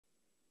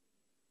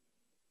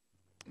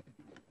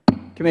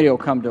Committee will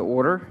come to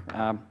order.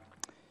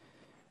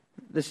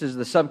 This is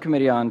the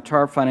Subcommittee on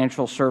TARP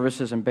Financial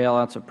Services and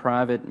Bailouts of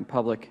Private and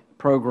Public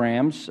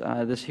Programs.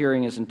 This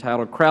hearing is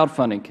entitled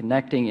Crowdfunding,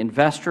 Connecting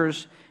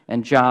Investors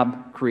and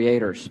Job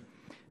Creators.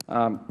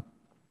 It's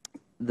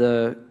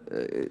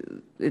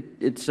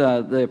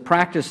the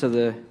practice of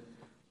the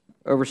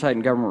Oversight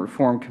and Government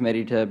Reform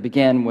Committee to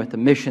begin with the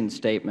mission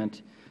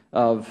statement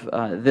of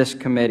this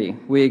committee.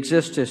 We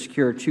exist to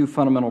secure two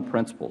fundamental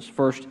principles.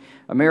 First,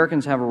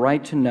 Americans have a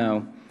right to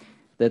know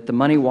that the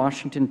money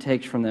Washington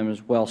takes from them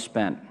is well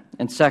spent.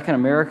 And second,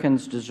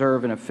 Americans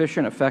deserve an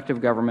efficient, effective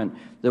government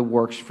that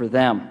works for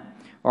them.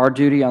 Our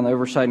duty on the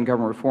Oversight and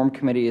Government Reform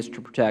Committee is to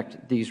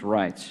protect these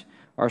rights.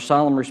 Our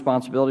solemn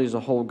responsibility is to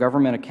hold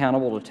government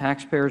accountable to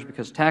taxpayers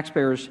because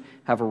taxpayers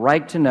have a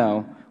right to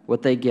know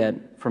what they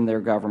get from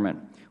their government.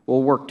 We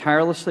will work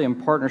tirelessly in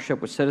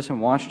partnership with citizen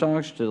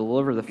watchdogs to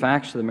deliver the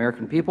facts to the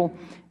American people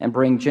and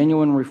bring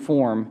genuine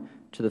reform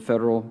to the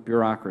Federal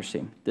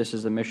bureaucracy. This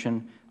is the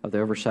mission of the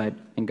Oversight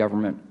and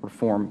Government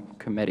Reform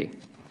Committee.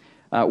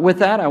 With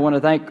that, I want to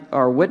thank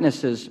our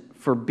witnesses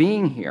for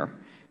being here,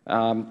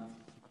 and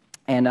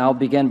I will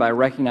begin by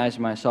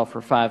recognizing myself for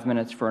 5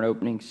 minutes for an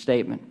opening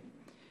statement.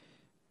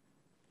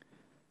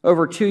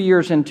 Over 2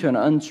 years into an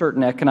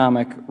uncertain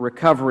economic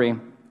recovery,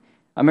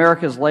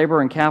 America's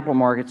labor and capital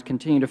markets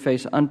continue to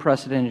face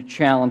unprecedented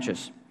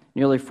challenges.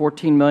 Nearly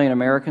 14 million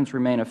Americans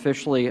remain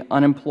officially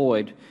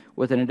unemployed,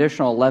 with an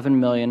additional 11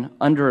 million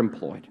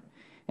underemployed.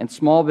 And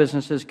small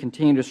businesses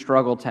continue to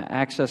struggle to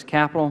access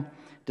capital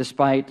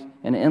despite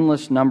an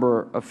endless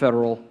number of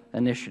Federal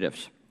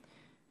initiatives.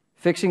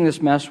 Fixing this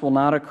mess will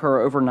not occur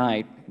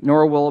overnight,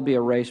 nor will it be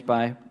erased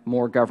by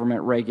more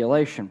government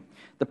regulation.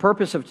 The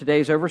purpose of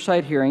today's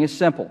oversight hearing is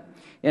simple.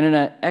 In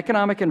an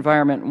economic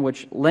environment in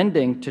which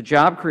lending to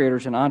job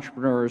creators and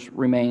entrepreneurs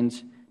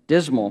remains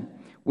dismal,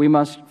 we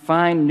must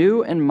find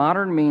new and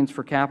modern means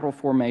for capital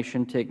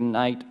formation to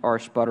ignite our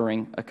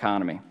sputtering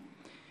economy.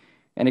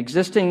 An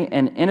existing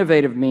and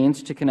innovative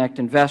means to connect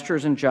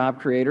investors and job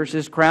creators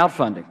is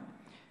crowdfunding.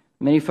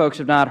 Many folks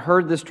have not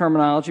heard this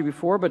terminology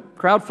before, but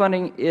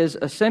crowdfunding is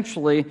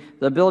essentially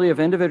the ability of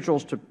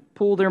individuals to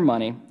pool their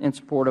money in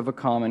support of a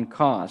common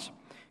cause.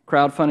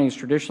 Crowdfunding has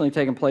traditionally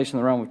taken place in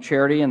the realm of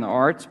charity and the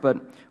arts, but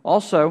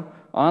also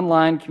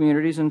online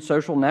communities and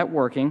social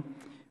networking,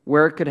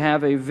 where it could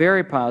have a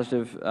very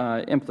positive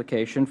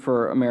implication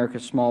for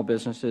America's small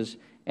businesses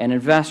and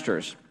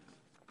investors.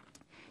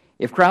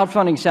 If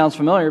crowdfunding sounds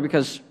familiar,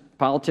 because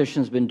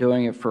politicians have been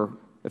doing it for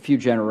a few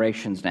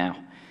generations now,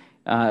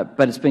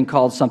 but it's been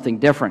called something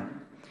different.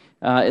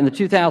 In the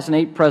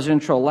 2008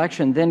 presidential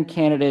election, then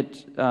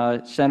candidate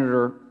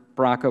Senator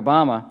Barack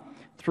Obama,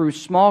 through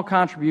small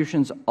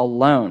contributions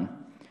alone,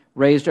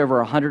 raised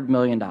over $100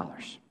 million.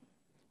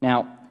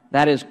 Now,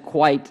 that is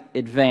quite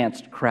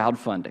advanced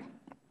crowdfunding.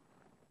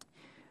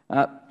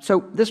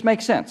 So this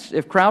makes sense.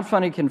 If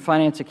crowdfunding can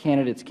finance a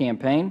candidate's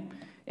campaign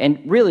and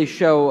really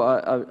show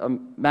a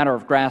matter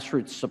of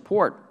grassroots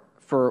support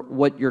for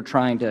what you're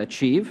trying to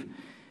achieve,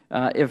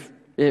 if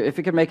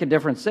it can make a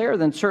difference there,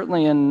 then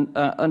certainly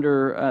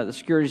under the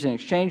Securities and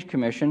Exchange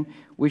Commission,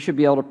 we should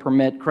be able to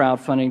permit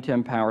crowdfunding to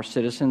empower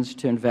citizens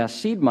to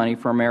invest seed money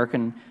for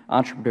American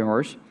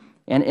entrepreneurs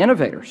and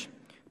innovators.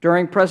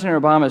 During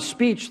President Obama's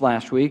speech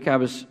last week, I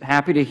was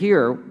happy to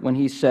hear when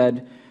he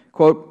said,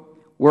 quote,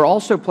 "We're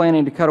also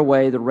planning to cut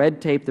away the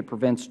red tape that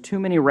prevents too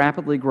many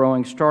rapidly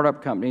growing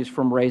startup companies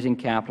from raising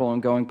capital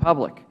and going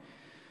public."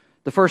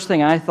 The first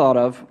thing I thought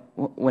of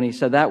when he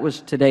said that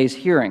was today's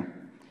hearing.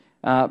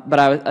 But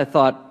I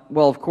thought,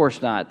 well, of course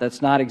not.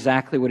 That's not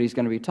exactly what he's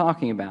going to be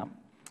talking about.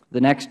 The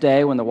next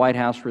day, when the White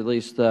House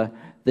released the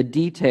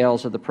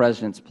details of the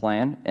President's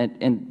plan,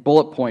 in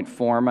bullet point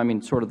form, I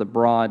mean sort of the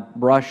broad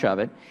brush of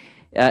it,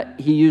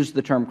 he used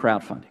the term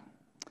crowdfunding.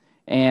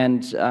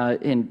 And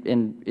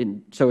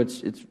so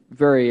it's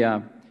very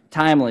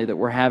timely that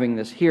we're having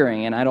this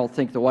hearing, and I don't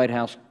think the White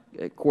House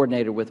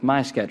coordinated with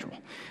my schedule.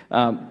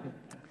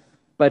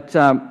 But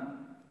I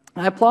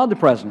applaud the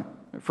President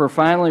for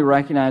finally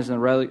recognizing the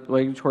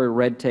regulatory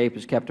red tape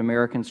has kept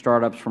American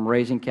startups from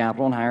raising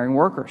capital and hiring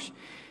workers.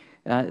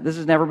 This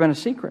has never been a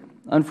secret.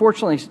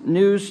 Unfortunately,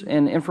 news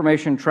and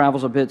information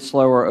travels a bit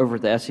slower over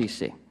at the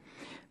SEC.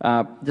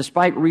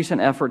 Despite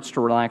recent efforts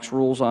to relax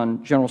rules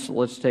on general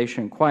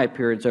solicitation and quiet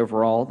periods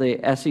overall, the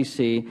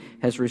SEC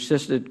has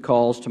resisted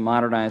calls to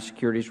modernize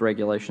securities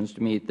regulations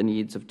to meet the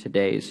needs of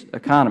today's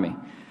economy.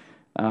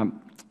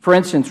 For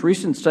instance,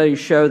 recent studies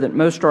show that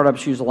most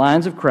startups use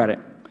lines of credit,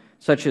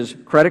 such as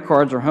credit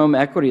cards or home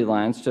equity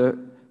lines, in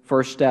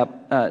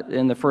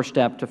the first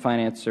step to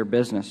finance their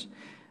business.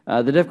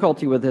 The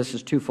difficulty with this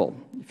is twofold.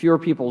 Fewer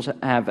people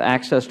have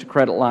access to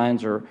credit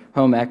lines or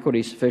home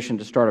equity sufficient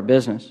to start a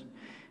business.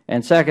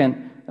 And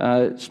second,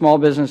 small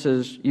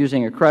businesses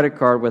using a credit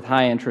card with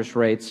high interest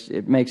rates,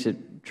 it makes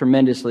it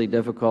tremendously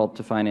difficult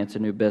to finance a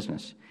new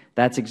business.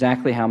 That's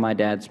exactly how my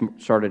dad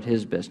started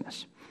his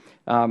business.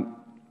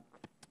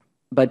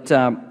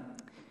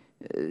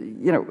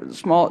 You know,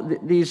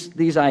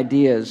 these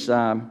ideas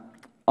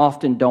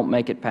often don't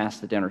make it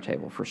past the dinner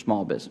table for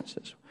small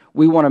businesses.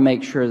 We want to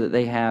make sure that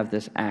they have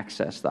this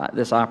access,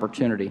 this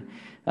opportunity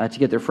to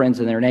get their friends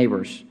and their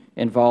neighbors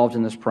involved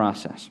in this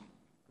process.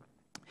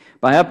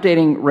 By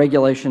updating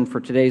regulation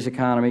for today's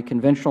economy,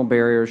 conventional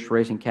barriers to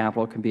raising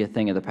capital can be a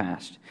thing of the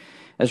past.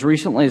 As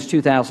recently as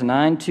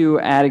 2009, 2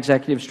 ad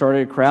executives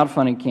started a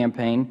crowdfunding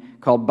campaign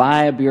called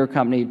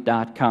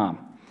buyabeercompany.com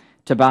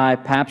to buy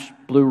Pabst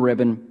Blue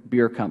Ribbon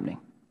Beer Company.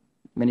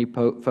 Many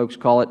folks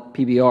call it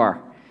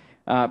PBR.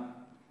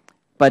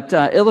 But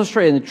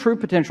illustrating the true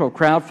potential of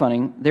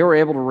crowdfunding, they were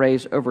able to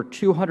raise over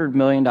 $200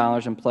 million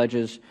in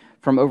pledges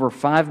from over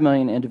 5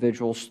 million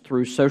individuals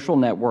through social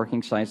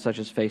networking sites such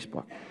as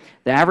Facebook.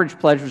 The average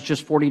pledge was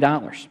just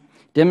 $40,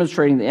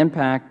 demonstrating the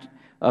impact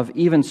of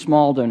even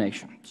small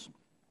donations.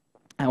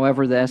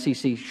 However, the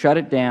SEC shut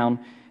it down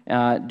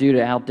due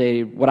to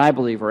outdated, what I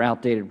believe are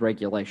outdated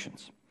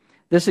regulations.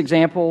 This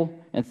example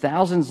and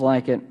thousands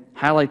like it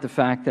highlight the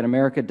fact that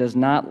America does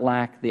not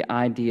lack the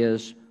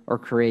ideas or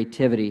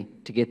creativity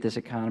to get this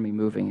economy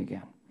moving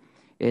again.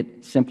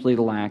 It simply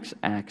lacks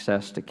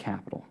access to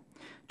capital.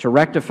 To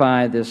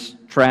rectify this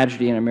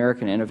tragedy in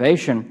American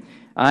innovation,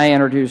 I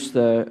introduced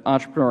the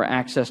Entrepreneur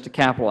Access to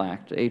Capital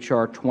Act,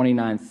 H.R.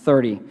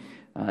 2930,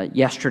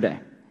 yesterday.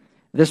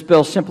 This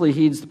bill simply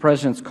heeds the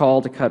President's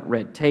call to cut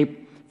red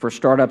tape for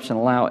startups and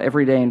allow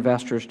everyday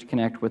investors to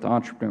connect with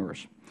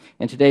entrepreneurs.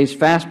 In today's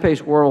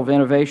fast-paced world of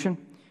innovation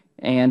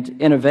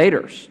and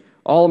innovators,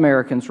 all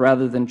Americans,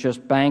 rather than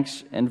just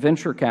banks and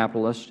venture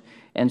capitalists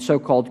and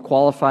so-called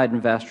qualified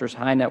investors,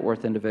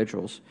 high-net-worth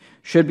individuals,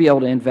 should be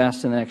able to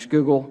invest in the next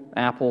Google,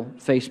 Apple,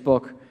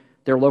 Facebook,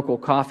 their local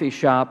coffee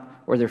shop,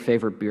 or their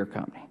favorite beer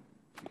company.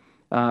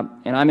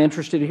 And I'm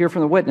interested to hear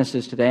from the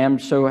witnesses today. I'm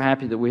so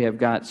happy that we have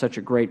got such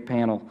a great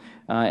panel,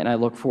 and I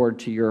look forward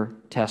to your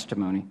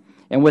testimony.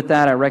 And with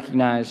that, I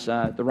recognize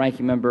the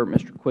Ranking Member,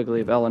 Mr. Quigley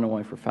of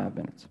Illinois, for 5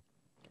 minutes.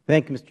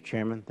 Thank you, Mr.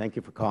 Chairman. Thank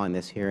you for calling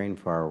this hearing,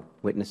 for our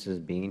witnesses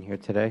being here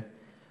today.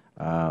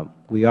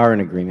 We are in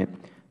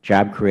agreement.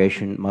 Job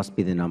creation must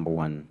be the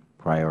 #1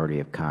 priority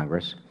of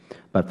Congress.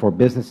 But for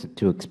businesses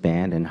to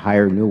expand and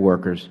hire new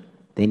workers,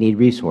 they need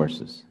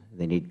resources.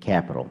 They need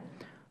capital.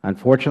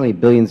 Unfortunately,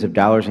 billions of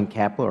dollars in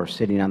capital are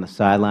sitting on the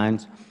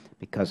sidelines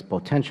because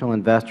potential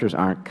investors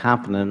aren't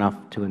confident enough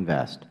to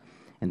invest.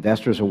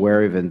 Investors are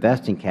wary of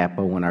investing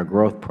capital when our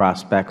growth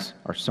prospects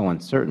are so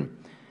uncertain.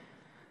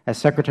 As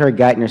Secretary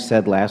Geithner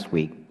said last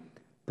week,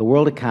 the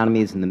world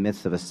economy is in the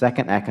midst of a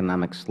second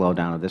economic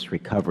slowdown of this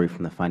recovery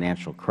from the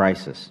financial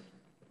crisis.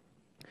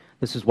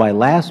 This is why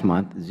last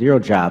month 0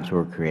 jobs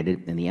were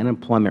created and the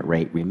unemployment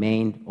rate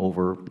remained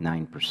over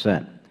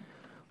 9%.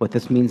 What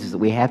this means is that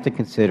we have to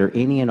consider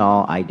any and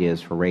all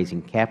ideas for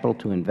raising capital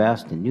to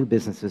invest in new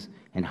businesses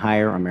and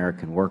hire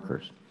American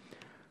workers.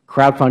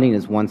 Crowdfunding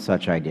is one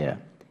such idea.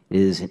 It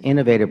is an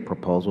innovative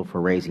proposal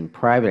for raising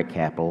private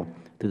capital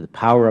through the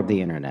power of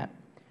the Internet.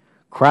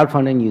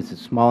 Crowdfunding uses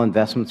small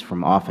investments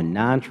from often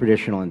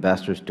non-traditional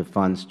investors to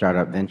fund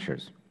startup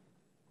ventures.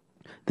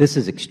 This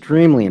is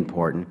extremely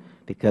important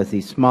because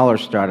these smaller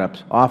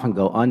startups often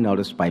go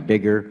unnoticed by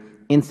bigger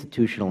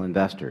institutional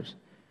investors.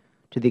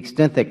 To the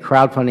extent that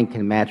crowdfunding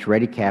can match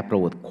ready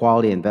capital with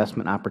quality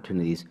investment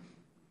opportunities,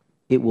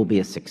 it will be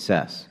a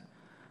success.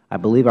 I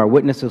believe our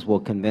witnesses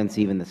will convince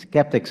even the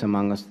skeptics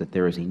among us that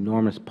there is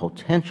enormous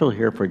potential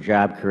here for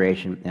job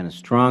creation and a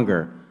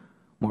stronger,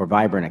 more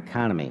vibrant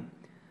economy.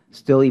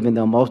 Still, even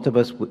though most of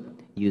us would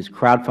use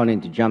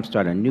crowdfunding to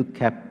jumpstart a new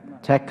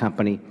tech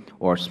company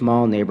or a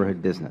small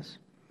neighborhood business,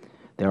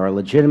 there are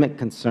legitimate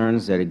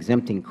concerns that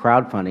exempting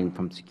crowdfunding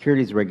from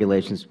securities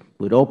regulations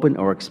would open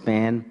or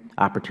expand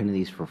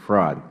opportunities for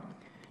fraud.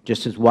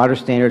 Just as water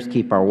standards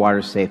keep our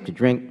water safe to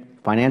drink,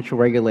 financial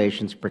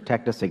regulations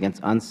protect us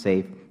against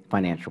unsafe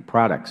financial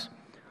products.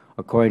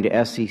 According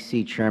to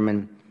SEC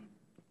Chairman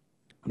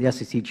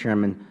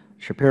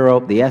Shapiro,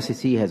 the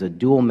SEC has a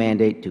dual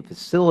mandate to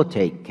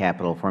facilitate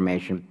capital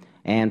formation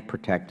and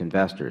protect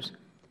investors.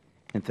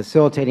 In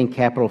facilitating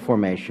capital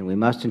formation, we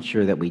must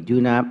ensure that we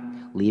do not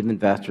leave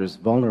investors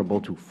vulnerable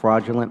to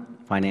fraudulent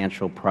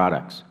financial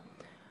products.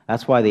 That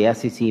is why the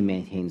SEC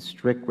maintains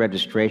strict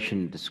registration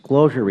and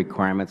disclosure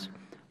requirements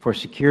for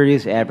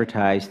securities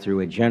advertised through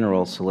a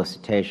general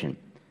solicitation.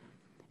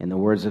 In the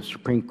words of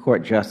Supreme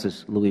Court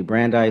Justice Louis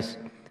Brandeis,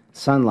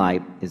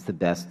 sunlight is the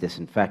best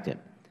disinfectant.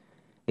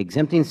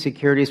 Exempting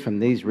securities from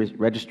these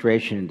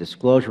registration and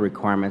disclosure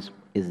requirements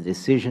is a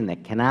decision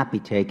that cannot be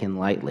taken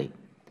lightly.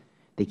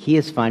 The key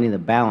is finding the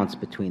balance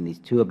between these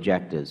two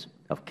objectives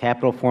of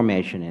capital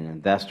formation and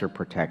investor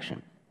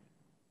protection.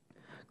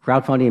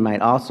 Crowdfunding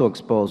might also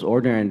expose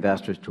ordinary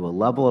investors to a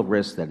level of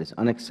risk that is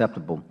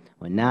unacceptable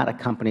when not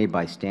accompanied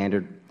by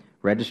standard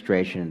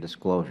registration and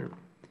disclosure.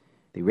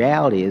 The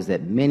reality is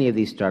that many of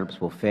these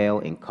startups will fail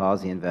and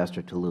cause the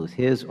investor to lose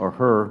his or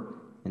her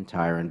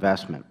entire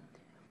investment.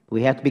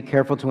 We have to be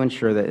careful to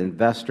ensure that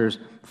investors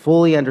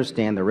fully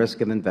understand the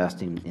risk of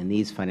investing in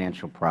these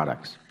financial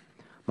products.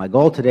 My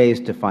goal today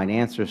is to find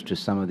answers to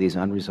some of these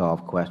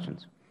unresolved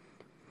questions.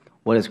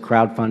 What is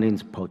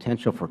crowdfunding's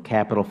potential for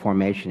capital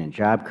formation and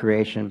job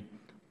creation?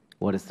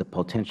 What is the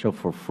potential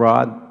for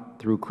fraud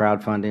through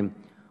crowdfunding?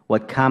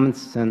 What common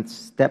sense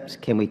steps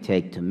can we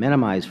take to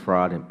minimize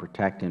fraud and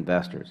protect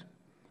investors?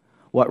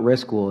 What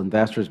risk will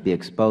investors be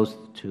exposed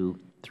to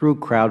through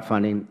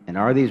crowdfunding, and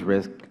are these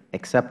risks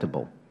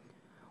acceptable?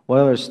 What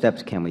other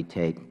steps can we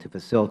take to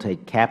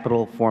facilitate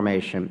capital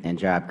formation and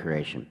job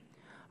creation?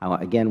 I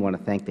again want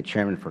to thank the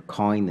Chairman for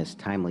calling this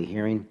timely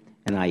hearing,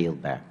 and I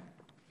yield back.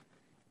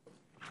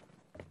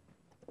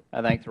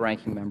 I thank the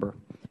Ranking Member.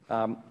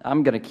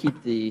 I'm going to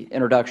keep the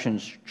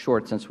introductions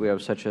short since we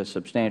have such a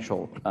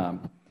substantial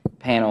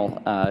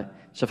panel.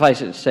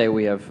 Suffice it to say,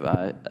 we have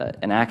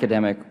an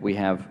academic, we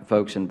have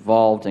folks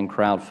involved in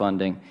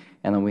crowdfunding,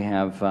 and then we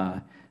have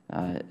a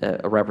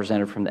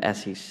representative from the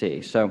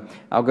SEC. So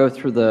I'll go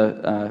through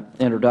the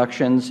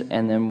introductions,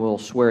 and then we'll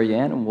swear you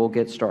in, and we'll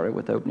get started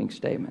with opening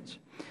statements.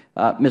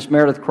 Ms.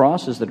 Meredith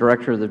Cross is the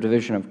Director of the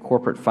Division of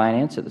Corporate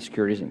Finance at the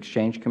Securities and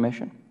Exchange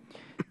Commission.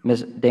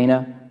 Ms.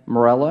 Dana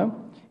Mauriello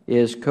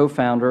is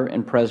co-founder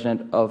and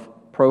president of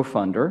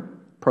Profounder.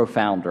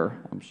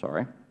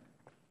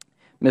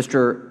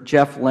 Mr.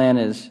 Jeff Lynn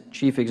is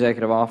Chief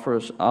Executive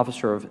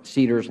Officer of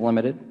Seedrs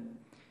Limited.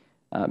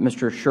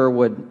 Mr.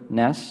 Sherwood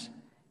Neiss,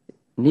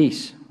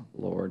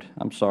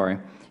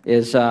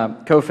 is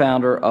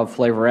co-founder of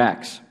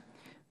FLAVORx.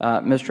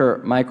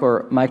 Mr.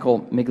 Michael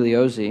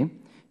Migliozzi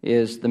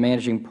is the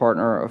managing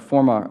partner of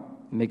Forza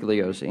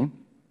Migliozzi.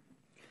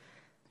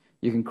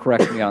 You can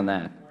correct me on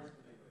that.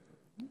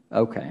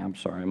 Okay, I'm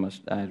sorry.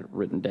 I had it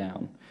written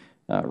down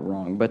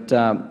wrong. But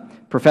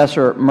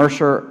Professor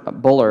Mercer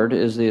Bullard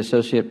is the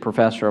Associate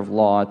Professor of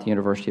Law at the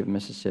University of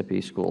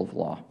Mississippi School of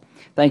Law.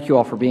 Thank you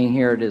all for being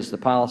here. It is the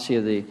policy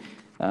of the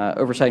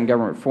Oversight and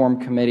Government Reform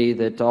Committee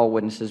that all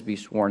witnesses be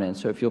sworn in.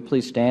 So if you'll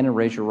please stand and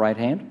raise your right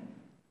hand.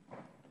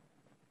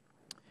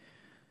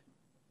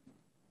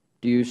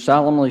 Do you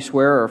solemnly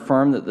swear or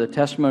affirm that the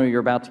testimony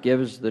you're about to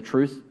give is the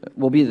truth,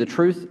 will be the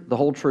truth, the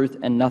whole truth,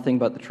 and nothing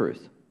but the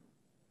truth?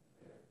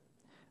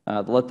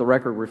 Let the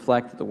record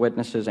reflect that the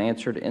witness has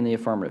answered in the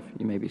affirmative.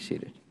 You may be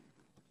seated.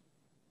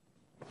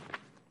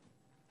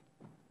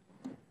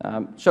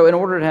 So in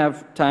order to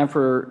have time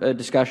for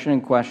discussion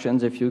and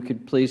questions, if you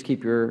could please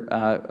keep your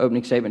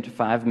opening statement to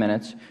 5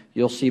 minutes.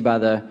 You'll see by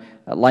the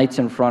lights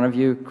in front of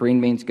you, green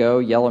means go,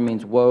 yellow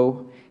means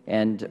whoa,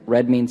 and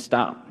red means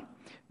stop.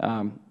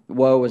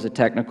 Whoa is a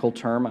technical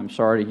term. I'm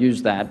sorry to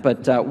use that.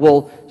 But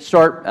we'll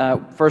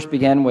first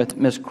begin with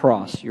Ms.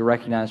 Cross. You're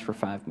recognized for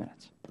 5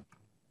 minutes.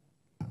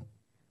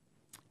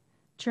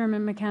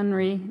 Chairman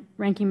McHenry,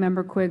 Ranking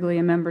Member Quigley,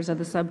 and members of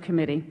the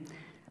subcommittee,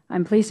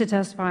 I'm pleased to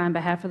testify on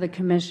behalf of the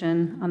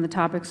Commission on the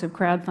topics of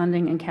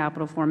crowdfunding and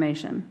capital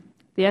formation.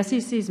 The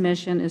SEC's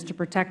mission is to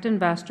protect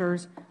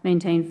investors,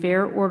 maintain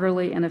fair,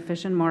 orderly, and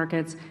efficient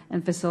markets,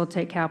 and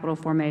facilitate capital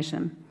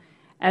formation.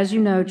 As you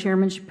know,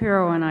 Chairman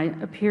Shapiro and I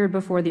appeared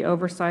before the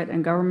Oversight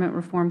and Government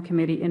Reform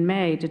Committee in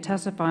May to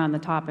testify on the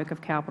topic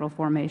of capital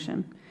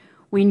formation.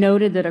 We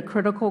noted that a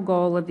critical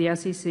goal of the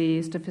SEC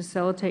is to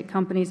facilitate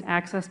companies'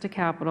 access to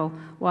capital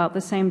while at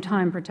the same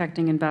time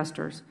protecting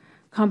investors.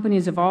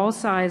 Companies of all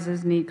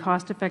sizes need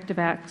cost-effective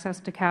access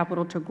to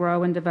capital to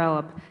grow and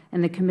develop,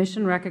 and the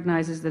Commission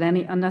recognizes that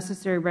any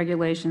unnecessary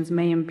regulations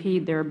may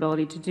impede their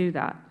ability to do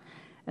that.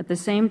 At the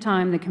same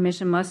time, the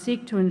Commission must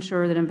seek to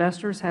ensure that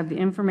investors have the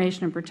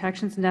information and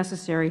protections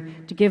necessary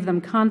to give them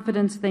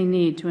confidence they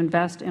need to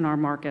invest in our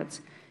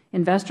markets.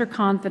 Investor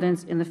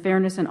confidence in the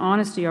fairness and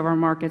honesty of our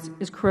markets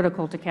is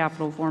critical to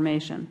capital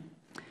formation.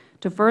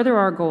 To further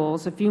our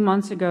goals, a few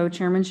months ago,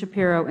 Chairman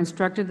Shapiro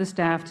instructed the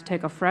staff to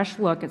take a fresh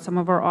look at some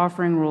of our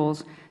offering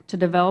rules to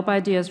develop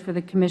ideas for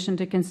the Commission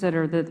to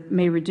consider that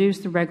may reduce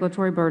the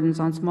regulatory burdens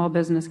on small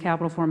business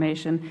capital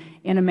formation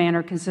in a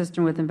manner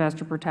consistent with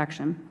investor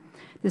protection.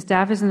 The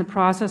staff is in the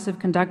process of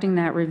conducting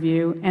that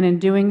review, and in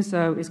doing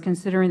so is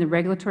considering the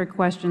regulatory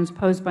questions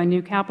posed by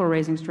new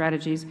capital-raising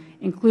strategies,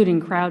 including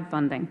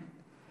crowdfunding.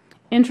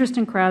 Interest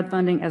in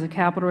crowdfunding as a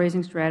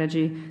capital-raising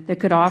strategy that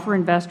could offer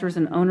investors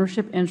an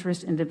ownership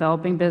interest in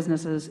developing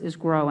businesses is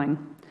growing.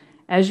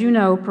 As you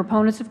know,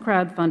 proponents of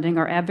crowdfunding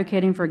are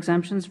advocating for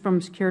exemptions from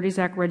Securities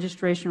Act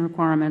registration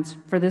requirements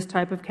for this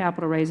type of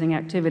capital-raising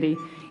activity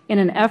in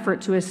an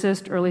effort to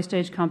assist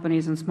early-stage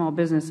companies and small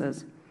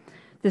businesses.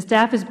 The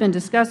staff has been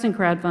discussing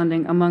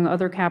crowdfunding, among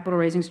other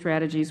capital-raising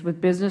strategies, with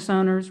business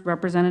owners,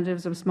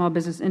 representatives of small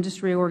business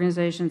industry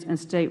organizations, and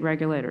state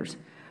regulators.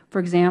 For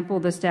example,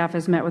 the staff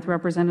has met with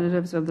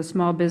representatives of the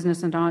Small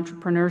Business and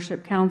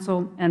Entrepreneurship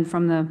Council and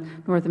from the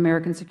North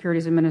American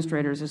Securities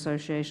Administrators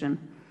Association.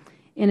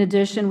 In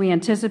addition, we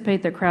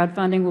anticipate that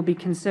crowdfunding will be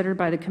considered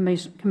by the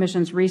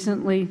Commission's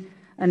recently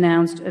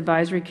announced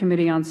Advisory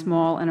Committee on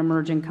Small and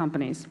Emerging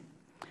Companies.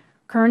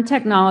 Current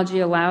technology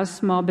allows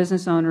small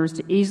business owners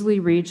to easily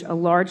reach a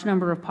large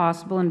number of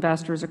possible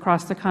investors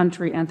across the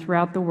country and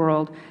throughout the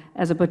world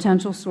as a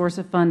potential source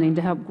of funding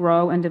to help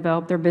grow and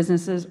develop their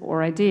businesses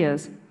or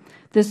ideas.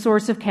 This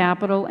source of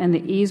capital and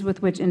the ease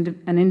with which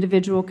an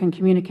individual can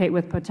communicate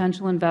with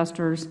potential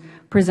investors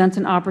presents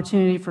an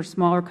opportunity for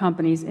smaller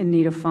companies in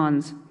need of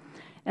funds.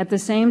 At the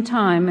same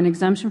time, an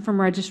exemption from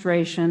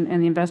registration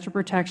and the investor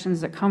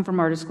protections that come from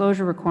our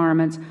disclosure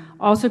requirements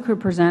also could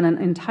present an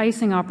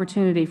enticing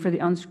opportunity for the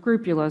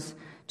unscrupulous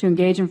to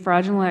engage in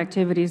fraudulent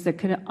activities that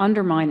could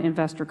undermine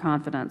investor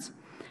confidence.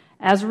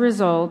 As a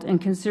result, in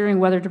considering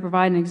whether to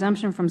provide an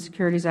exemption from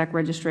Securities Act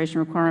registration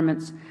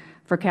requirements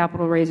for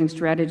capital raising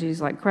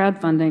strategies like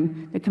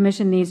crowdfunding, the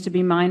Commission needs to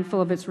be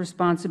mindful of its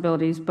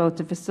responsibilities both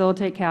to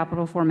facilitate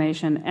capital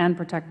formation and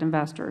protect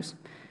investors.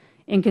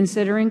 In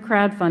considering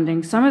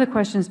crowdfunding, some of the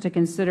questions to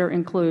consider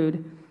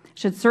include,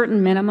 should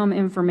certain minimum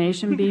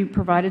information be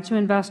provided to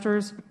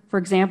investors? For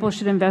example,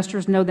 should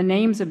investors know the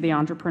names of the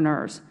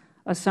entrepreneurs,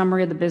 a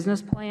summary of the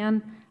business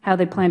plan, how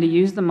they plan to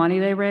use the money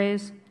they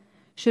raise?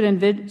 Should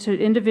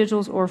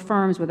individuals or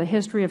firms with a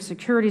history of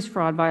securities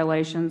fraud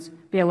violations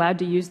be allowed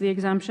to use the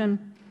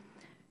exemption?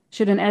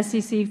 Should an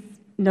SEC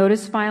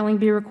notice filing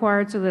be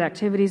required so that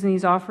activities in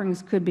these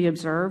offerings could be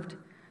observed?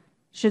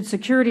 Should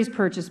securities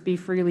purchase be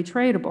freely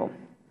tradable?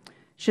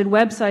 Should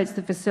websites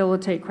that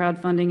facilitate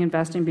crowdfunding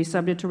investing be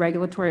subject to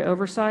regulatory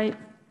oversight?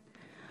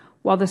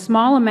 While the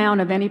small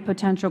amount of any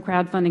potential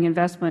crowdfunding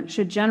investment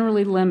should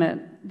generally limit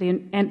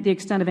the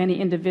extent of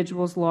any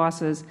individual's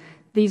losses,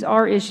 these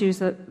are issues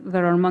that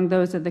are among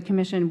those that the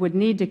Commission would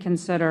need to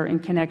consider in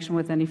connection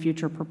with any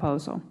future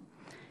proposal.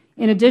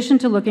 In addition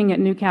to looking at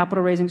new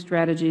capital raising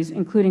strategies,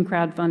 including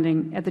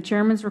crowdfunding, at the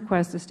Chairman's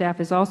request, the staff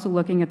is also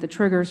looking at the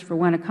triggers for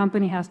when a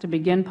company has to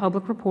begin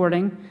public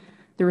reporting,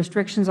 the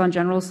restrictions on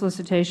general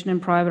solicitation and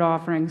private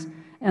offerings,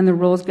 and the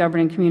rules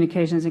governing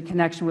communications in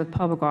connection with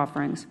public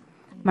offerings.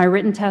 My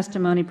written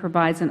testimony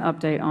provides an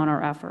update on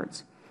our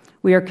efforts.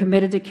 We are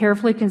committed to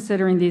carefully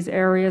considering these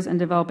areas and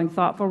developing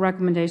thoughtful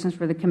recommendations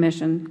for the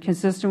Commission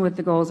consistent with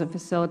the goals of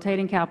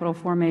facilitating capital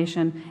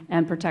formation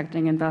and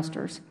protecting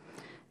investors.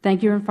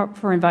 Thank you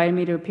for inviting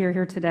me to appear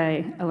here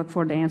today. I look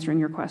forward to answering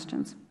your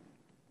questions.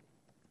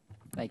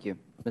 Thank you.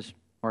 Ms.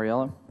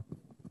 Mauriello.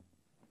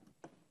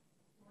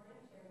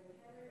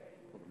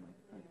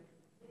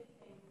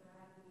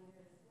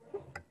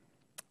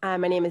 My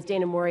name is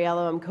Dana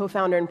Mauriello. I'm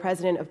co-founder and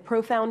president of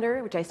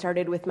Profounder, which I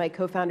started with my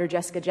co-founder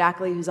Jessica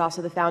Jackley, who's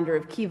also the founder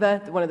of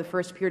Kiva, one of the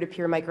first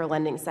peer-to-peer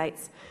micro-lending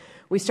sites.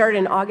 We started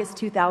in August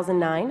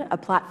 2009, a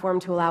platform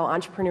to allow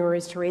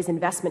entrepreneurs to raise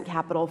investment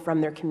capital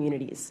from their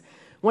communities.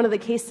 One of the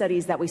case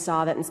studies that we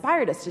saw that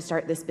inspired us to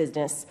start this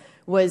business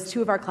was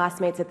two of our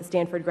classmates at the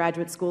Stanford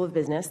Graduate School of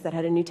Business that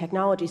had a new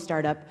technology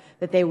startup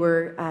that they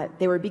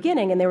were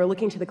beginning, and they were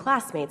looking to the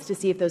classmates to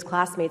see if those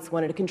classmates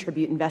wanted to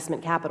contribute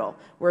investment capital.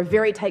 We're a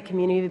very tight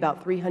community of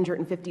about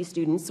 350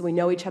 students, so we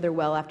know each other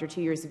well after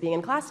 2 years of being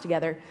in class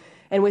together.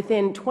 And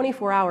within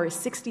 24 hours,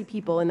 60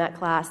 people in that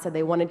class said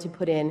they wanted to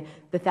put in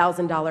the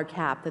 $1,000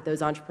 cap that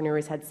those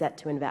entrepreneurs had set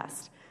to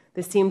invest.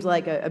 This seemed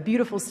like a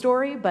beautiful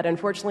story, but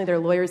unfortunately their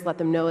lawyers let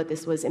them know that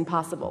this was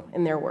impossible,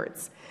 in their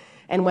words.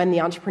 And when the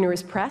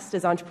entrepreneurs pressed,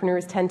 as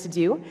entrepreneurs tend to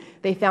do,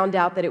 they found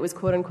out that it was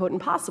quote-unquote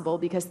impossible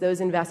because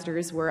those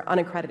investors were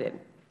unaccredited.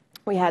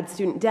 We had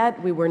student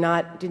debt. We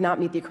did not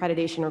meet the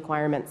accreditation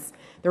requirements.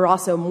 There were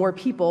also more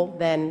people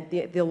than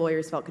the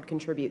lawyers felt could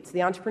contribute. So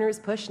the entrepreneurs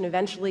pushed, and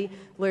eventually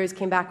the lawyers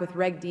came back with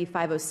Reg D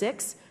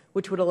 506,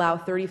 which would allow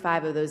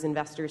 35 of those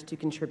investors to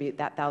contribute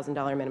that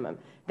 $1,000 minimum.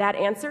 That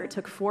answer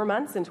took 4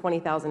 months and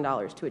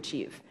 $20,000 to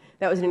achieve.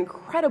 That was an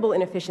incredible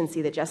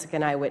inefficiency that Jessica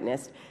and I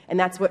witnessed, and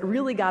that's what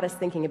really got us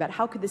thinking about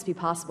how could this be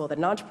possible, that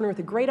an entrepreneur with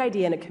a great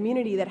idea in a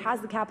community that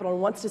has the capital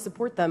and wants to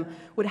support them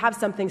would have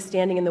something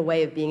standing in the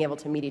way of being able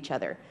to meet each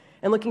other.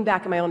 And looking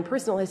back at my own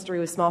personal history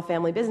with small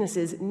family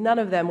businesses, none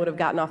of them would have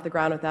gotten off the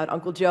ground without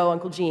Uncle Joe,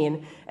 Uncle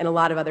Gene, and a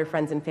lot of other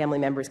friends and family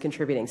members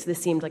contributing. So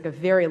this seemed like a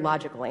very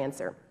logical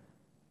answer.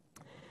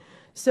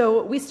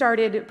 So we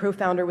started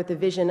Profounder with the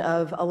vision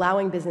of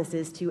allowing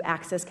businesses to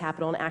access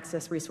capital and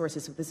access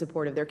resources with the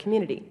support of their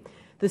community.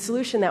 The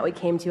solution that we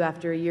came to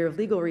after a year of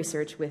legal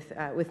research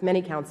with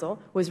many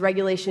counsel was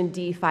Regulation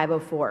D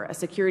 504, a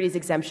securities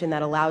exemption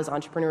that allows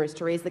entrepreneurs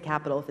to raise the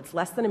capital if it's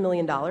less than $1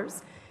 million.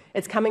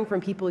 It's coming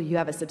from people you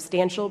have a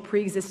substantial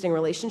pre-existing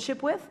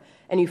relationship with,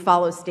 and you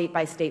follow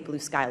state-by-state blue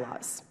sky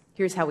laws.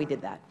 Here's how we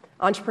did that.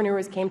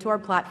 Entrepreneurs came to our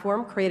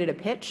platform, created a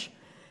pitch.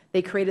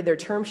 They created their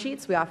term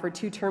sheets. We offered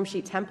 2 term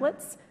sheet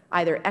templates,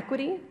 either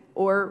equity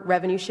or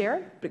revenue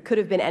share, but it could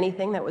have been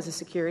anything that was a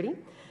security.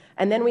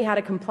 And then we had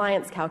a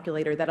compliance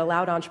calculator that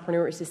allowed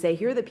entrepreneurs to say,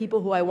 here are the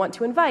people who I want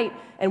to invite,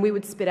 and we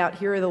would spit out,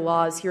 here are the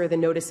laws, here are the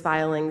notice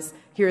filings,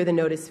 here are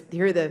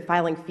the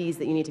filing fees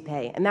that you need to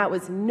pay. And that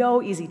was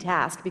no easy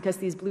task because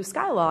these blue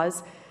sky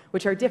laws,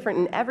 which are different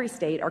in every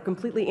state, are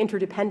completely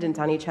interdependent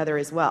on each other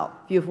as well.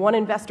 If you have 1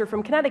 investor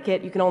from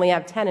Connecticut, you can only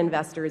have 10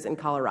 investors in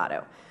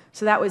Colorado.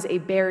 So that was a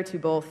bear to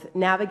both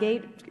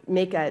navigate,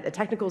 make a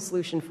technical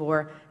solution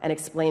for, and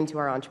explain to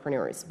our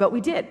entrepreneurs. But we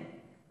did.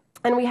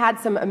 And we had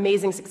some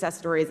amazing success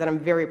stories that I'm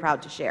very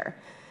proud to share.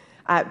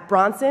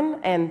 Bronson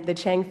and the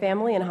Chang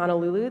family in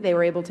Honolulu, they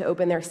were able to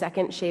open their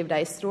second shaved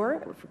ice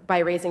store by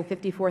raising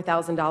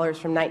 $54,000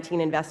 from 19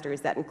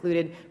 investors. That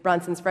included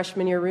Bronson's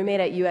freshman year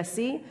roommate at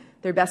USC,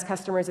 their best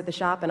customers at the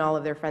shop, and all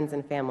of their friends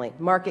and family.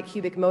 Mark at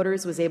Cubic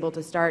Motors was able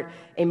to start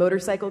a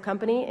motorcycle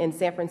company in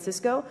San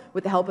Francisco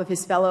with the help of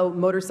his fellow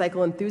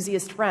motorcycle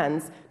enthusiast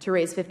friends to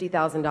raise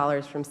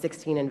 $50,000 from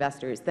 16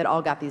 investors that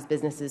all got these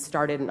businesses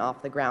started and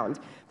off the ground.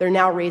 They're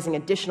now raising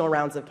additional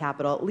rounds of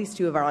capital. At least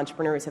 2 of our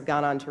entrepreneurs have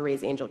gone on to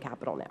raise angel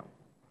capital now.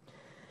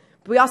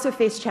 But we also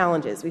faced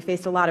challenges. We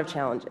faced a lot of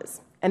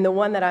challenges. And the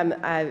one that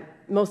I'm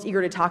most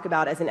eager to talk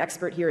about as an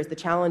expert here is the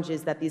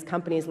challenges that these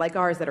companies like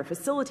ours that are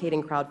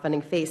facilitating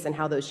crowdfunding face and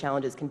how those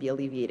challenges can be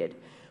alleviated.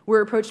 We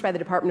were approached by the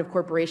Department of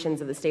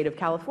Corporations of the state of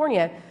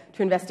California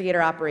to investigate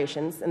our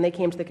operations, and they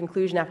came to the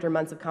conclusion after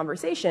months of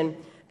conversation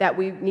that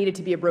we needed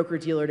to be a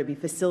broker-dealer to be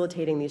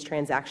facilitating these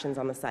transactions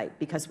on the site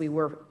because we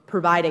were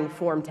providing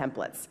form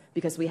templates,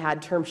 because we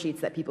had term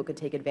sheets that people could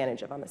take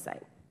advantage of on the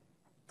site.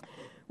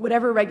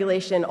 Whatever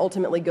regulation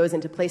ultimately goes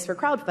into place for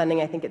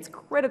crowdfunding, I think it's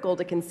critical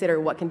to consider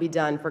what can be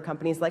done for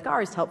companies like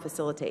ours to help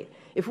facilitate.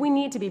 If we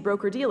need to be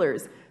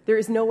broker-dealers, there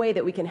is no way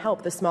that we can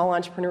help the small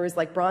entrepreneurs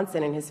like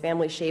Bronson and his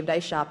family shaved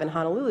ice shop in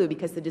Honolulu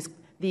because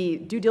the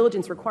due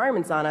diligence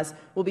requirements on us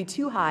will be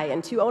too high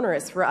and too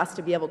onerous for us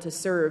to be able to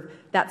serve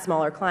that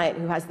smaller client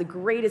who has the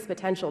greatest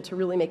potential to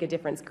really make a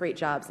difference, create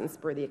jobs, and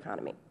spur the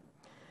economy.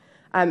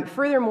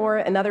 Furthermore,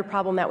 another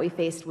problem that we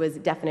faced was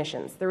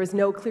definitions. There was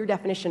no clear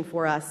definition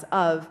for us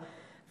of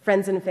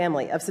friends and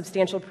family, of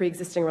substantial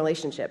pre-existing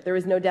relationship. There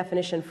was no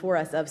definition for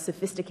us of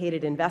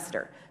sophisticated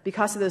investor.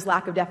 Because of those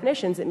lack of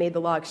definitions, it made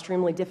the law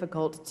extremely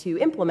difficult to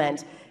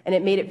implement, and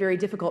it made it very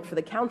difficult for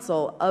the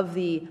counsel of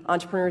the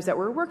entrepreneurs that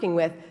we're working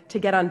with to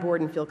get on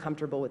board and feel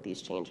comfortable with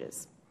these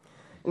changes.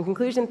 In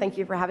conclusion, thank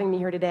you for having me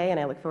here today, and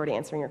I look forward to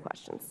answering your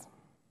questions.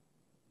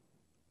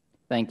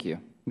 Thank you.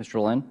 Mr.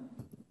 Lynn.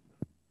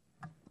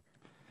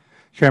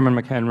 Chairman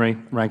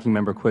McHenry, Ranking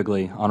Member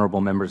Quigley,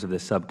 honorable members of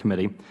this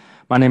subcommittee.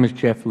 My name is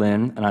Jeff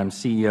Lynn, and I'm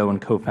CEO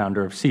and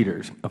co-founder of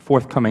Seedrs, a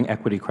forthcoming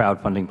equity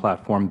crowdfunding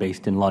platform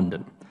based in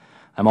London.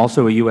 I'm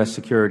also a U.S.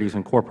 securities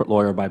and corporate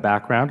lawyer by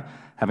background,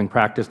 having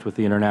practiced with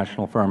the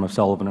international firm of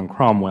Sullivan &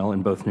 Cromwell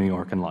in both New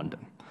York and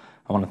London.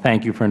 I want to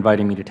thank you for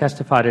inviting me to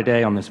testify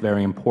today on this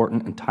very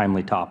important and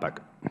timely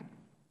topic.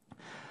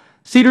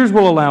 Seedrs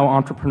will allow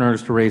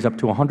entrepreneurs to raise up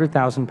to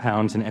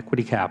 £100,000 in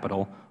equity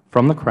capital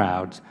from the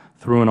crowds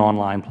through an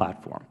online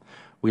platform.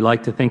 We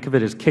like to think of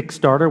it as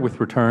Kickstarter with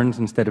returns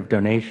instead of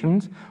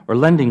donations, or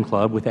Lending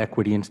Club with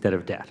equity instead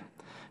of debt.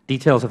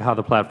 Details of how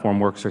the platform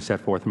works are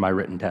set forth in my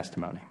written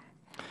testimony.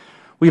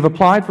 We have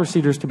applied for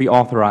Seedrs to be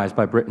authorized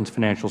by Britain's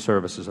Financial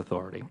Services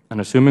Authority, and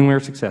assuming we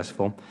are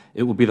successful,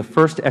 it will be the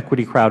first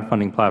equity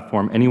crowdfunding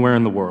platform anywhere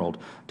in the world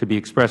to be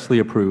expressly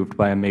approved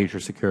by a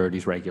major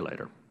securities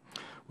regulator.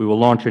 We will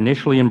launch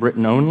initially in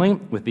Britain only,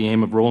 with the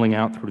aim of rolling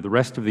out through the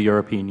rest of the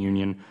European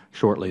Union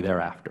shortly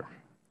thereafter.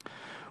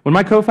 When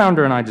my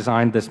co-founder and I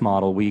designed this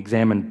model, we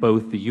examined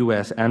both the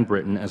U.S. and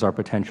Britain as our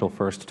potential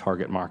first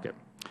target market.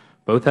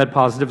 Both had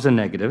positives and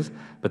negatives,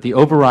 but the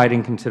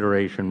overriding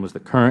consideration was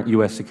that current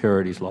U.S.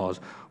 securities laws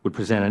would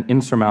present an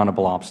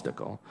insurmountable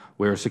obstacle,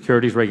 whereas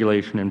securities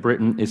regulation in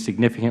Britain is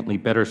significantly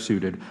better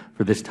suited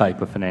for this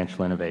type of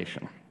financial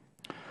innovation.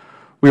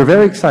 We are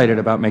very excited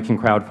about making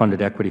crowdfunded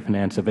equity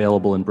finance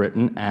available in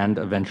Britain and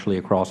eventually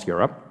across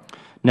Europe.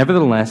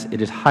 Nevertheless,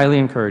 it is highly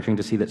encouraging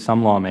to see that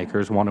some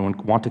lawmakers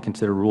want to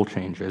consider rule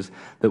changes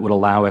that would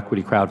allow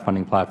equity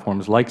crowdfunding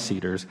platforms like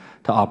Seedrs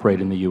to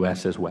operate in the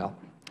U.S. as well.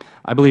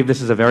 I believe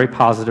this is a very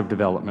positive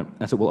development,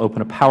 as it will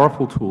open a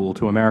powerful tool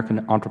to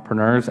American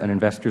entrepreneurs and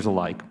investors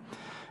alike,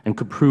 and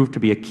could prove to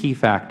be a key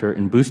factor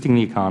in boosting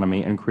the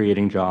economy and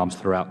creating jobs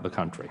throughout the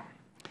country.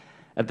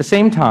 At the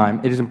same time,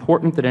 it is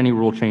important that any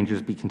rule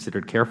changes be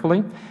considered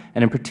carefully,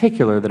 and in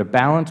particular that a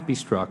balance be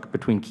struck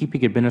between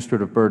keeping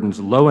administrative burdens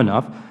low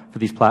enough for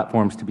these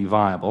platforms to be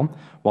viable,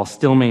 while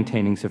still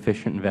maintaining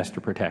sufficient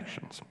investor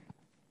protections.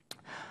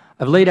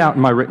 I've laid out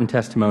in my written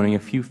testimony a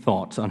few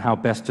thoughts on how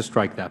best to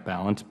strike that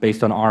balance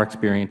based on our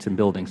experience in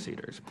building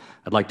Seedrs.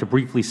 I'd like to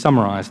briefly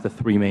summarize the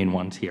 3 main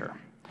ones here.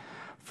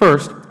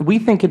 First, we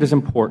think it is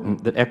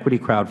important that equity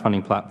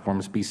crowdfunding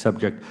platforms be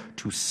subject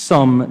to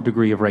some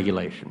degree of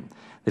regulation.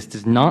 This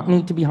does not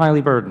need to be highly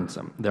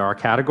burdensome. There are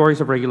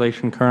categories of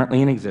regulation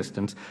currently in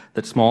existence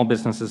that small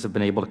businesses have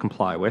been able to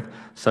comply with,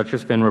 such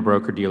as FINRA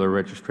broker-dealer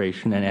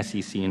registration and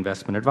SEC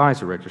investment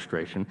advisor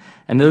registration,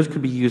 and those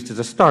could be used as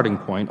a starting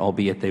point,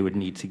 albeit they would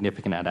need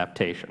significant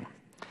adaptation.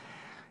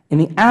 In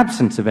the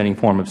absence of any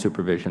form of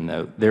supervision,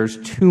 though, there's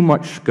too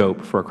much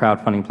scope for a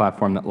crowdfunding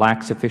platform that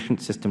lacks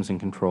efficient systems and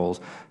controls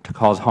to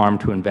cause harm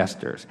to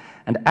investors.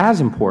 And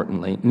as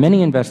importantly,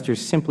 many investors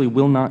simply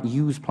will not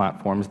use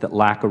platforms that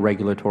lack a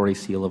regulatory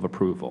seal of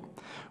approval.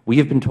 We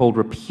have been told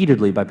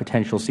repeatedly by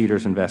potential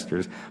Seedrs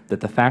investors that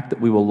the fact that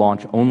we will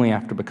launch only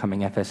after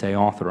becoming FSA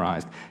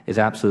authorized is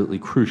absolutely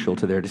crucial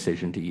to their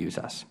decision to use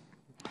us.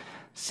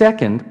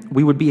 Second,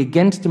 we would be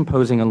against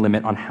imposing a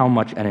limit on how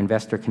much an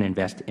investor can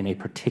invest in a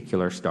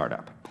particular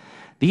startup.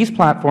 These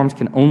platforms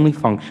can only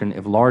function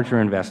if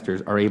larger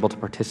investors are able to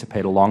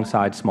participate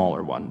alongside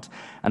smaller ones,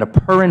 and a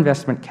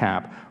per-investment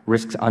cap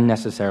risks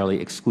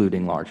unnecessarily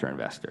excluding larger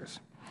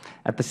investors.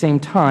 At the same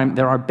time,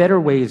 there are better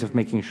ways of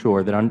making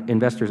sure that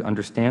investors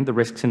understand the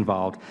risks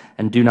involved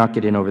and do not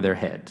get in over their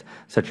heads,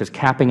 such as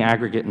capping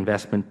aggregate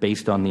investment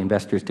based on the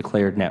investor's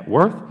declared net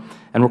worth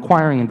and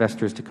requiring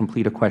investors to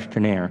complete a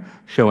questionnaire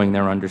showing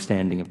their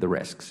understanding of the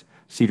risks.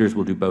 Seedrs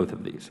will do both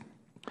of these.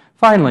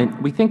 Finally,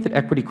 we think that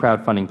equity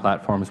crowdfunding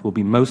platforms will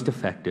be most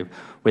effective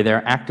where they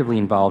are actively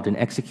involved in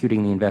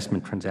executing the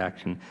investment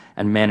transaction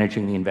and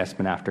managing the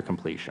investment after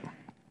completion.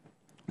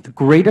 The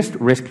greatest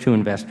risk to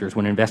investors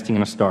when investing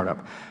in a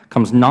startup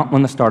comes not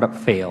when the startup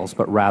fails,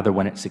 but rather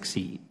when it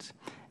succeeds.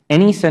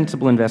 Any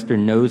sensible investor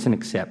knows and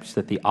accepts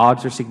that the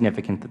odds are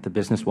significant that the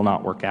business will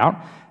not work out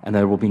and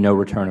there will be no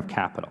return of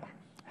capital.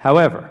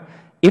 However,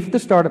 if the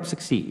startup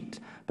succeeds,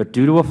 but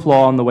due to a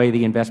flaw in the way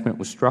the investment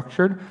was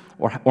structured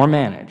or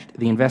managed,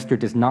 the investor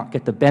does not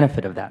get the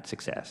benefit of that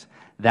success,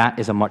 that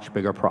is a much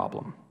bigger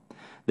problem.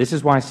 This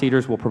is why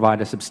Seedrs will provide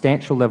a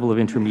substantial level of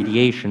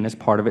intermediation as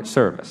part of its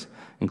service,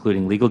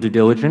 including legal due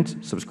diligence,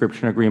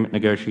 subscription agreement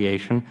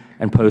negotiation,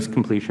 and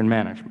post-completion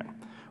management.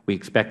 We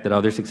expect that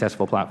other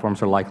successful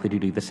platforms are likely to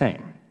do the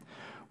same.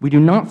 We do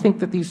not think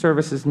that these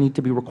services need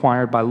to be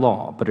required by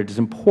law, but it is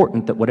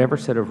important that whatever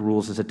set of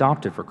rules is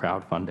adopted for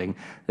crowdfunding,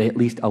 they at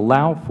least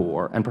allow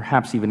for and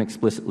perhaps even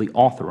explicitly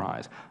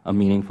authorize a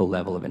meaningful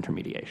level of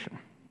intermediation.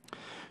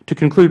 To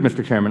conclude,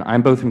 Mr. Chairman, I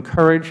am both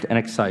encouraged and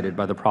excited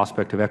by the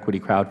prospect of equity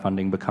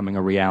crowdfunding becoming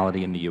a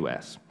reality in the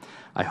U.S.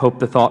 I hope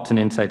the thoughts and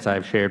insights I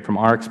have shared from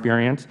our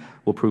experience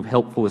will prove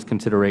helpful as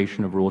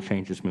consideration of rule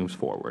changes moves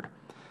forward.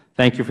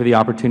 Thank you for the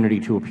opportunity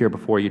to appear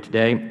before you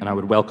today, and I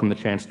would welcome the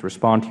chance to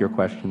respond to your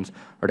questions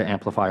or to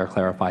amplify or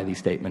clarify these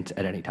statements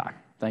at any time.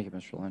 Thank you,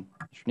 Mr. Lynn.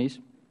 Mr. Neiss.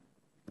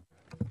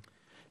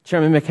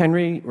 Chairman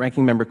McHenry,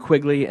 Ranking Member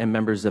Quigley, and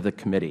members of the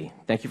committee,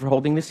 thank you for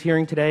holding this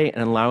hearing today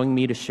and allowing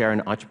me to share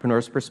an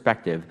entrepreneur's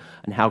perspective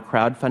on how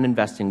crowdfund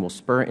investing will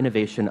spur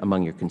innovation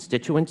among your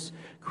constituents,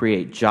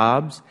 create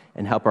jobs,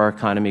 and help our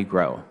economy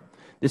grow.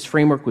 This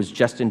framework was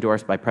just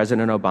endorsed by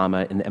President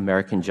Obama in the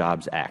American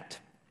Jobs Act.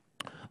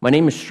 My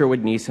name is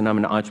Sherwood Neiss, and I'm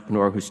an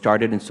entrepreneur who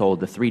started and sold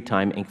the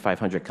 3-time Inc.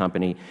 500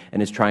 company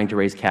and is trying to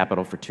raise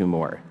capital for 2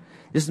 more.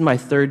 This is my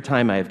 3rd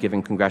time I have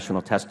given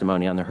congressional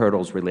testimony on the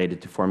hurdles related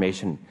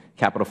to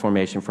capital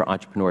formation for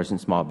entrepreneurs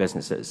and small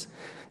businesses.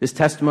 This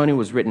testimony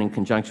was written in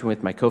conjunction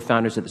with my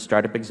co-founders of the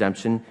Startup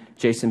Exemption,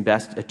 Jason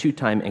Best, a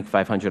 2-time Inc.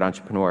 500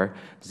 entrepreneur,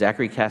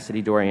 Zachary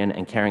Cassidy-Dorian,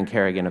 and Karen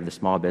Kerrigan of the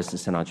Small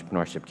Business and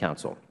Entrepreneurship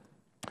Council.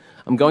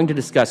 I'm going to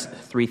discuss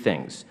 3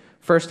 things.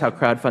 First, how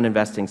crowdfund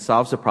investing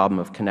solves the problem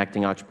of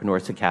connecting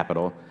entrepreneurs to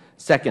capital.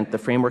 Second, the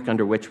framework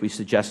under which we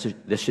suggest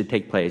this should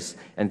take place.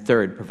 And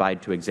third,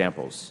 provide 2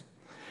 examples.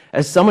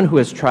 As someone who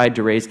has tried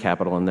to raise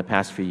capital in the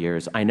past few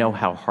years, I know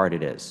how hard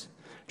it is.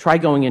 Try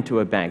going into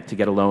a bank to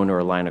get a loan or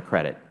a line of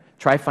credit.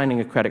 Try finding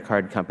a credit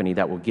card company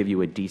that will give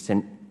you a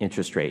decent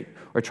interest rate.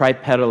 Or try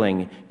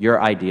peddling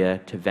your idea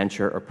to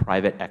venture or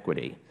private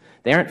equity.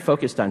 They aren't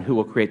focused on who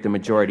will create the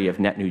majority of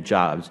net new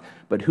jobs,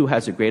 but who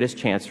has the greatest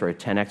chance for a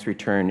 10x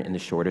return in the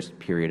shortest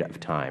period of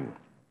time.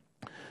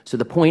 So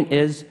the point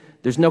is,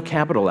 there's no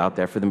capital out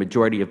there for the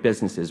majority of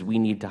businesses. We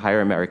need to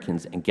hire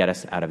Americans and get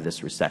us out of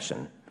this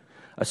recession.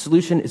 A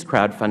solution is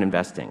crowdfund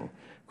investing.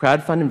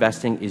 Crowdfund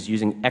investing is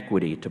using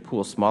equity to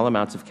pool small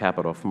amounts of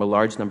capital from a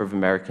large number of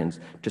Americans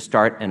to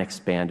start and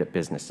expand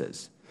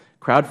businesses.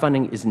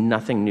 Crowdfunding is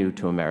nothing new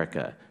to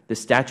America. The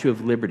Statue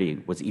of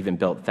Liberty was even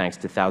built thanks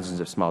to thousands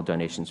of small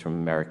donations from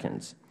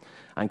Americans.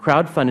 On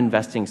crowdfund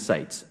investing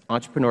sites,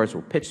 entrepreneurs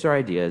will pitch their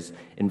ideas,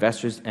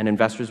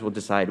 investors will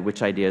decide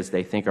which ideas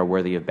they think are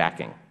worthy of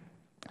backing.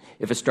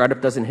 If a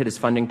startup doesn't hit its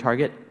funding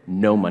target,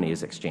 no money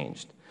is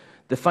exchanged.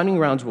 The funding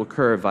rounds will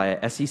occur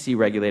via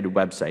SEC-regulated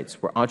websites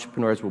where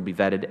entrepreneurs will be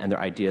vetted and their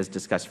ideas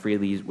discussed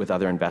freely with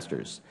other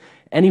investors.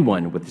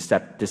 Anyone with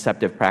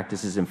deceptive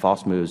practices and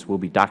false moves will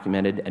be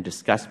documented and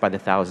discussed by the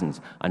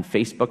thousands on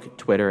Facebook,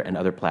 Twitter, and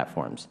other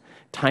platforms.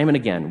 Time and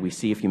again, we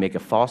see if you make a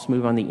false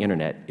move on the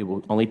Internet, it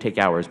will only take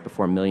hours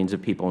before millions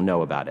of people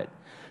know about it.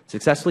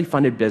 Successfully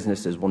funded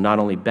businesses will not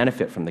only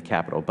benefit from the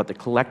capital, but the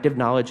collective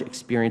knowledge,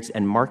 experience,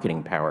 and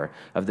marketing power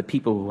of the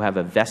people who have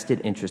a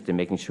vested interest in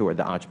making sure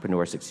the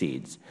entrepreneur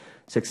succeeds.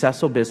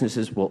 Successful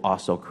businesses will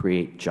also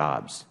create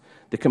jobs.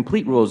 The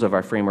complete rules of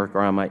our framework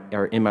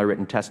are in my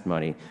written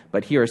testimony,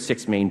 but here are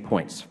 6 main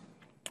points.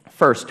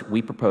 First,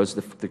 we propose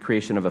the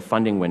creation of a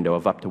funding window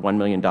of up to $1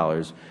 million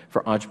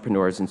for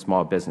entrepreneurs and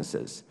small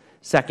businesses.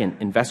 Second,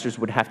 investors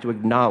would have to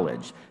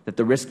acknowledge that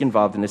the risk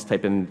involved in this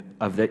type of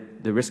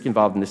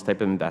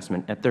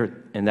investment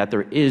and that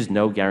there is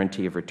no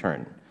guarantee of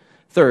return.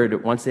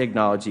 Third, once they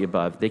acknowledge the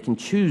above, they can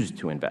choose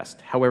to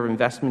invest. However,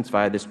 investments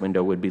via this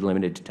window would be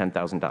limited to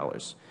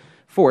 $10,000.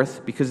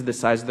 Fourth, because of the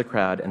size of the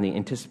crowd and the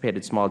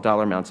anticipated small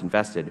dollar amounts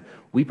invested,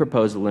 we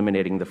propose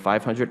eliminating the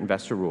 500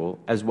 investor rule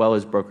as well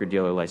as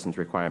broker-dealer license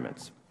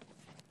requirements.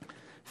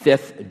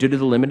 Fifth, due to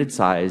the limited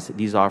size,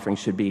 these offerings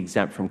should be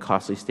exempt from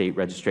costly state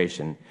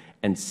registration.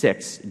 And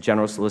sixth,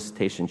 general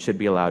solicitation should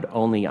be allowed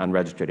only on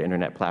registered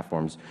Internet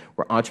platforms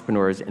where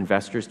entrepreneurs,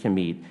 investors can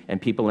meet,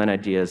 and people and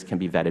ideas can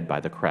be vetted by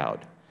the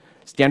crowd.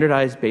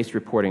 Standardized-based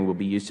reporting will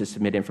be used to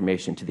submit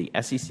information to the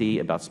SEC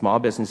about small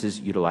businesses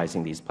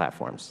utilizing these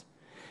platforms.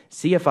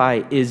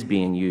 CFI is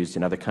being used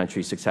in other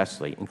countries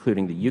successfully,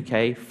 including the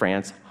UK,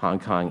 France, Hong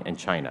Kong, and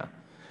China.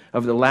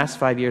 Over the last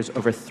 5 years,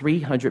 over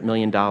 $300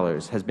 million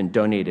has been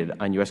donated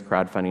on U.S.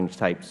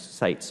 crowdfunding-type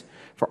sites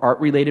for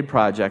art-related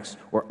projects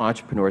or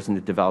entrepreneurs in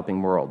the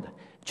developing world.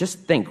 Just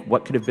think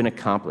what could have been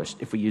accomplished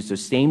if we used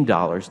those same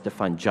dollars to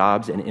fund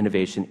jobs and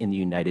innovation in the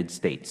United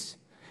States.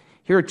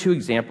 Here are two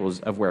examples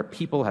of where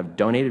people have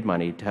donated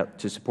money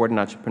to support an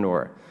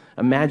entrepreneur.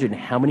 Imagine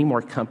how many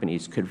more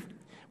companies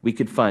we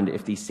could fund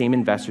if these same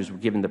investors were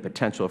given the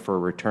potential for a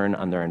return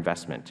on their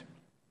investment.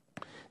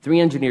 3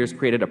 engineers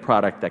created a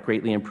product that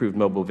greatly improved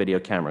mobile video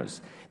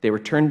cameras. They were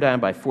turned down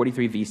by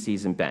 43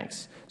 VCs and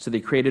banks, so they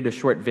created a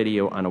short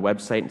video on a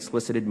website and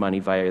solicited money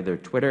via their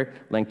Twitter,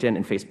 LinkedIn,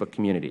 and Facebook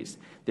communities.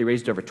 They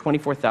raised over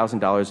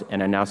 $24,000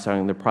 and are now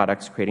selling their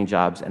products, creating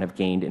jobs, and have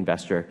gained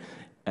interest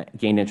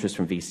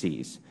from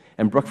VCs.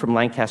 And Brooke from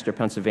Lancaster,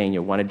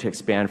 Pennsylvania, wanted to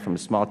expand from a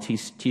small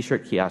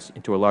T-shirt kiosk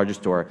into a larger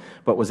store,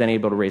 but was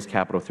unable to raise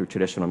capital through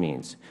traditional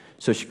means.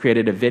 So she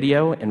created a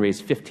video and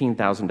raised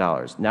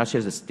 $15,000. Now she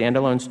has a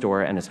standalone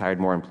store and has hired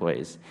more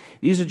employees.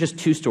 These are just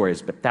 2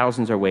 stories, but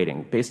thousands are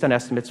waiting. Based on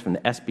estimates from the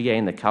SBA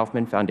and the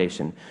Kaufman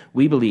Foundation,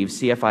 we believe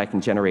CFI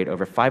can generate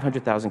over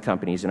 500,000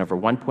 companies and over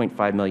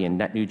 1.5 million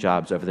net new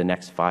jobs over the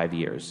next 5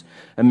 years.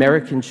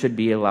 Americans should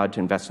be allowed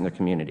to invest in their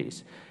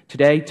communities.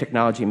 Today,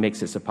 technology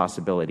makes this a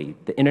possibility.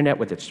 The Internet,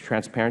 with its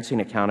transparency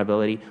and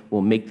accountability,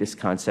 will make this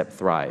concept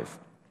thrive.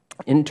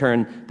 In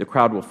turn, the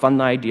crowd will fund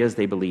the ideas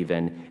they believe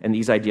in, and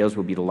these ideas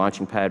will be the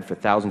launching pad for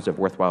thousands of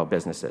worthwhile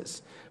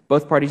businesses.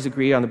 Both parties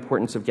agree on the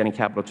importance of getting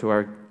capital to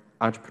our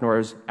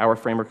entrepreneurs. Our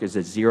framework is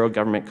a zero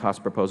government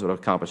cost proposal to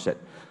accomplish it.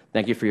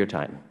 Thank you for your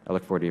time. I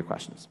look forward to your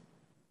questions.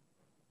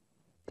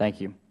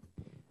 Thank you.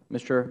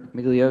 Mr.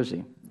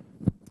 Migliozzi.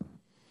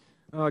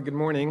 Good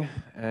morning,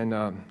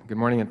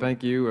 and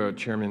thank you,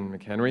 Chairman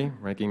McHenry,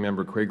 Ranking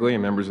Member Quigley,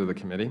 and members of the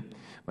committee.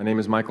 My name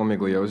is Michael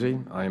Migliozzi.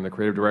 I am the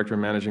Creative Director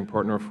and Managing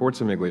Partner of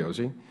Forza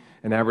Migliozzi,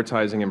 an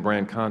advertising and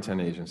brand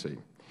content agency.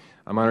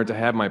 I'm honored to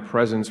have my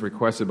presence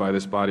requested by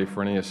this body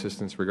for any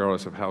assistance,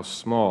 regardless of how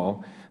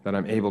small, that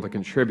I'm able to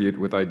contribute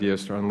with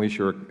ideas to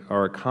unleash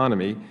our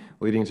economy,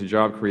 leading to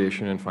job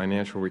creation and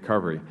financial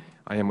recovery.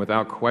 I am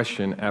without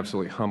question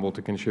absolutely humbled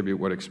to contribute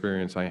what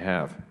experience I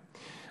have.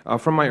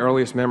 From my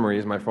earliest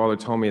memories, my father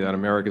told me that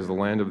America is the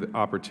land of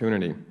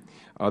opportunity,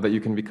 that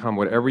you can become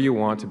whatever you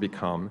want to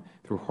become.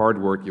 Through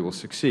hard work, you will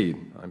succeed.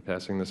 I'm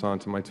passing this on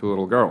to my 2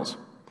 little girls.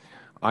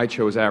 I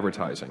chose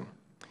advertising.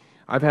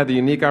 I've had the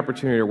unique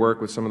opportunity to work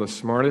with some of the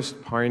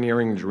smartest,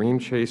 pioneering dream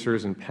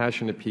chasers and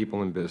passionate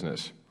people in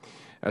business.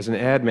 As an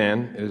ad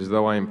man, it is as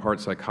though I am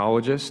part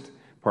psychologist,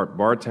 part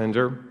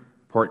bartender,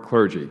 part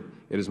clergy.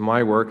 It is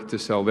my work to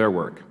sell their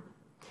work.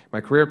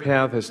 My career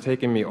path has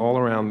taken me all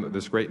around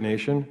this great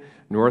nation,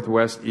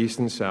 northwest, east,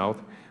 and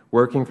south,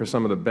 working for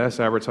some of the best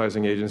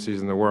advertising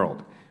agencies in the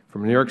world,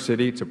 from New York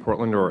City to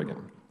Portland,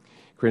 Oregon,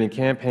 creating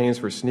campaigns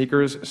for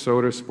sneakers,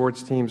 soda,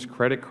 sports teams,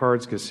 credit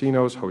cards,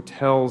 casinos,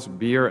 hotels,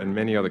 beer, and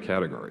many other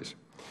categories.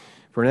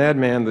 For an ad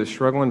man, the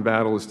struggle and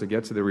battle is to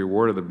get to the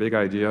reward of the big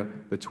idea.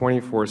 The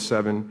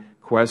 24/7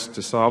 quest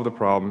to solve the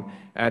problem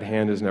at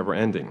hand is never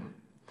ending.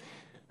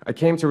 I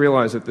came to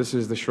realize that this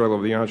is the struggle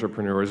of the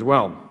entrepreneur as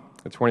well.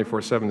 A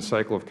 24/7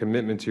 cycle of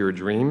commitment to your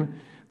dream,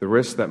 the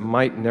risks that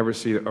might never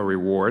see a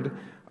reward,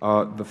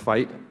 the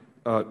fight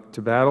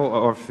to battle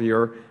or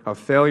fear of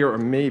failure, or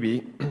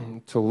maybe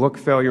to look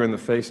failure in the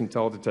face and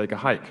tell it to take a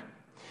hike.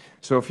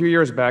 So a few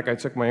years back, I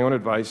took my own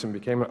advice and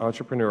became an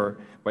entrepreneur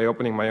by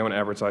opening my own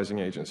advertising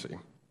agency.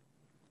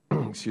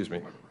 Excuse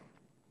me.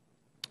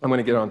 I'm going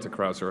to get on to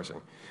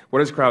crowdsourcing.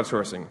 What is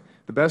crowdsourcing?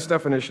 The best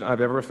definition I've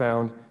ever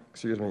found,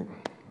 excuse me,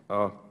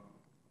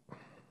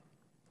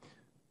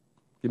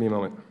 give me a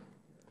moment.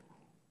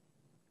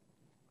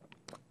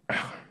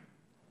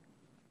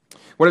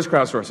 What is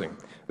crowdsourcing?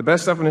 The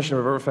best definition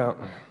I've ever found,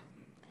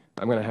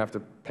 I'm going to have to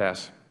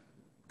pass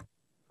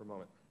for a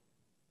moment.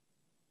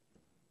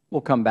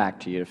 We'll come back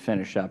to you to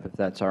finish up if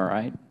that's all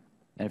right.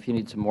 And if you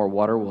need some more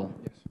water, we'll.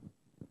 Yes.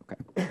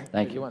 Okay.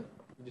 Thank you. You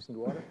just need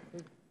water?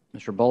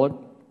 Mr. Bullard.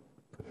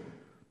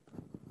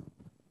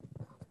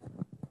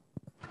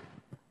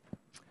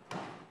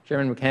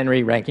 Chairman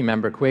McHenry, Ranking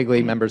Member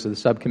Quigley, members of the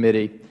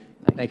subcommittee,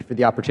 thank you for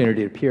the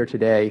opportunity to appear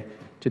today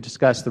to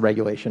discuss the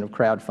regulation of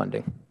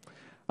crowdfunding.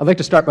 I'd like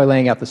to start by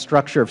laying out the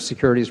structure of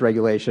securities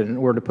regulation in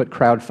order to put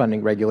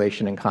crowdfunding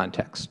regulation in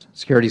context.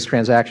 Securities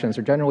transactions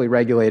are generally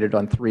regulated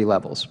on 3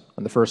 levels.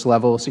 On the first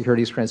level,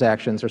 securities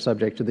transactions are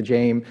subject to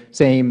the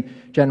same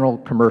general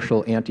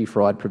commercial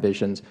anti-fraud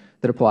provisions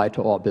that apply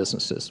to all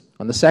businesses.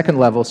 On the second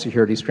level,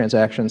 securities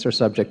transactions are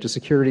subject to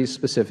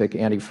securities-specific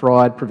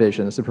anti-fraud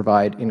provisions that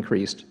provide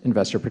increased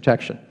investor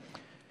protection.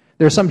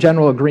 There is some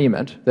general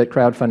agreement that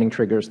crowdfunding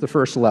triggers the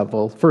first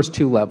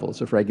 2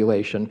 levels of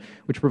regulation,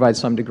 which provide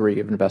some degree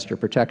of investor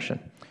protection.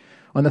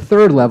 On the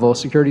third level,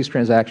 securities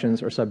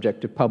transactions are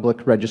subject to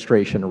public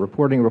registration or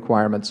reporting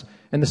requirements,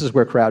 and this is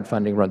where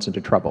crowdfunding runs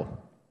into trouble.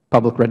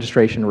 Public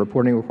registration and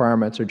reporting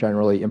requirements are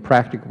generally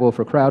impracticable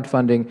for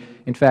crowdfunding.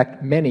 In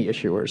fact, many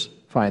issuers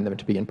find them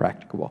to be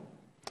impracticable.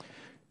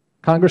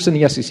 Congress and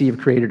the SEC have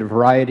created a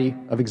variety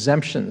of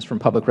exemptions from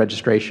public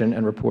registration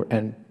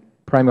and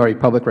primary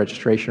public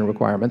registration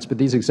requirements, but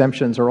these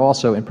exemptions are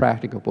also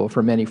impracticable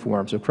for many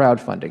forms of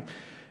crowdfunding.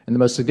 And the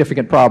most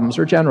significant problems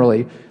are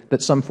generally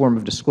that some form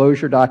of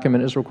disclosure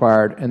document is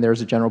required, and there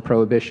is a general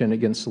prohibition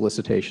against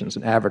solicitations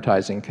and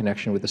advertising in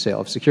connection with the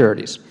sale of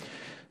securities.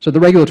 So the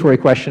regulatory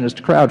question as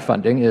to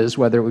crowdfunding is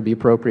whether it would be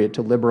appropriate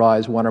to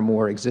liberalize one or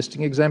more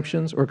existing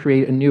exemptions or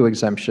create a new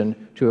exemption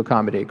to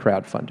accommodate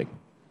crowdfunding.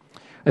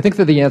 I think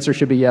that the answer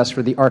should be yes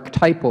for the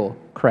archetypal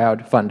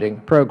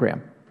crowdfunding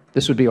program.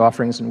 This would be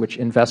offerings in which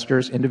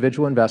investors'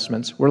 individual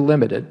investments were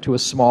limited to a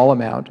small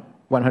amount,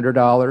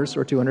 $100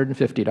 or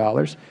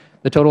 $250.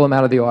 The total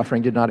amount of the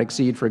offering did not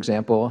exceed, for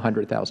example,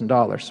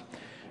 $100,000.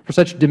 For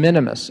such de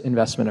minimis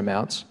investment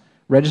amounts,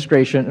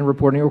 registration and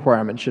reporting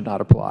requirements should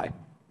not apply.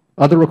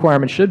 Other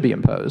requirements should be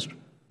imposed,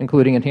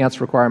 including enhanced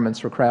requirements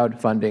for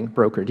crowdfunding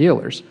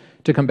broker-dealers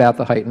to combat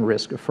the heightened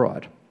risk of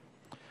fraud.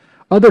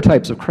 Other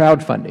types of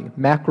crowdfunding,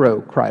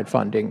 macro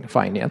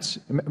finance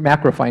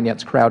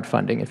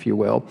crowdfunding, if you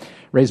will,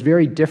 raise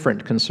very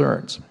different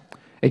concerns.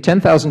 A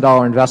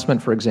 $10,000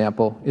 investment, for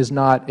example, is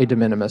not a de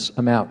minimis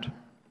amount.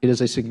 It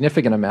is a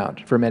significant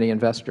amount for many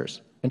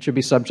investors and should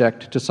be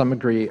subject to some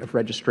degree of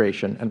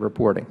registration and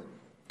reporting.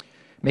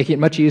 Making it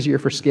much easier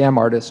for scam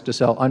artists to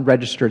sell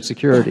unregistered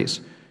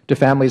securities to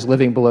families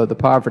living below the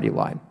poverty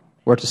line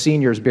or to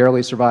seniors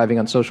barely surviving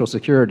on Social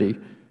Security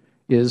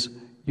is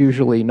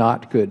usually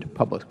not good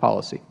public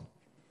policy.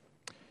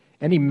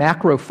 Any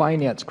macro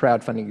finance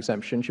crowdfunding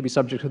exemption should be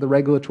subject to the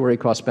regulatory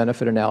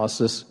cost-benefit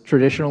analysis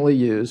traditionally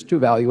used to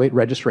evaluate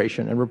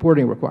registration and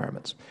reporting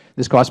requirements.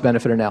 This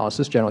cost-benefit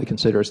analysis generally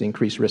considers the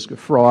increased risk of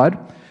fraud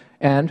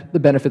and the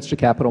benefits to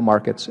capital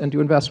markets and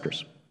to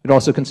investors. It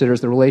also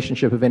considers the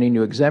relationship of any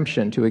new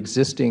exemption to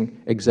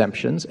existing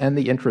exemptions and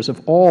the interests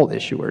of all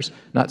issuers,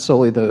 not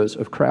solely those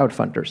of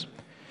crowdfunders.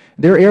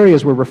 There are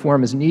areas where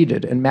reform is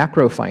needed, and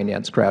macro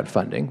finance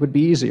crowdfunding would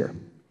be easier.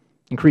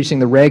 Increasing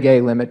the Reg A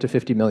limit to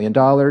 $50 million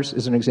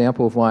is an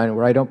example of one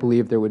where I don't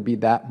believe there would be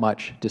that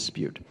much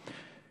dispute.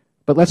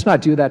 But let's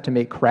not do that to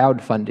make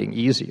crowdfunding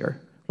easier.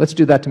 Let's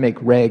do that to make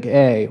Reg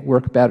A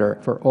work better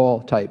for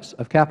all types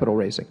of capital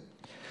raising.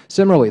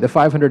 Similarly, the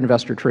 500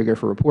 investor trigger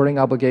for reporting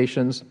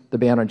obligations, the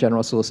ban on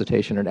general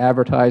solicitation and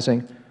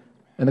advertising,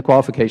 and the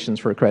qualifications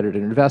for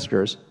accredited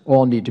investors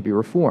all need to be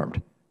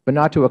reformed, but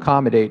not to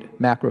accommodate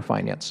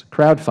macrofinance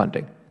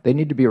crowdfunding. They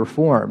need to be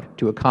reformed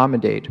to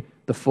accommodate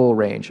the full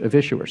range of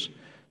issuers.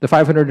 The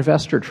 500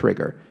 investor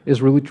trigger is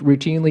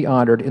routinely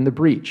honored in the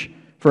breach.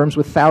 Firms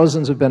with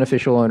thousands of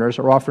beneficial owners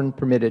are often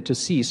permitted to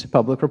cease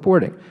public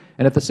reporting,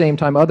 and at the same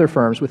time other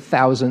firms with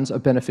thousands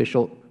of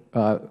beneficial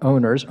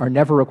owners are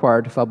never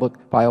required to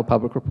file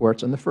public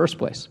reports in the first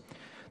place.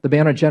 The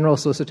ban on general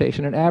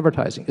solicitation and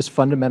advertising is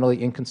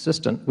fundamentally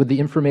inconsistent with the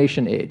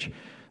information age.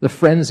 The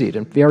frenzied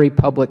and very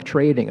public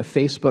trading of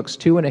Facebook's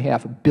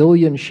 2.5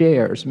 billion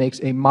shares makes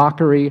a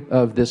mockery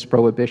of this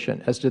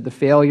prohibition, as did the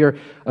failure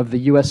of the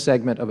U.S.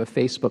 segment of a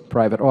Facebook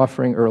private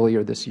offering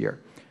earlier this year.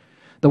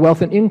 The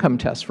wealth and income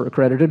tests for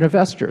accredited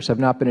investors have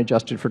not been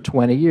adjusted for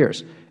 20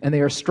 years, and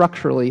they are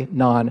structurally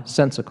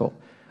nonsensical.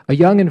 A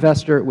young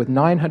investor with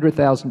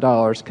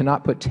 $900,000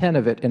 cannot put 10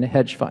 of it in a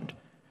hedge fund.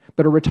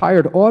 But a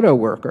retired auto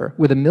worker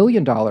with $1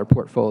 million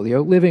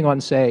portfolio living on,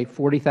 say,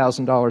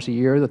 $40,000 a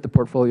year that the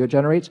portfolio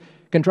generates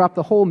can drop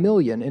the whole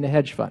million in a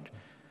hedge fund.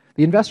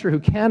 The investor who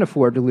can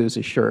afford to lose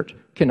his shirt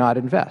cannot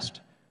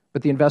invest,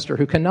 but the investor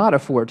who cannot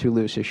afford to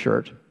lose his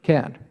shirt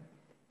can.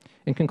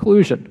 In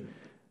conclusion,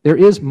 there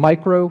is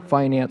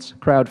microfinance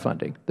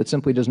crowdfunding that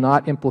simply does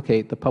not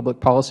implicate the public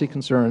policy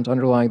concerns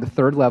underlying the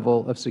third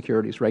level of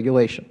securities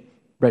regulation,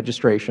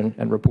 registration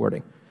and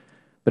reporting.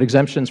 But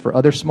exemptions for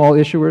other small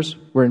issuers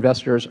where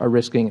investors are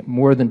risking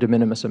more than de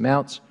minimis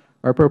amounts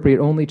are appropriate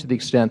only to the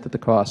extent that the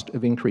cost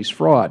of increased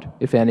fraud,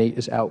 if any,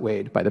 is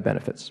outweighed by the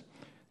benefits.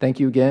 Thank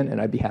you again,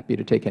 and I'd be happy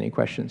to take any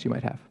questions you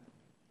might have.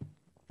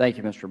 Thank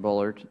you, Mr.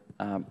 Bullard.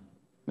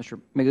 Mr.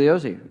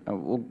 Migliozzi,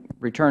 we'll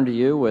return to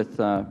you with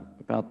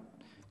about,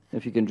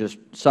 if you can just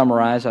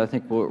summarize. I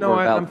think we're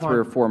about 3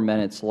 or 4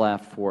 minutes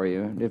left for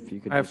you. If you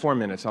could. I have 4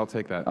 minutes. I'll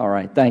take that. All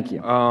right. Thank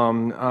you.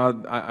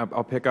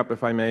 I'll pick up,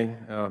 if I may,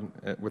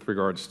 with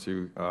regards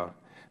to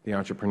the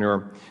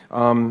entrepreneur.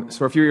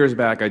 So a few years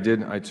back,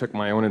 I took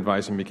my own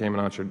advice and became an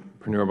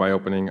entrepreneur by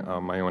opening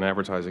my own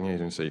advertising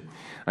agency.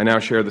 I now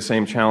share the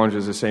same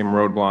challenges, the same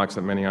roadblocks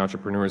that many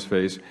entrepreneurs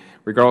face,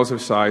 regardless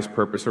of size,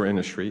 purpose, or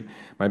industry.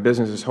 My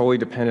business is wholly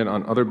dependent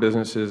on other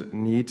businesses'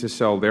 need to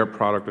sell their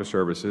product or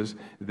services.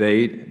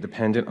 They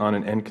dependent on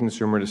an end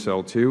consumer to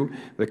sell to,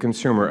 the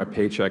consumer a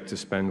paycheck to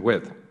spend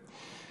with.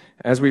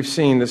 As we've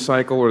seen, this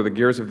cycle, or the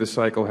gears of this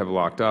cycle, have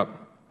locked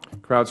up.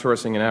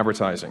 Crowdsourcing and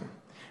advertising.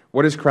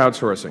 What is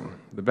crowdsourcing?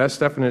 The best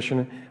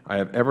definition I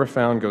have ever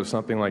found goes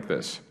something like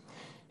this.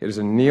 It is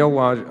a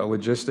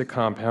neologistic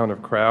compound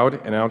of crowd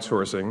and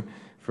outsourcing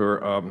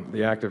for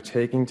the act of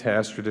taking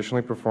tasks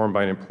traditionally performed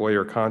by an employee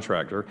or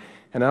contractor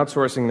and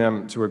outsourcing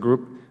them to a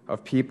group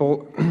of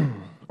people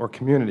or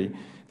community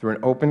through an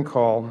open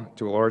call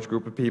to a large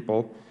group of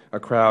people, a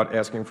crowd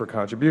asking for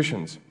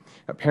contributions.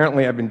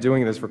 Apparently, I've been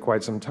doing this for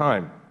quite some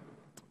time.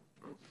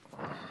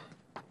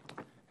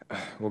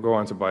 We'll go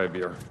on to buy a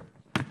beer.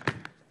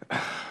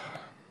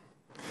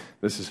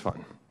 This is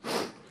fun.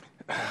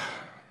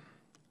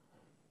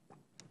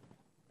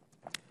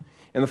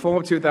 In the fall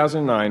of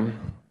 2009,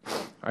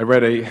 I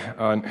read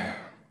a...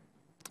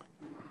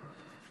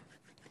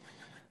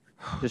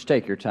 Just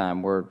take your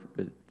time.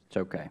 It's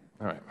okay.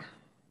 All right.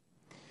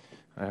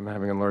 I'm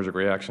having an allergic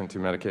reaction to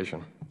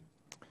medication.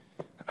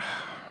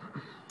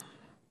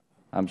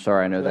 I'm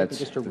sorry. I know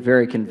that's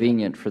very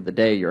convenient for the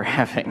day you're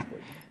having.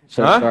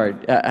 So sorry.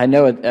 I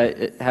know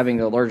having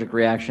an allergic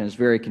reaction is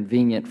very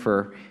convenient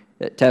for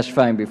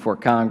testifying before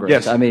Congress.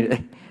 Yes. I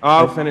mean,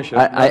 I'll finish it.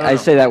 I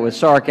say that with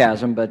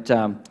sarcasm, but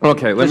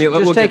okay.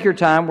 Just take your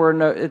time.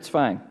 It's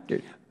fine.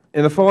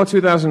 In the fall of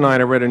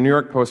 2009, I read a New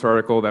York Post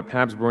article that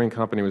Pabst Brewing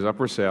Company was up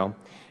for sale,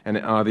 and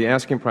the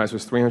asking price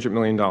was $300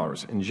 million.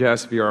 In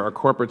jest, via our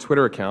corporate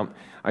Twitter account,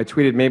 I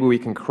tweeted, maybe we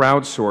can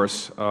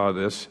crowdsource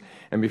this,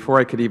 and before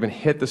I could even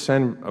hit the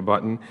send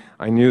button,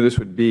 I knew this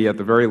would be, at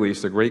the very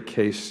least, a great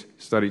case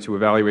study to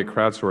evaluate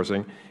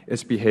crowdsourcing,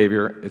 its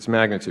behavior, its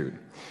magnitude.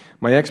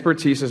 My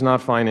expertise is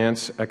not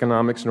finance,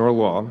 economics, nor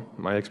law.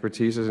 My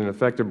expertise is in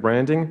effective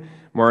branding,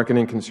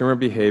 marketing, consumer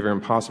behavior,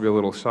 and possibly a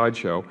little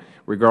sideshow,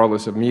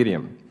 regardless of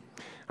medium.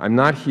 I'm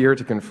not here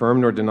to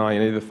confirm nor deny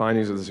any of the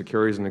findings of the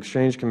Securities and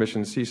Exchange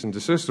Commission's cease and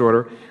desist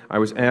order. I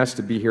was asked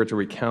to be here to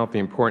recount the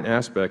important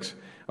aspects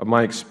of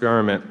my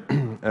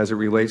experiment as it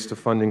relates to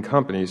funding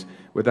companies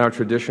without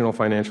traditional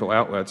financial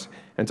outlets,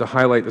 and to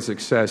highlight the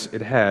success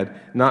it had,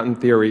 not in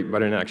theory,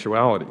 but in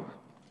actuality.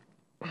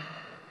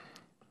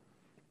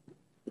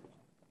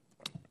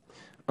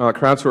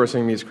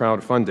 Crowdsourcing meets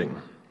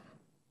crowdfunding.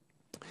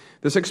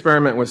 This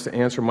experiment was to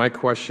answer my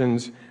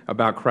questions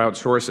about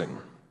crowdsourcing.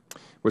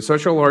 With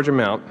such a large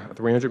amount, a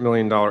 $300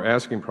 million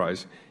asking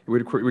price, it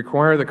would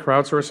require the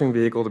crowdsourcing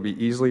vehicle to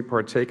be easily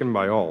partaken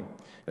by all,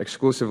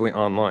 exclusively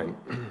online.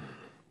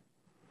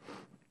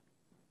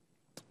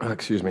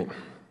 Excuse me.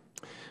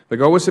 The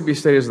goal was to be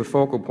stated as the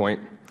focal point,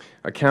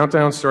 a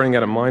countdown starting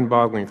at a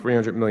mind-boggling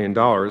 $300 million,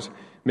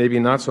 maybe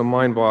not so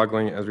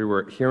mind-boggling as we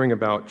were hearing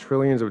about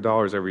trillions of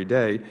dollars every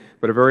day,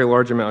 but a very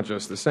large amount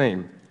just the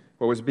same.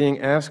 What was being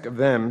asked of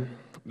them,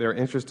 their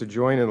interest to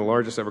join in the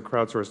largest ever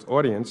crowdsourced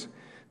audience,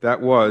 that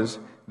was,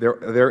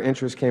 their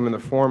interest came in the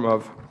form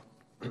of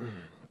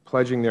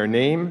pledging their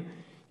name,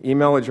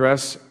 email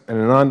address, and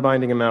a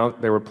non-binding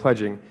amount they were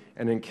pledging,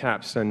 and in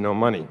caps, send no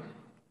money.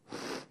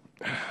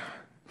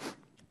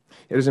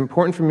 It is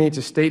important for me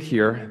to state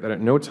here that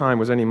at no time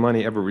was any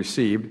money ever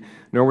received,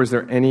 nor was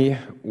there any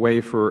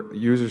way for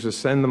users to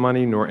send the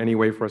money, nor any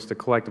way for us to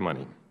collect the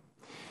money.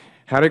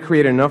 How to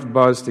create enough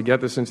buzz to get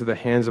this into the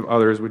hands of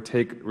others would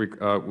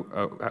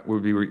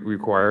be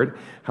required.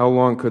 How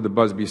long could the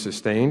buzz be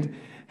sustained?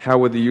 How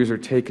would the user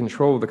take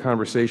control of the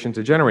conversation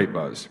to generate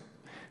buzz?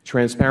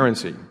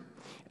 Transparency.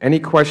 Any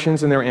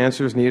questions and their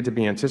answers needed to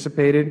be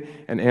anticipated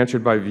and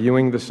answered by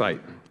viewing the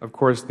site. Of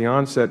course, at the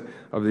onset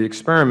of the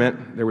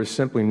experiment, there was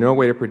simply no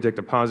way to predict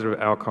a positive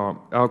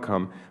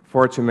outcome,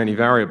 far too many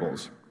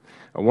variables.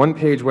 A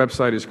one-page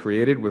website is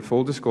created with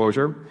full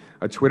disclosure,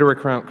 a Twitter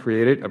account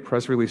created, a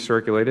press release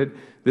circulated,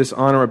 this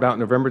on or about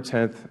November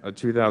 10th,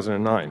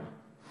 2009.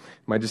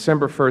 By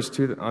December 1st,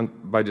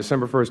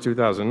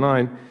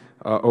 2009,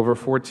 over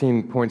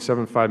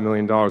 $14.75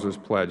 million was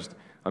pledged.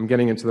 I'm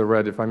getting into the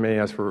red. If I may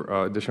ask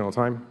for additional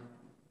time.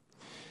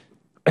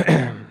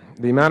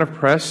 The amount of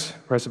press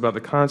about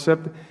the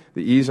concept,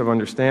 the ease of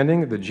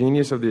understanding, the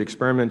genius of the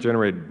experiment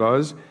generated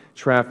buzz,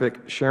 traffic,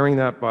 sharing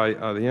that by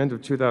the end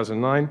of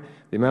 2009,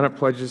 the amount of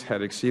pledges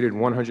had exceeded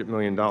 $100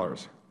 million.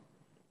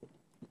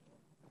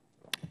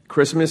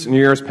 Christmas, New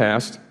Year's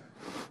passed.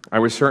 I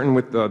was certain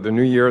with the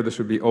new year this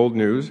would be old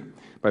news.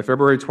 By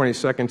February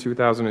 22nd,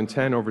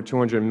 2010, over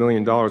 $200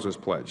 million was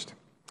pledged.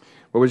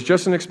 What was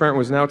just an experiment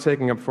was now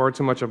taking up far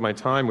too much of my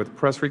time with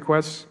press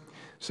requests,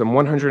 some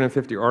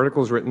 150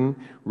 articles written,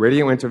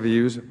 radio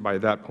interviews by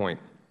that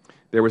point.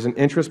 There was an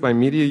interest by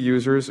media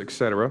users,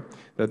 etc.,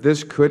 that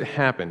this could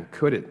happen.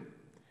 Could it?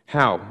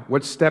 How?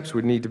 What steps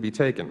would need to be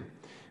taken?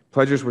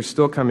 Pledges were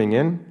still coming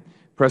in.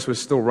 Press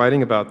was still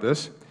writing about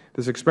this.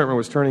 This experiment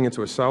was turning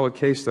into a solid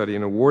case study,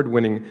 an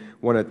award-winning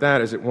one at that,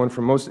 as it won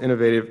for most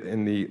innovative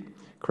in the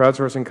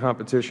crowdsourcing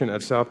competition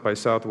at South by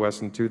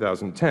Southwest in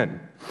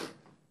 2010.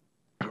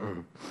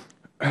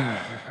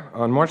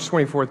 On March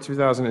 24,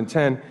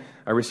 2010,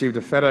 I received a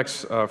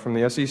FedEx from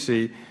the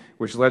SEC,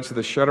 which led to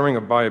the shuttering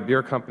of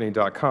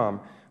BuyABeerCompany.com.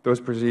 Those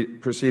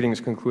proceedings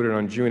concluded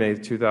on June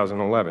 8,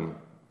 2011.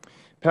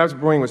 Pabst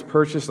Brewing was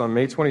purchased on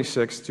May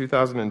 26,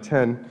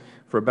 2010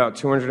 for about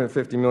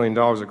 $250 million,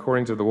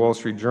 according to the Wall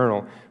Street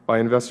Journal, by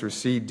investor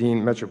C.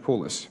 Dean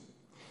Metropoulos.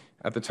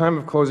 At the time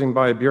of closing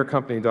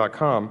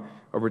BuyABeerCompany.com,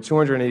 over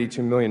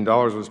 $282 million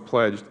was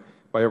pledged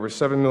by over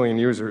 7 million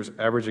users,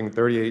 averaging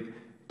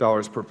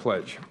 $38 per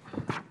pledge.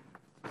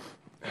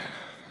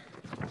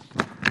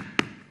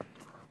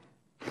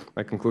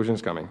 My conclusion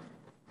is coming.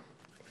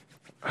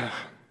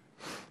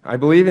 I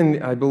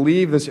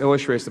believe this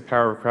illustrates the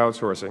power of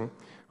crowdsourcing,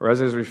 or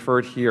as it is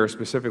referred here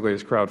specifically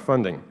as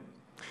crowdfunding.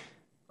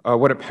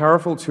 What a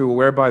powerful tool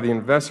whereby the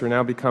investor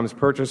now becomes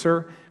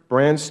purchaser,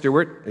 brand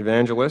steward,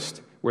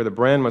 evangelist, where the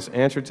brand must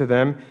answer to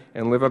them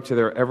and live up to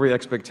their every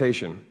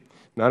expectation,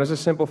 not as a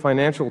simple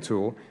financial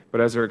tool,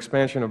 but as their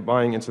expansion of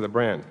buying into the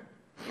brand.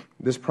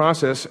 This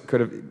process could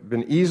have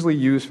been easily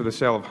used for the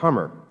sale of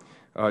Hummer.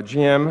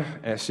 GM,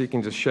 as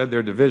seeking to shed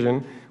their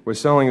division, was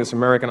selling this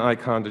American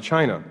icon to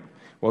China.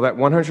 Well, that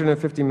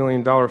 $150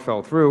 million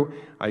fell through.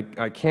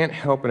 I can't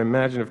help but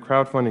imagine if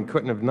crowdfunding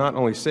couldn't have not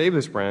only saved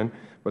this brand,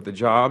 but the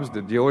jobs,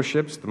 the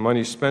dealerships, the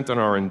money spent on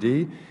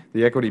R&D,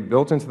 the equity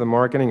built into the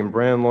marketing and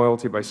brand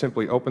loyalty by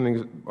simply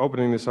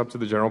opening this up to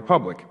the general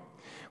public.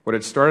 What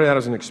had started out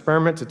as an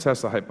experiment to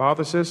test the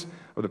hypothesis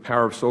of the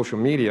power of social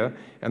media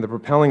and the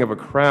propelling of a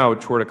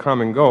crowd toward a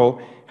common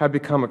goal had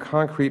become a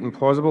concrete and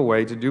plausible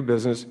way to do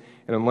business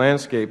in a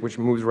landscape which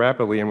moves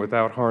rapidly and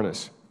without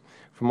harness.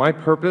 For my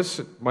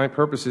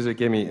purposes, it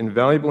gave me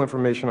invaluable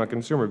information on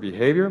consumer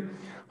behavior.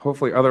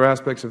 Hopefully other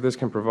aspects of this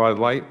can provide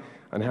light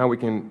on how we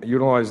can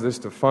utilize this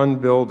to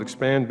fund, build,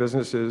 expand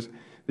businesses,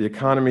 the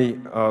economy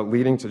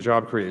leading to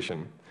job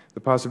creation. The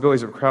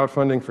possibilities of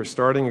crowdfunding for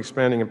starting,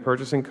 expanding, and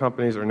purchasing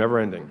companies are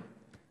never-ending.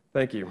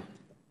 Thank you.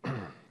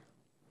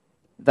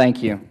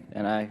 Thank you.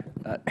 And I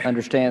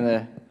understand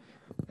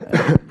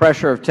the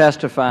pressure of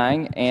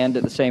testifying and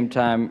at the same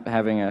time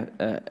having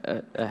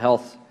a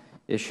health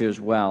issue as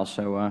well.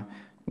 So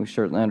we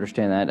certainly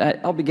understand that.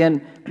 I'll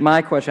begin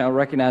my question. I'll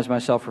recognize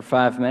myself for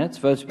 5 minutes.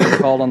 Votes being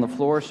called on the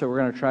floor, so we're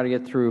going to try to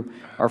get through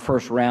our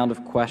first round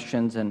of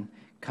questions and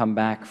come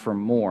back for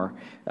more.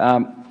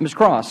 Ms.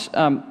 Cross,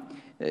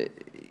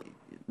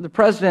 the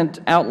President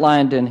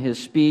outlined in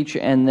his speech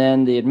and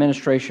then the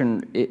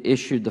Administration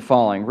issued the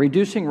following: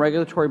 reducing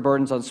regulatory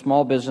burdens on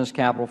small business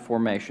capital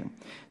formation.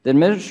 The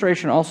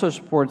Administration also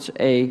supports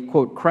a,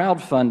 quote,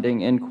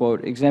 crowdfunding, end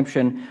quote,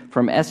 exemption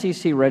from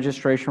SEC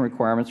registration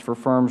requirements for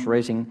firms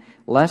raising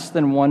less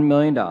than $1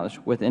 million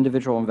with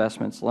individual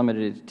investments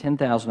limited to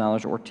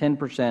 $10,000 or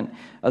 10%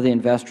 of the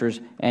investor's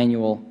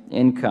annual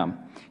income,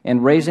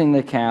 and raising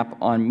the cap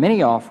on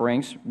many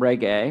offerings,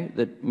 Reg A,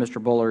 that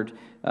Mr. Bullard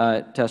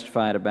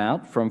testified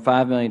about, from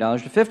 $5 million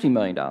to $50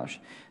 million.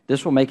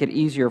 This will make it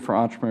easier for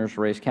entrepreneurs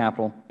to raise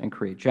capital and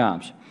create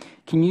jobs.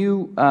 Can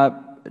you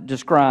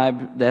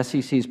describe the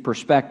SEC's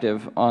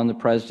perspective on the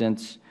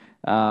President's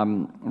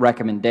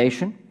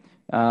recommendation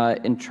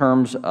in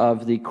terms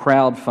of the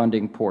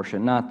crowdfunding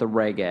portion, not the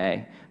Reg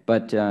A,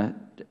 but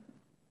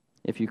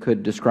if you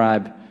could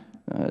describe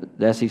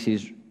the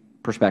SEC's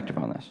perspective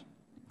on this?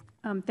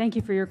 Thank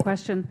you for your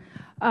question.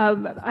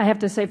 I have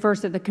to say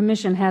first that the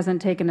Commission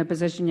hasn't taken a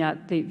position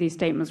yet. These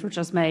statements were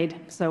just made,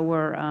 so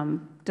we're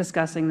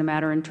discussing the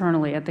matter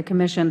internally at the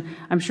Commission.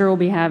 I'm sure we'll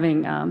be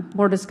having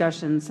more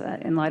discussions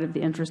in light of the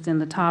interest in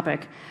the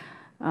topic.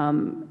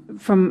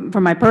 From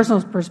my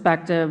personal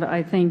perspective,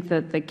 I think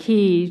that the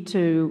key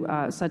to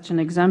such an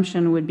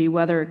exemption would be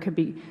whether it could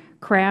be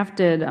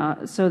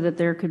crafted so that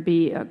there could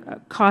be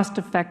a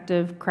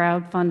cost-effective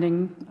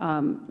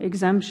crowdfunding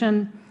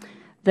exemption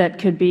that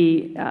could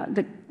be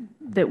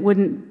that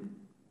wouldn't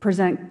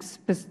present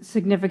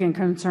significant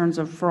concerns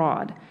of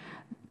fraud.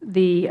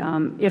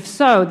 If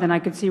so, then I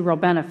could see real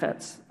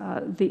benefits.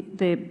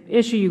 The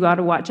issue you got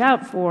to watch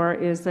out for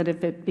is that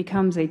if it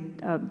becomes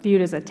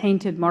viewed as a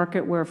tainted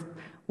market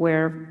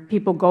where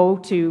people go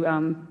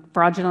to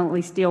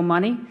fraudulently steal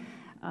money,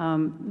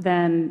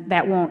 then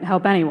that won't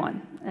help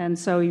anyone. And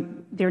so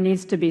there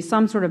needs to be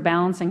some sort of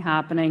balancing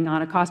happening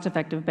on a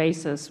cost-effective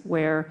basis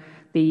where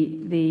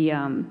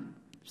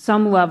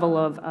some level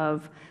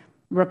of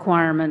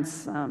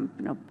requirements,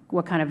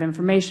 what kind of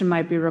information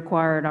might be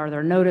required, are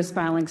there notice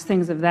filings,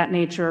 things of that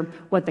nature,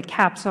 what the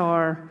caps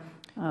are,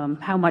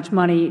 how much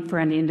money for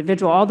any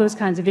individual, all those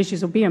kinds of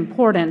issues will be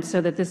important so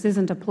that this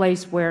isn't a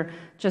place where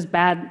just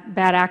bad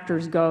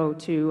actors go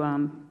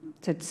to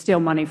steal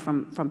money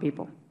from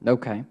people.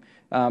 Okay.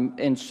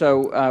 And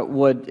so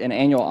would an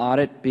annual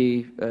audit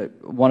be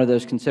one of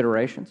those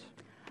considerations?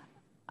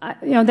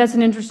 That's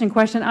an interesting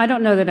question. I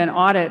don't know that an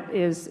audit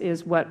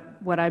is what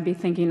I'd be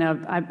thinking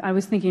of. I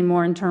was thinking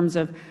more in terms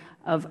of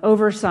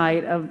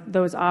oversight of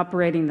those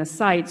operating the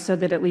site so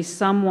that at least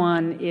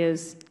someone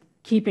is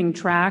keeping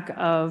track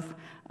of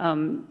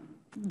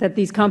that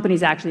these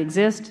companies actually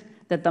exist,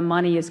 that the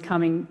money is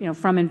coming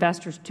from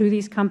investors to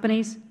these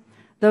companies.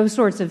 Those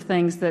sorts of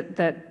things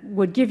that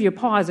would give you a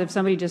pause if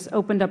somebody just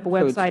opened up a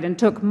website and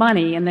took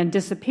money and then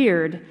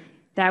disappeared.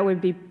 That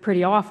would be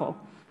pretty awful.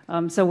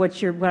 So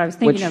what I was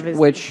thinking of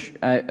is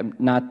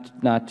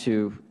not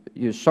to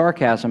use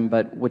sarcasm,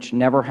 but which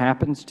never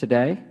happens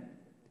today.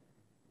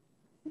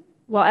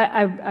 Well,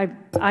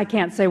 I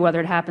can't say whether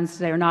it happens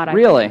today or not.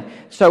 Really?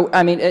 So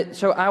I mean,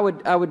 so I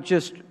would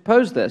just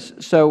pose this.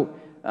 So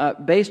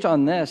based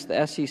on this,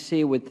 the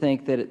SEC would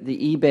think that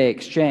the eBay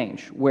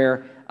exchange,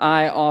 where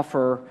I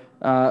offer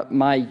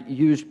my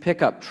used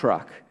pickup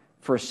truck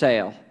for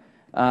sale,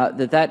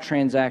 that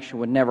transaction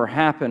would never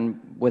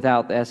happen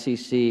without the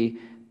SEC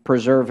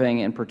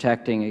preserving and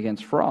protecting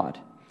against fraud.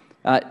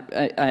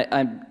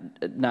 I'm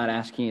not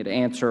asking you to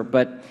answer,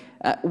 but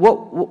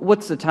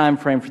what's the time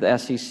frame for the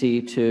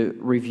SEC to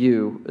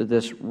review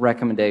this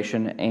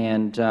recommendation,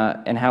 and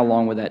how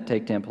long would that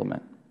take to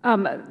implement?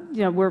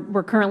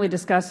 We're currently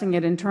discussing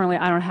it internally.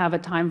 I don't have a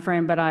time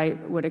frame, but I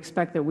would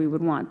expect that we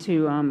would want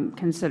to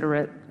consider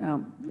it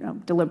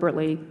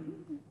deliberately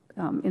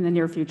in the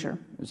near future.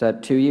 Is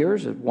that 2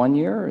 years? Is it 1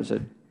 year? Is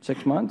it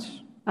 6 months?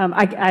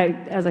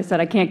 As I said,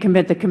 I can't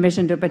commit the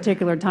Commission to a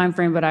particular time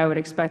frame, but I would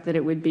expect that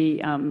it would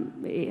be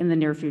in the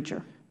near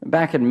future.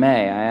 Back in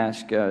May, I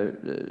asked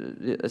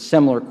a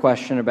similar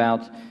question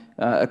about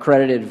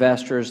accredited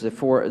investors, the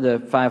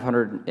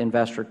 500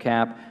 investor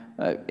cap.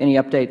 Any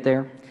update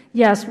there?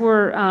 Yes,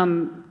 we're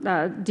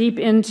deep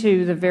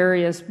into the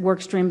various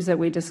work streams that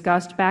we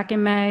discussed back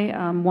in May.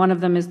 One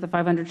of them is the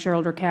 500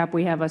 shareholder cap.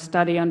 We have a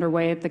study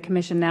underway at the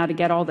Commission now to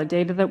get all the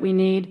data that we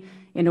need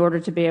in order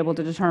to be able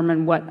to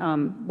determine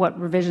what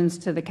revisions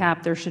to the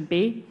cap there should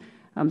be.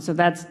 So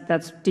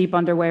that's deep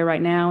underway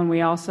right now, and we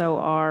also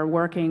are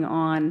working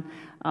on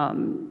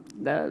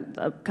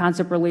the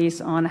concept release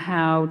on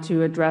how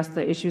to address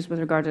the issues with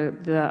regard to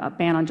the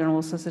ban on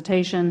general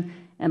solicitation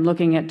and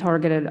looking at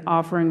targeted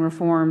offering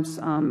reforms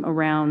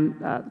around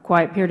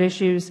quiet period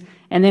issues.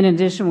 And then in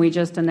addition, we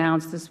just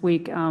announced this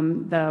week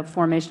the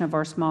formation of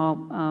our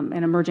small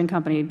and emerging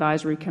company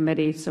advisory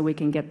committee so we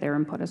can get their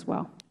input as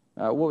well.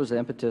 What was the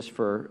impetus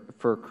for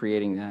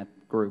creating that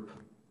group?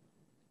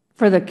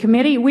 For the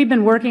committee, we've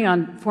been working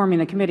on forming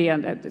the committee.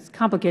 It's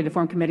complicated to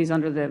form committees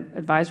under the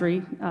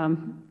advisory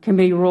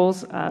committee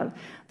rules.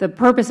 The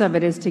purpose of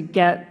it is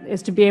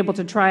to be able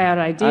to try out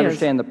ideas. I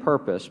understand the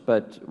purpose,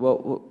 but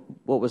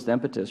what was the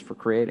impetus for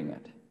creating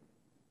it?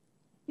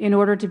 In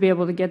order to be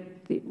able to get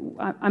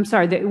I'm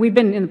sorry, we've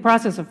been in the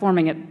process of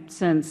forming it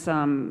since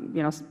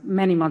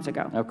many months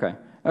ago. Okay.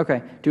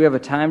 Okay. Do we have a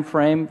time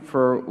frame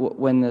for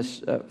when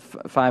this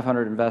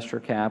 500 investor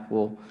cap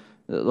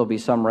there'll be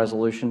some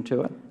resolution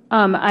to it?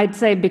 I'd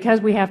say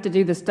because we have to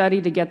do the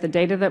study to get the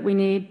data that we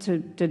need to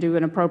do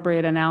an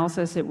appropriate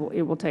analysis, it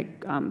will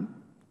take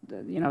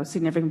a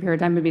significant period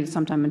of time, maybe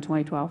sometime in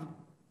 2012.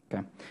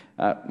 Okay.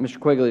 Mr.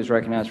 Quigley is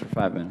recognized for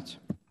 5 minutes.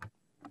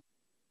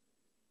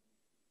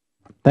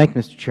 Thank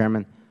you, Mr.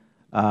 Chairman.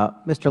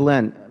 Mr.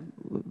 Lynn,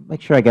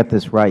 make sure I get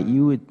this right.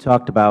 You had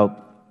talked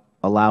about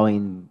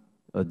allowing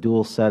a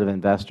dual set of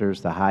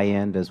investors, the high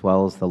end as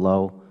well as the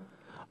low.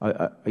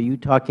 Are you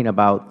talking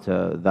about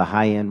the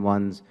high end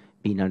ones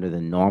being under the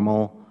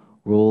normal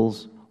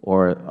rules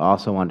or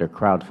also under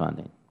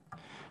crowdfunding?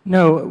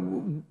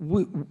 No.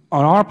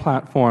 On our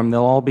platform,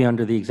 they'll all be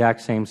under the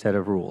exact same set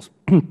of rules.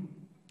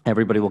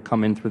 Everybody will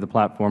come in through the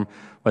platform,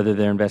 whether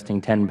they're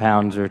investing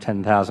 £10 or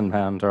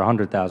 £10,000 or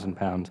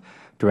 £100,000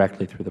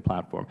 directly through the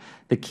platform.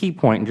 The key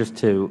point, and just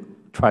to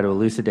try to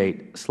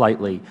elucidate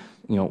slightly,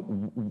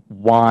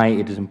 why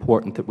it is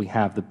important that we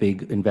have the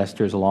big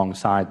investors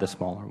alongside the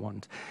smaller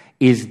ones,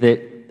 is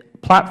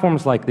that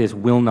platforms like this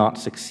will not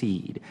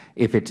succeed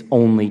if it's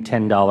only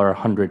 $10 or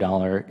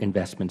 $100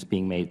 investments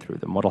being made through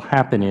them. What will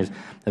happen is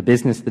a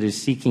business that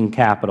is seeking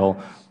capital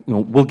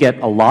will get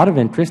a lot of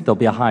interest. There'll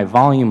be a high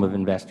volume of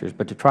investors,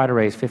 but to try to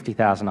raise $50,000,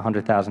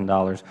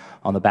 $100,000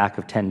 on the back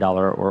of $10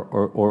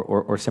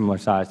 or similar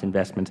sized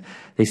investments,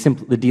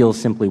 the deals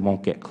simply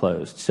won't get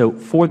closed. So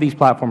for these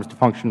platforms to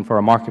function, for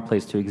a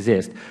marketplace to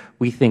exist,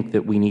 we think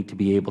that we need to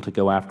be able to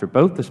go after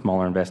both the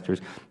smaller investors,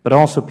 but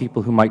also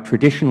people who might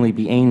traditionally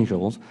be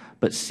angels,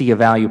 but see a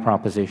value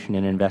proposition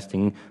in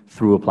investing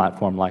through a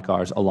platform like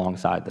ours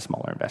alongside the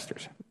smaller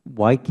investors.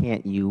 Why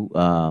can't you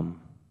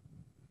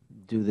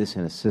do this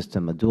in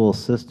a dual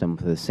system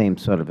for the same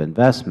sort of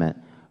investment?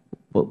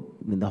 Well,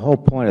 the whole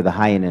point of the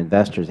high-end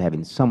investors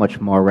having so much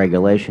more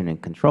regulation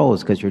and control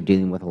is because you're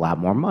dealing with a lot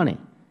more money.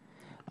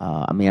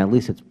 At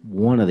least it's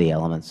one of the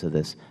elements of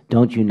this.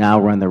 Don't you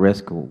now run the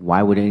risk,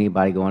 why would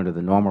anybody go under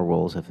the normal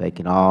rules if they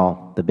can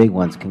the big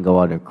ones can go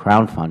under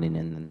crowdfunding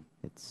and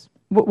it's...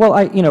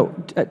 Well,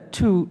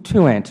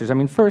 two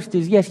answers. First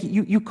is, yes,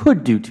 you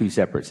could do two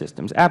separate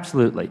systems,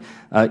 absolutely.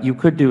 You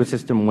could do a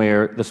system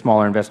where the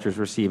smaller investors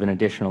receive an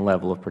additional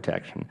level of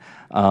protection,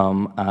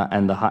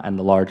 and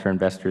the larger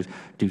investors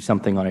do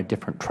something on a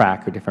different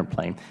track or different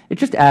plane. It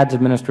just adds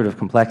administrative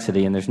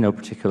complexity, and there's no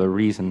particular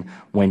reason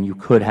when you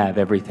could have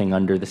everything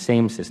under the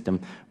same system,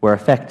 where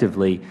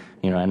effectively,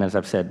 and as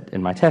I've said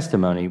in my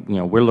testimony,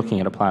 we're looking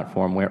at a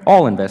platform where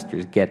all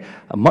investors get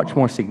a much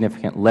more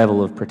significant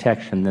level of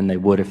protection than they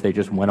would if they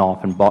just went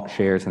off and bought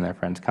shares in their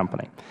friend's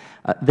company.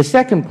 The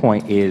second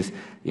point is,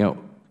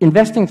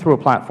 investing through a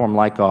platform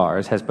like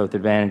ours has both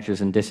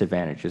advantages and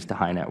disadvantages to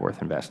high net worth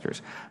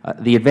investors.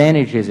 The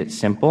advantage is it's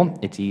simple,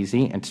 it's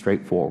easy, and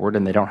straightforward,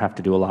 and they don't have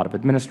to do a lot of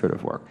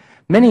administrative work.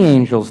 Many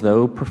angels,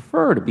 though,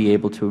 prefer to be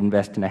able to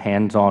invest in a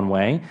hands-on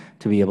way,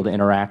 to be able to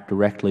interact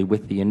directly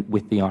with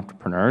the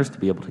entrepreneurs, to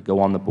be able to go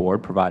on the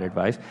board, provide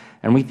advice,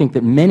 and we think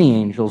that many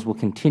angels will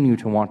continue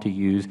to want to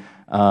use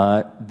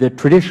the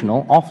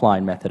traditional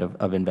offline method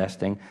of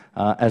investing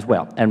as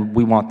well, and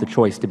we want the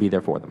choice to be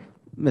there for them.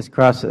 Ms.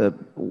 Cross,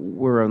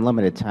 we're on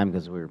limited time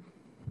because we're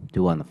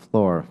do on the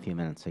floor a few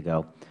minutes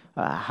ago.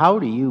 How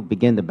do you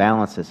begin to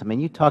balance this? I mean,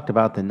 you talked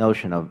about the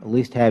notion of at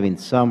least having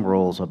some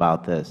rules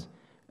about this,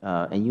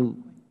 and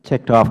you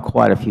ticked off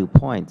quite a few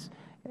points.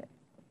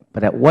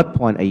 But at what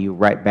point are you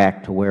right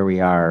back to where we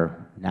are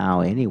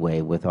now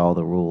anyway with all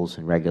the rules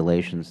and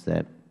regulations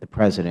that the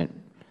President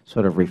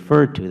sort of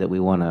referred to that we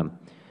want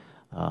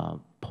to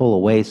pull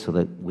away so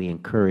that we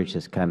encourage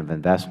this kind of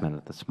investment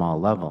at the small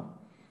level?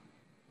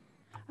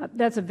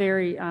 That's a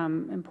very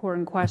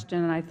important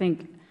question, and I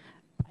think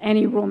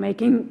any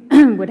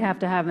rulemaking would have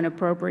to have an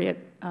appropriate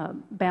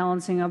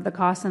balancing of the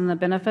costs and the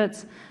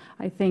benefits.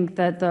 I think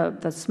that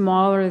the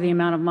smaller the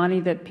amount of money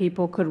that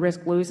people could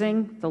risk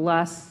losing, the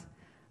less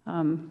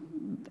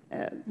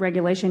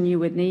regulation you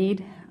would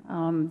need,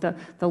 the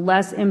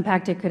less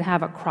impact it could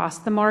have across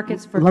the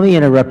markets. Let me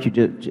interrupt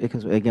you,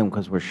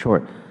 because we're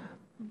short.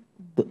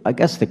 I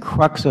guess the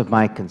crux of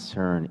my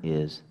concern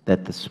is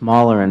that the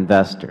smaller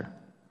investor,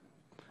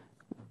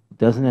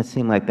 doesn't it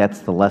seem like that's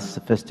the less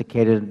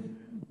sophisticated,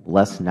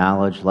 less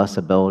knowledge, less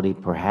ability,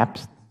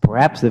 perhaps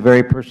the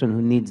very person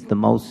who needs the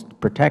most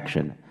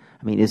protection?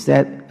 I mean, is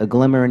that a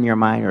glimmer in your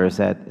mind, or is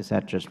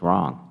that just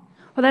wrong?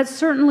 Well, that's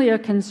certainly a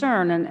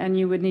concern, and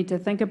you would need to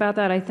think about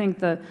that. I think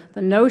the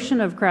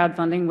notion of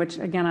crowdfunding, which,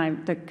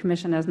 again, the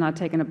Commission has not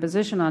taken a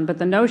position on, but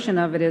the notion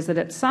of it is that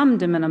at some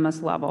de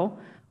minimis level,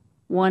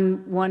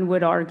 one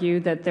would argue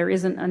that there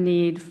isn't a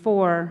need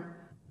for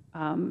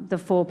the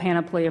full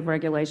panoply of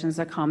regulations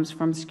that comes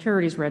from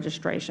securities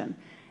registration,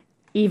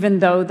 even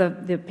though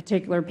the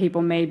particular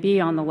people may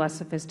be on the less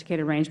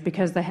sophisticated range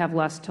because they have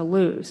less to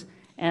lose.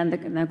 And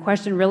the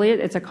question really,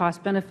 it's a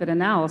cost-benefit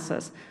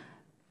analysis.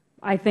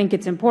 I think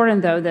it's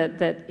important, though,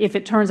 that if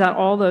it turns out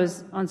all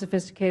those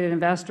unsophisticated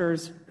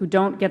investors who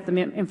don't get the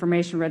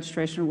information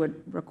registration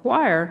would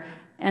require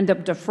end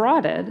up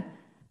defrauded,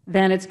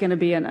 then it's going to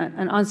be an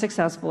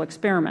unsuccessful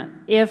experiment.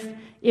 If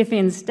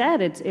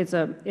instead it's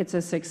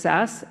a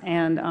success,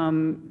 and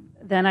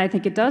then I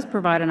think it does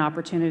provide an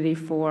opportunity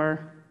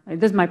for,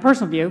 this is my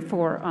personal view,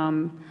 for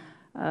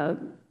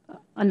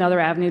another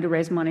avenue to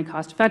raise money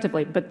cost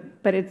effectively.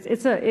 But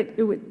it's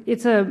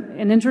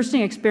an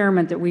interesting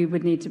experiment that we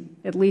would need to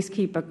at least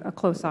keep a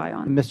close eye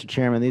on. Mr.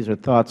 Chairman, these are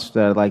thoughts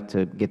that I'd like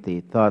to get the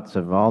thoughts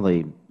of all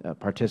the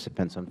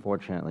participants.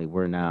 Unfortunately,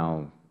 we're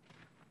now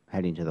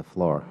heading to the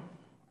floor.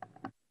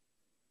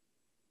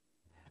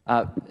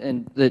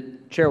 And the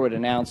Chair would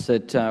announce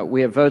that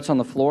we have votes on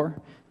the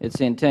floor. It's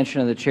the intention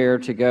of the Chair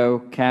to go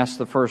cast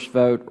the first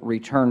vote,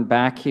 return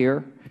back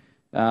here,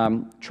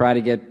 try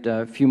to get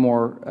a few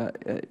more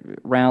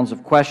rounds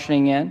of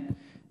questioning in,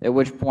 at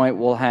which point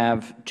we'll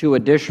have 2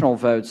 additional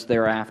votes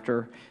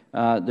thereafter.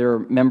 There are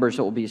members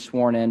that will be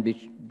sworn in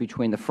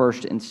between the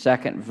first and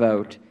second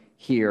vote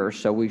here,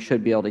 so we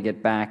should be able to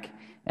get back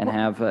and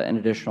have an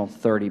additional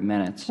 30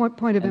 minutes. What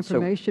point of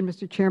information,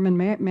 Mr. Chairman?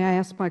 May I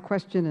ask my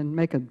question and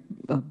make a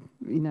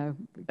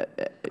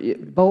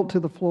bolt to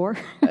the floor?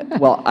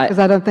 Well, because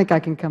I don't think I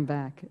can come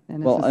back,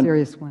 and it's a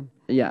serious one.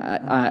 Yeah,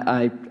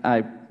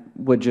 I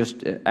would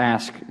just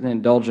ask the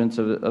indulgence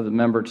of the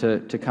member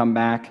to come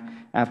back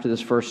after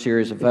this first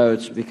series of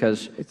votes,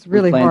 because it's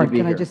really hard.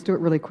 Can I just do it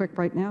really quick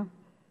right now?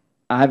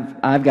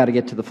 I've got to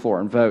get to the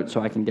floor and vote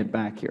so I can get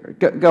back here.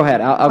 Go ahead.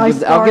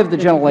 I'll give the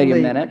gentlelady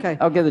a minute. Okay.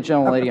 I'll give the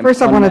gentlelady a minute.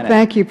 First, I want to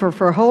thank you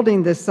for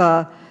holding this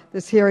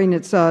hearing.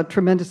 It's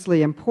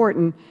tremendously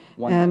important,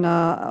 and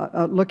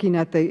looking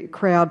at the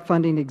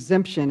crowdfunding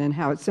exemption and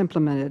how it's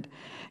implemented.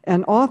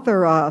 An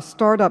author,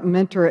 startup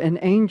mentor, and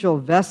angel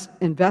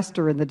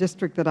investor in the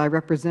district that I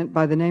represent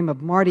by the name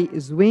of Marty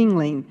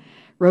Zwingling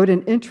wrote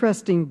an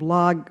interesting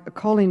blog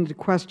calling into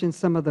question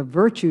some of the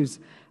virtues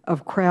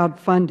of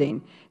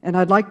crowdfunding. And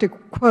I'd like to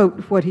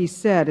quote what he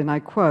said, and I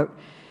quote,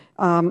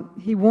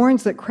 he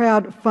warns that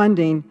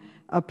crowdfunding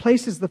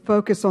places the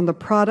focus on the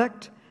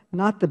product,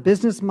 not the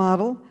business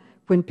model.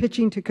 When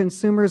pitching to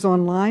consumers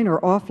online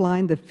or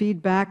offline, the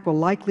feedback will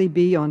likely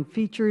be on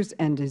features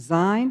and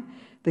design.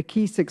 The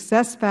key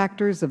success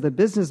factors of the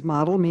business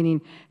model,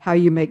 meaning how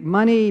you make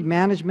money,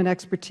 management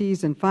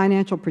expertise, and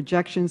financial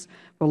projections,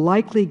 will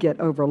likely get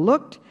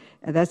overlooked.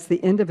 And that's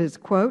the end of his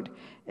quote.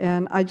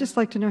 And I'd just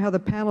like to know how the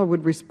panel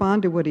would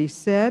respond to what he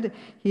said.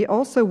 He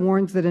also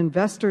warns that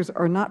investors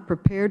are not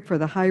prepared for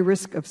the high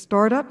risk of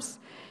startups,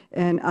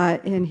 and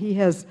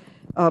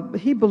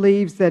he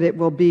believes that it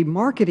will be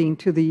marketing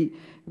to the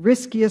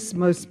riskiest,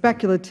 most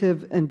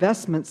speculative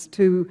investments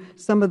to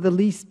some of the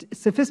least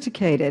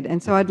sophisticated.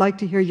 And so I'd like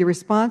to hear your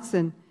response.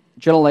 And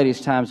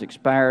gentlelady's time has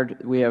expired.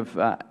 We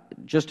have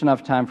just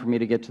enough time for me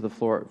to get to the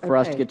floor, for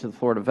us to get to the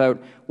floor to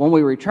vote. When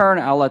we return,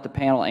 I'll let the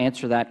panel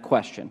answer that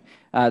question.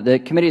 The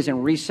committee is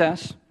in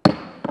recess. Okay.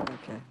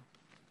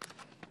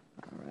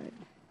 All right.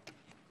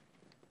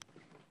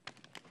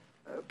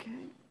 Okay.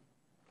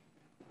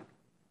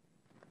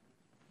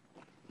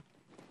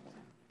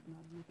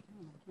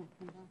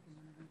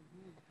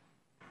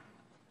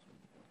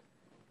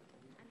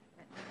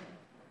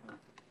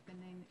 The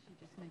name that she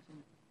just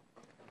mentioned.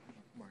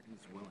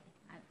 Marty's willing.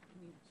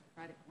 Can you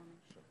write it for me?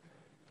 Sure.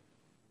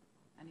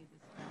 I need the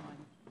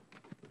spelling.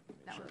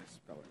 That should I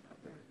spell it out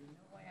there? No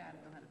way, I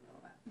don't know how to spell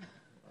that.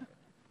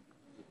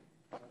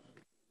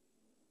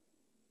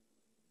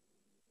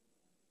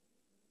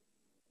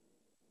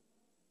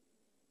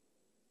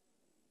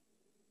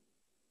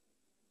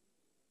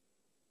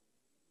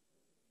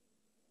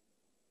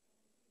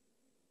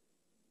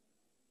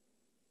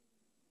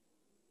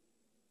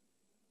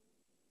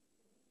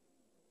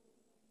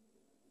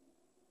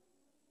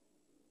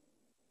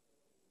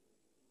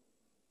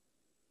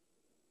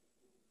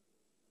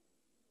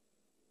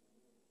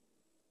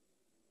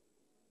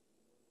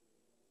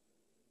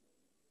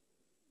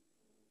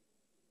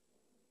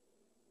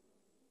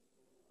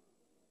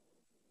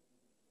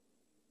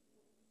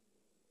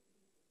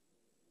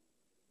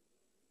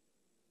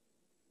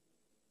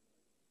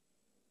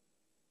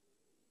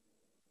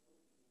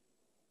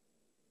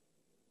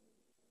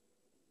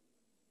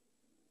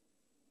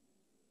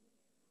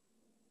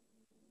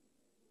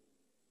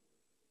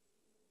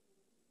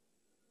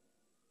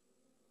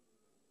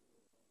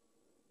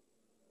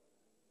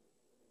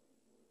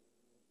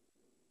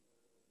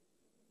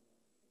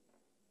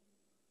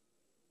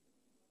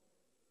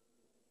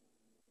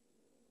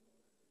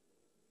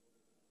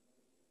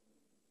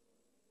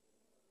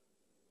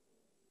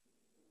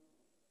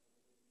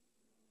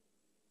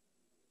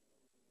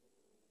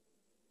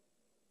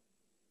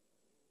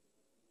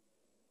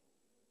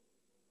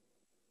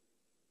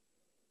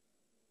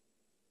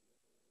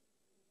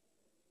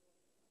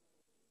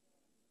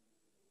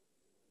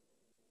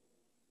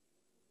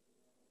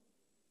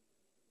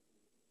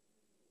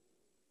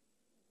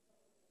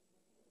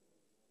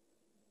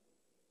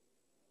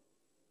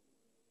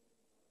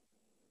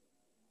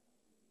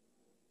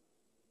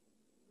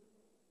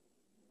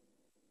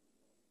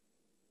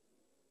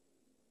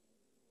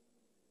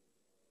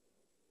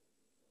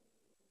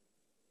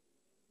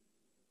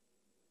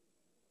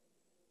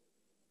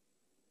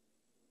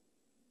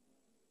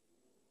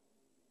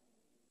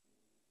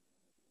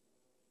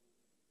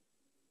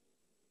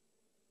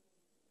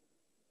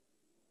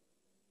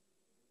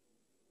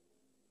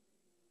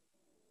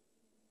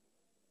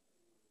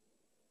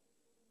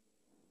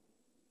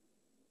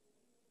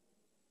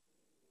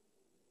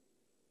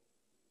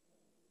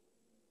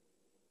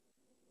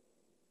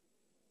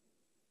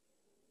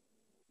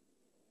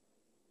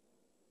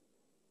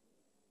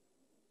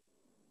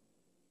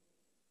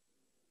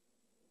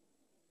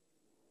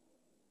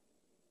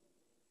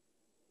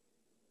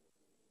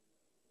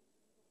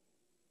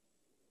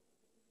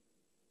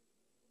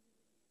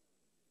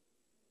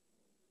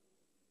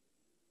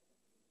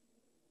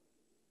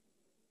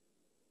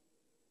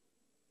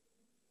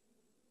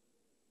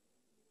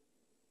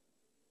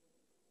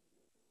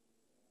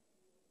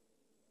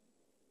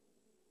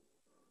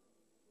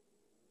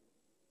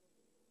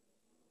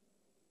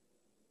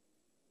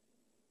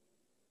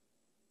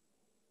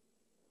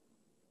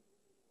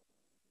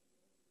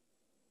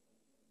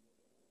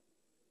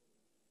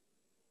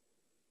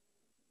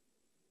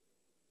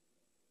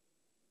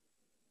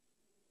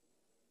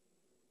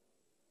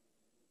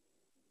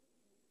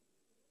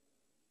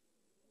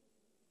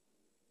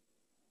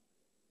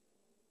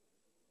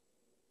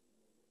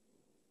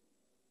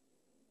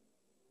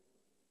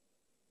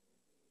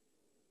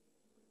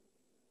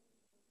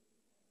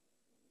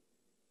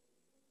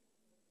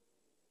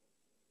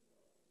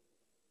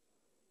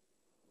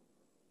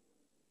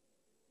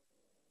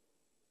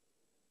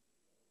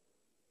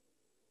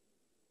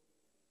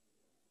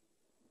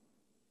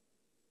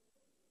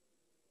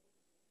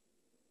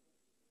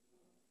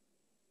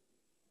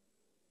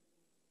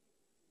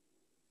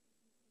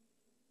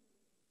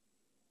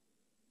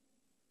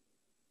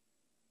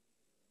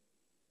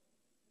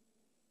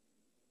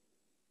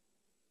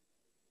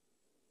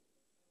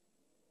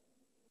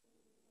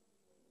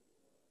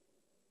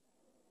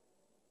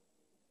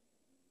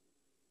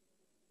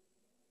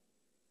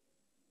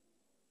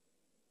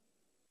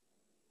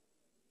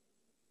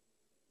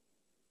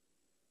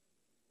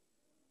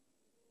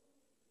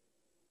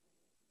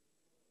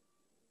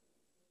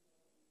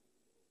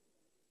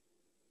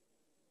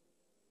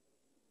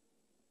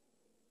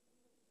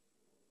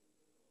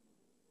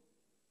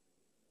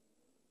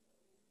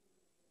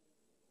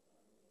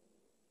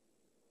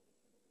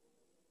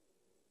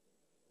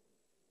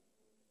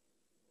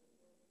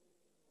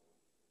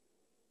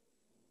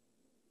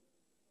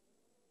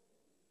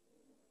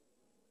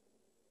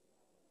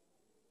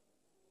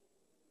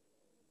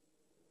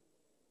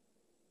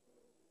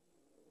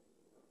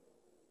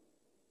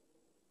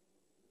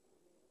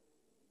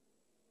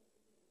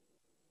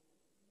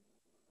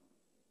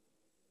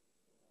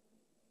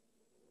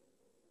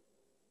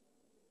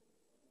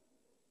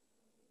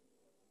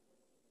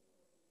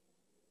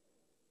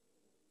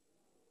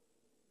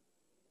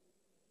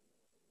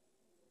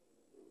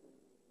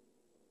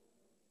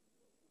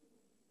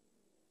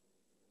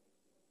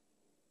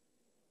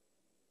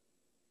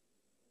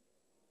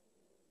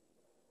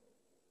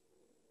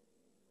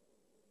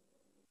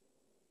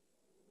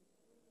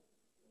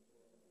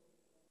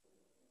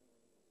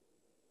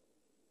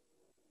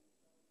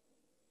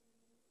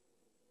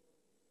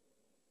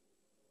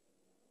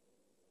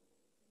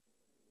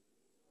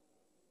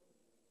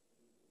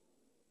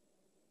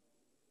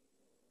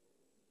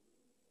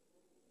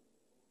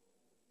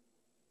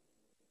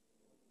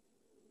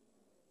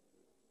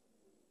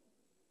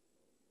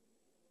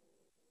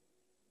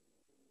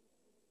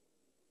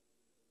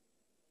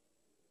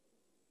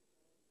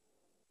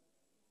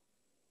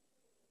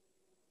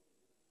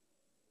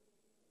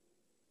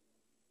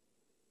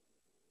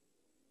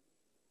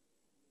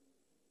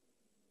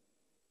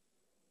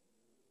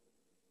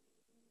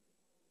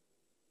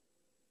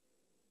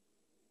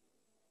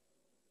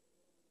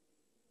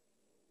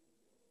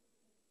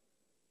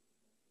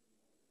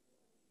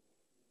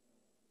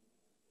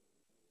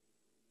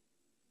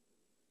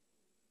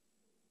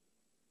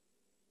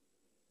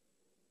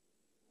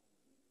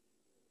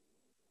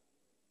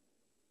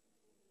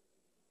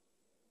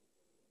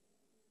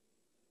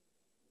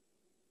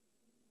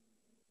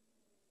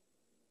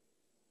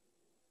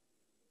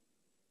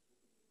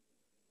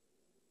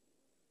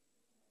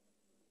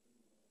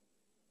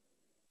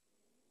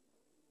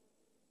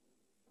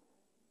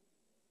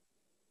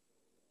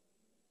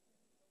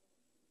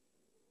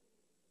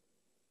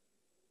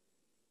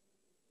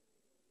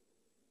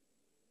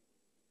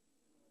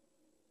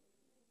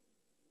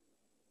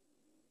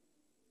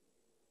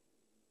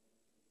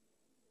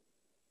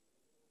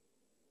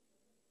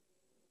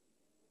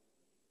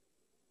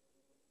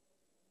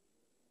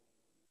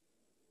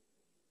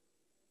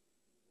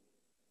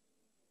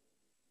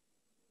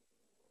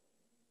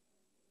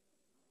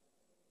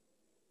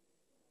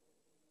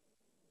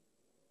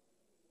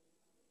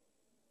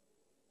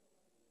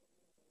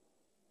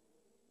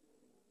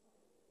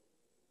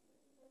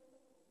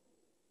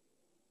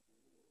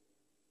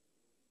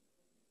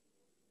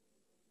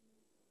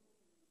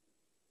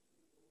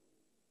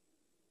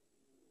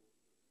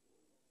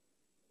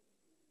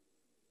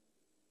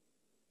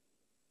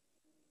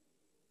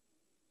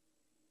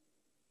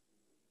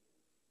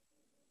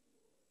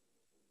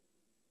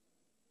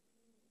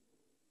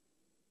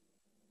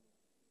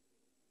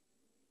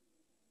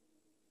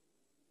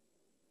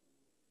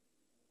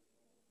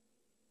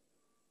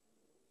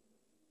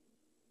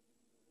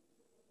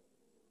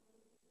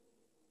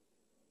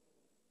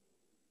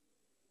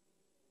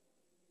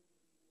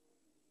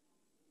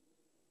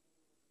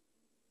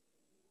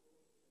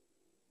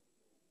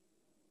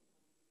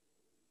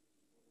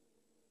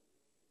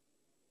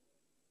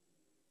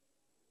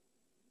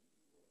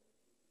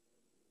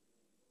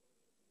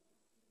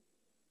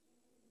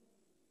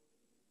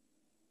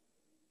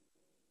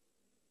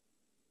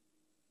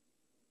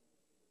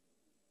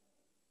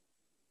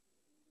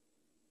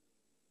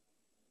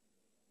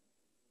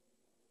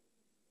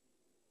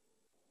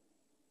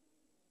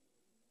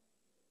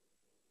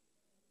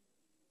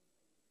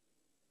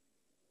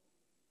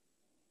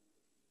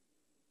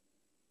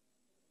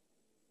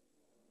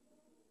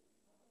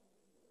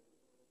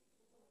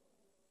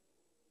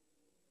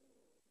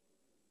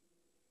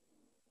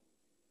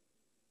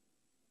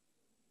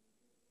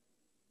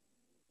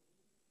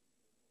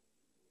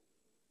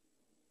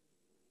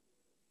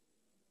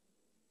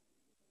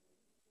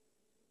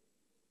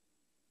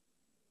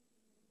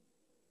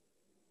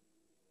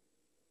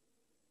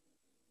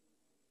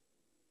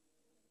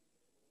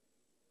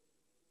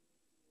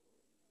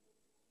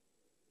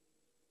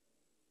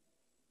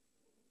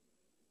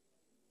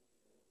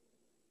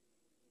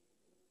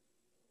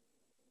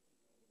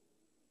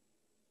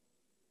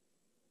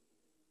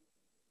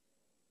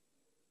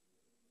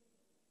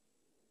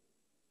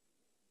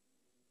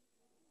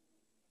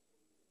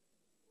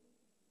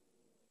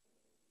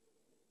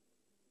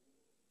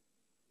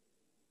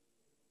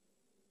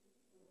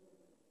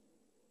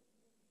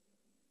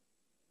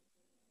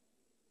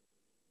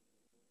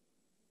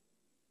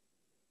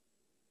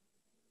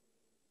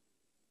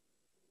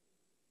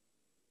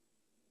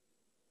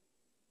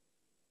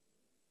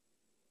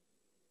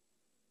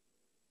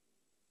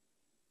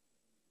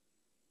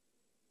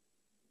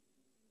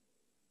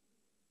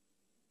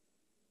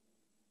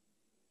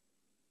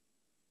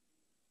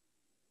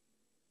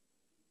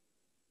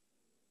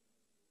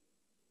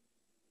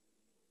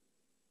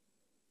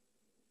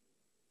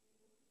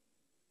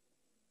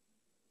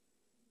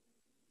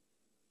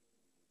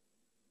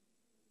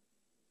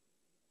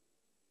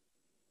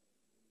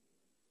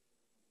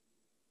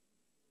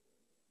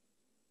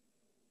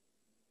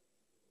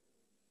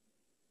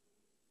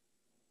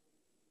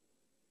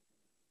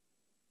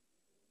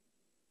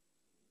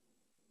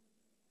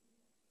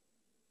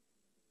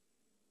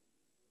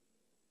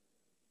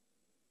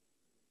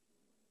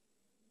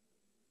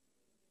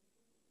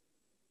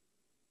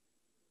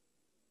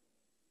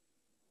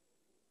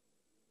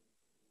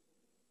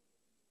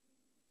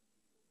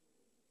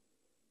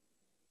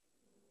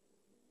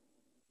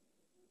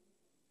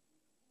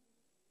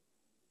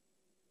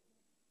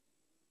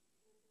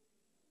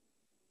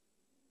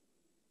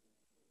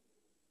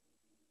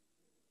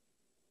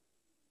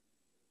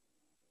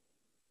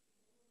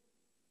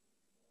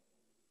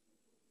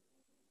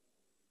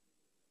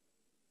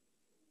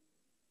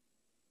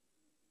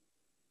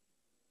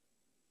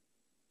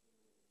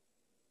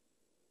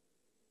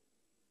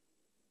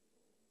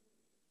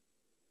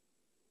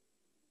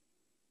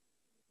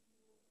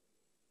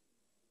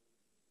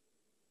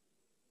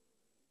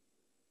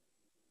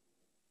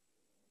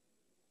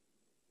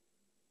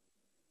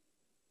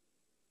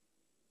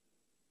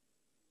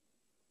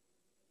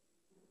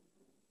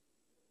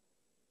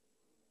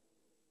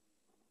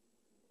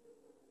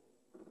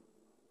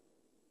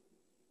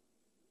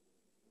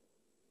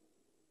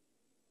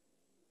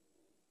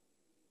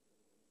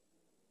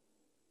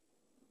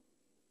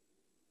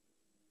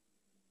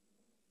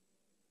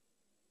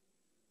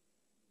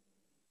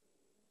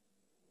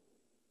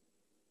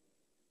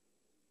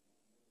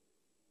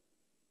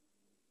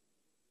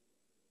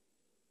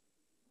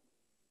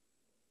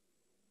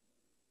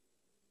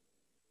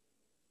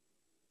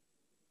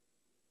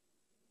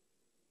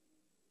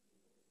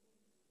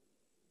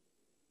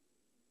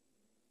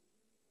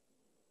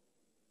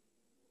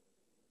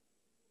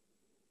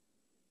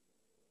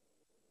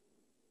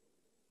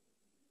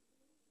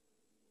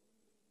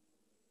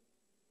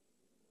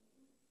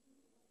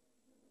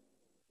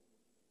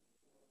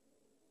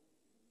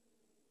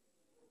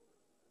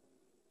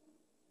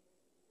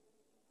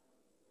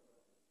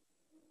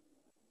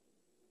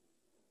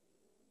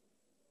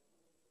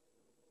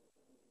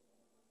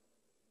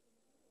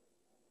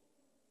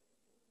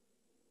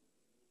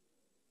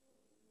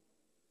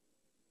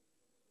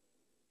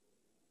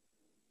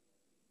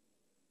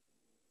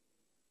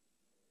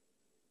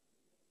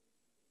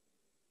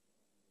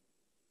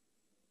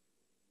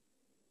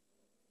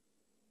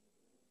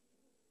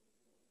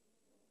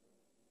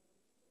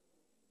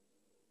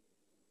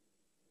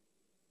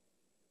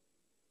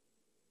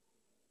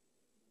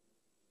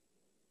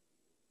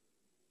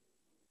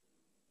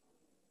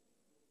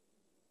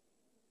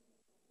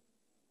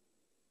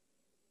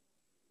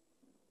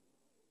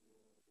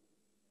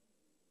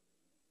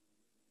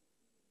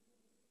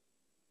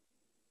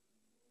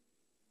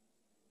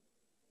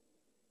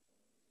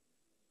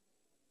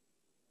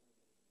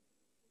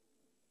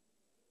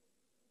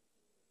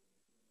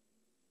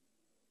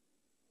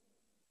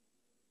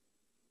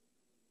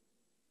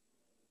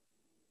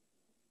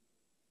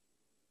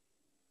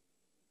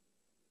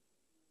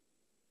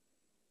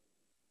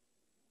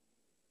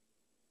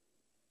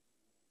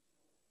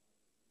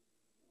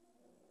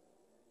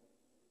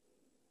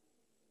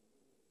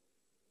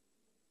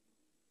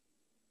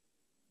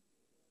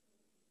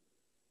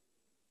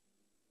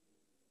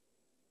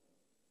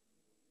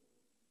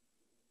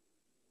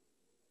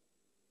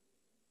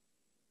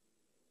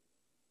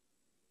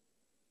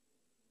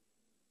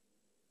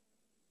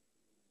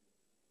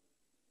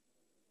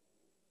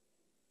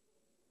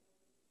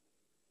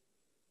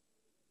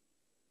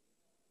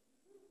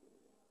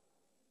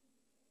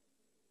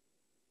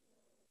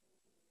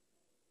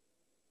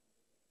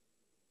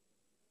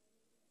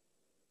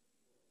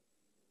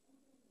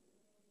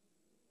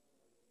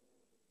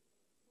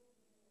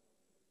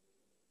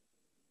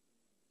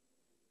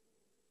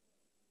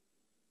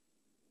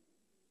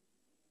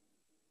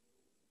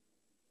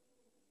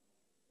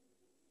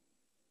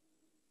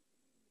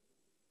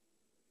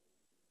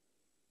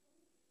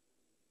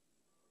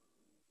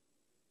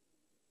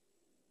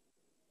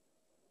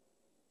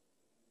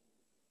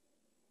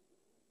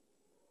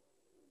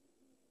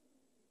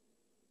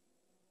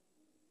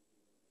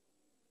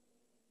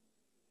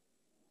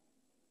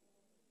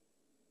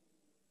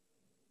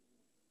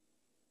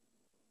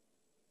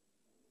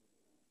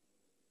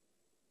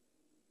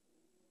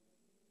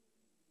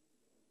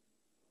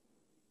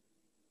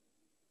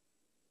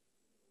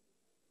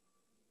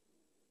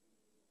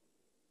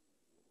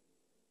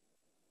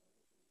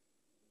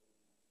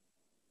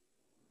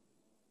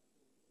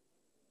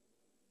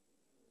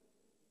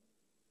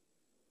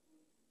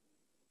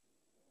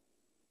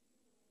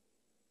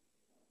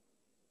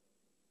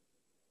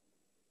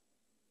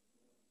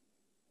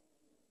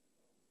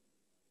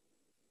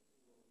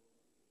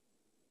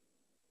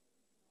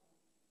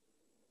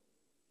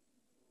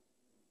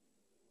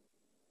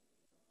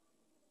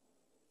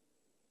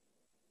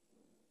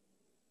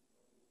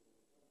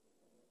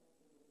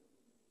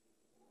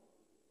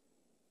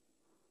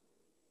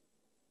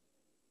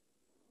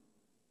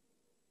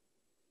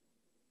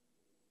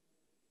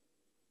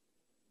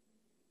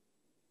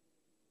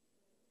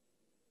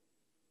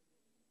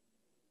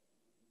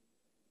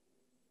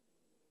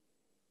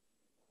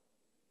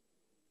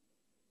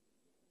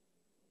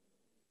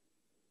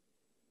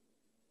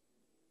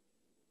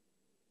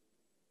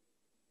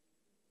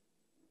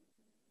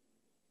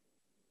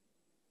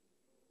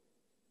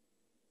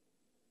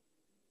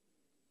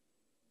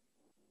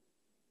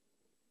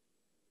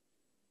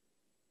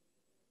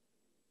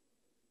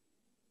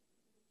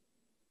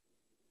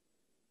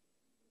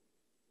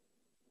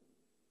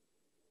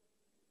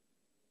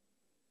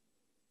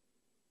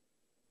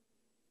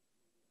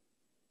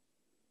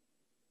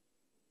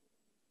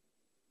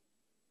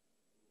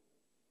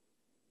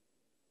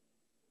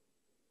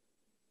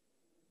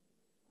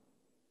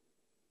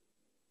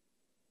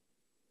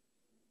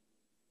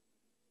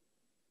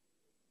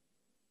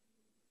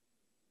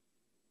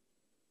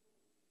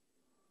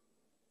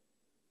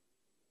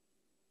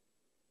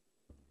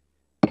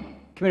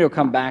 Committee will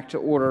come back to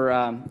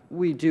order.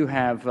 We do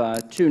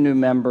have 2 new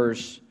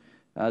members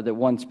that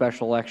won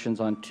special elections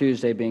on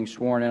Tuesday being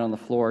sworn in on the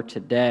floor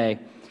today,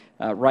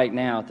 right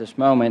now at this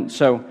moment.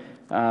 So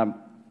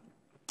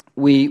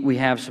we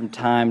have some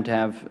time to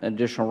have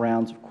additional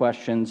rounds of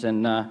questions,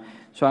 and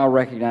so I'll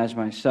recognize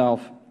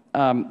myself.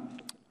 Well,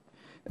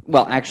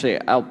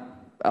 actually,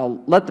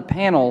 I'll let the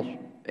panel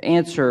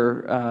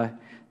answer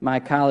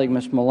my colleague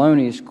Ms.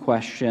 Maloney's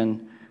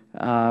question,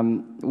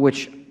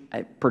 which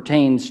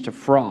pertains to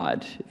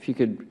fraud. If you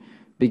could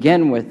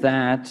begin with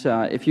that,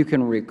 if you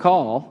can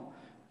recall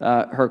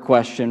her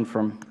question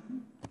from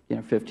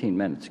 15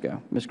 minutes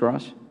ago. Ms.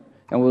 Gross?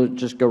 And we'll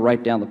just go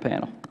right down the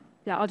panel.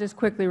 Yeah, I'll just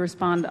quickly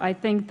respond. I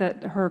think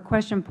that her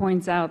question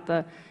points out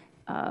the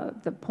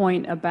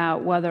point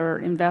about whether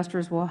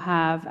investors will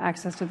have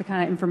access to the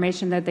kind of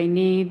information that they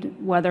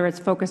need, whether it's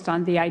focused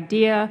on the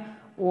idea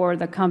or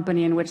the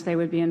company in which they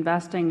would be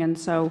investing. And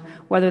so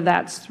whether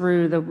that's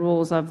through the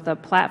rules of the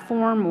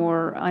platform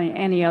or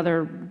any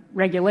other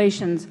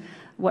regulations,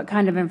 what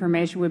kind of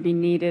information would be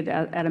needed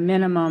at a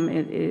minimum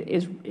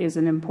is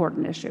an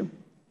important issue.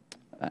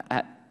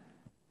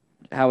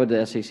 How would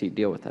the SEC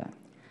deal with that?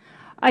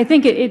 I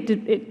think it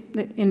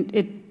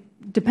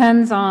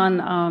depends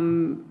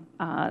on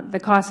the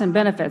costs and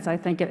benefits. I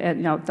think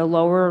at the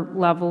lower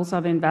levels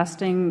of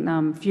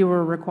investing,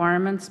 fewer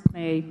requirements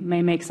may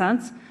make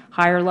sense.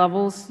 Higher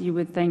levels, you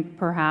would think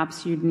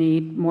perhaps you'd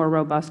need more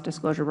robust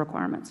disclosure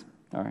requirements.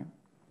 All right.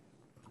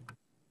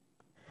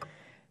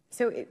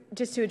 So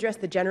just to address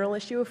the general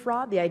issue of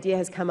fraud, the idea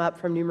has come up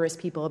from numerous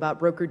people about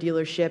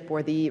broker-dealership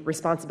or the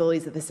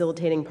responsibilities of the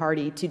facilitating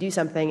party to do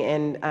something.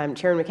 And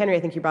Chairman McHenry,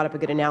 I think you brought up a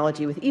good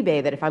analogy with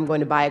eBay, that if I'm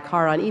going to buy a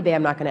car on eBay,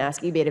 I'm not going to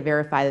ask eBay to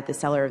verify that the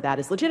seller of that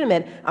is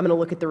legitimate. I'm going to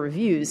look at the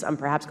reviews. I'm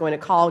perhaps going to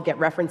call, get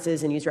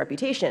references, and use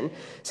reputation.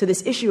 So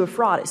this issue of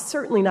fraud is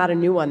certainly not a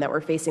new one that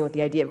we're facing with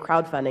the idea of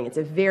crowdfunding. It's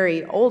a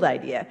very old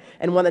idea,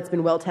 and one that's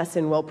been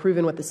well-tested and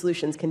well-proven what the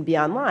solutions can be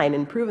online,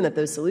 and proven that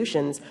those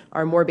solutions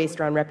are more based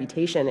around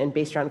reputation and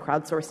based around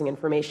crowdsourcing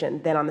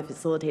information than on the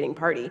facilitating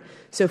party.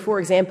 So, for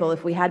example,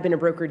 if we had been a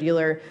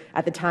broker-dealer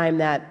at the time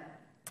that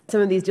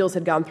some of these deals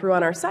had gone through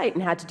on our site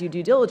and had to do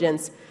due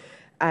diligence,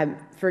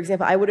 for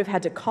example, I would have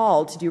had to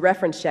call to do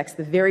reference checks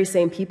the very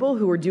same people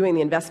who were doing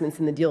the investments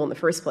in the deal in the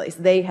first place.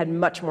 They had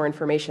much more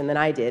information than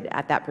I did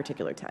at that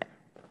particular time.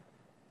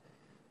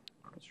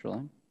 Mr.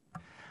 Lynn?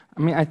 I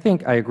mean, I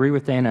think I agree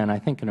with Dana, and I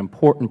think an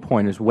important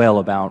point as well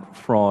about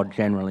fraud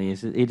generally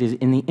is that it is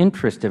in the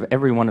interest of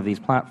every one of these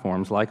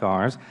platforms like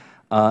ours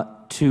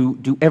to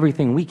do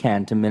everything we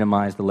can to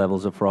minimize the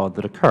levels of fraud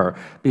that occur,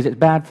 because it's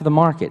bad for the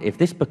market. If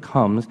this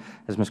becomes,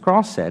 as Ms.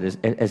 Cross said,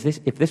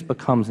 if this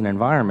becomes an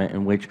environment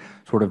in which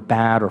sort of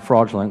bad or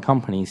fraudulent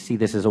companies see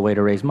this as a way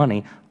to raise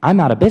money, I'm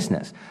out of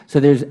business.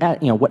 So there's,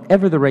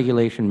 whatever the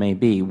regulation may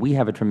be, we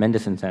have a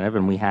tremendous incentive,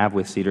 and we have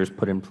with Seedrs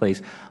put in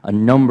place a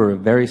number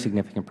of very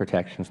significant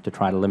protections to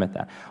try to limit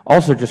that.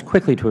 Also, just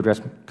quickly to address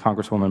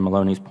Congresswoman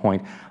Maloney's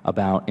point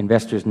about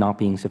investors not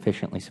being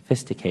sufficiently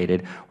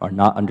sophisticated or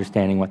not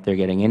understanding what they're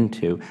getting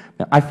into.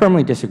 Now, I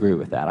firmly disagree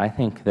with that. I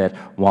think that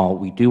while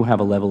we do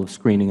have a level of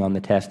screening on the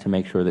test to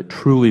make sure that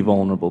truly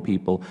vulnerable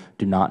people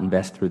do not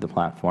invest through the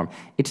platform,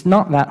 it's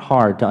not that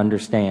hard to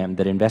understand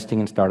that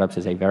investing in startups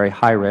is a very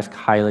high-risk,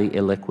 highly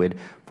illiquid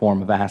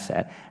form of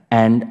asset,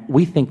 and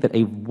we think that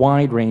a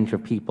wide range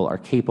of people are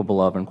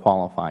capable of and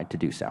qualified to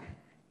do so.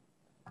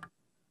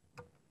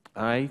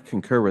 I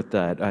concur with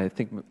that. I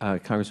think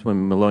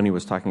Congresswoman Maloney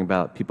was talking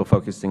about people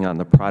focusing on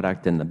the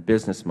product and the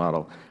business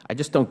model. I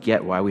just don't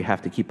get why we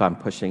have to keep on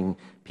pushing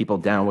people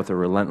down with a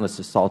relentless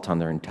assault on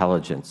their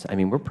intelligence. I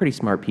mean, we're pretty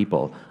smart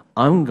people.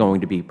 I'm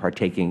going to be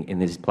partaking in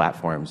these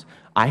platforms.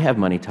 I have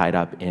money tied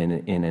up in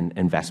an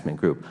investment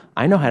group.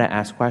 I know how to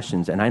ask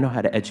questions, and I know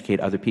how to educate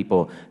other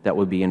people that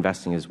would be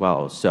investing as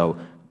well. So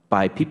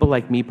by people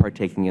like me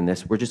partaking in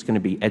this, we're just going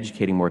to be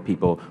educating more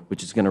people,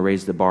 which is going to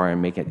raise the bar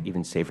and make it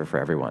even safer for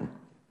everyone.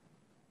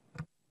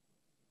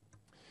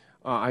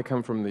 I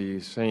come from the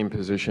same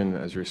position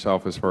as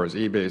yourself as far as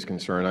eBay is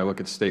concerned. I look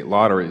at state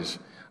lotteries.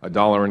 A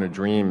dollar and a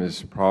dream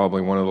is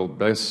probably one of the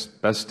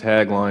best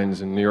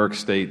taglines in New York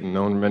State and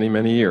known many,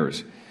 many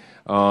years.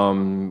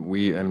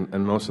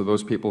 And most of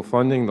those people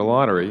funding the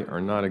lottery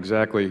are not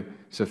exactly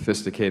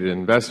sophisticated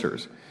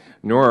investors,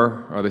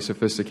 nor are they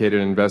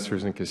sophisticated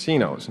investors in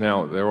casinos.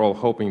 Now, they're all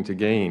hoping to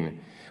gain.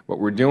 What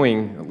we're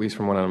doing, at least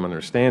from what I'm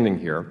understanding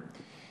here,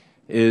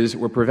 is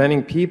we're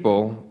preventing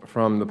people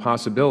from the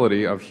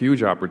possibility of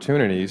huge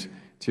opportunities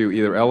to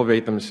either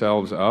elevate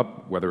themselves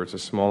up, whether it's a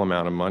small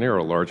amount of money or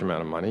a large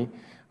amount of money,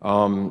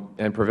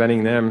 and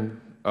preventing them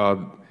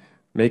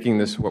making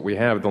this what we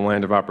have, the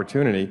land of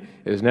opportunity,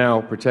 is now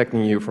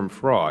protecting you from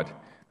fraud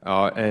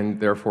and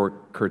therefore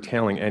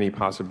curtailing any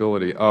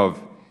possibility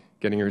of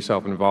getting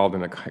yourself involved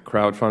in a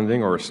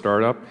crowdfunding or a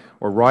startup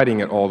or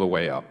riding it all the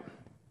way up.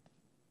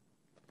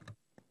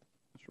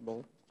 Mr.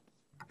 Bullard?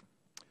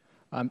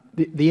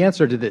 The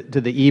answer to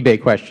the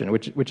eBay question,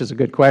 which is a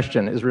good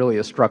question, is really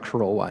a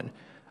structural one.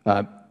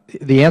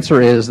 The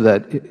answer is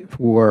that if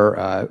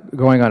we're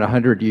going on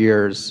 100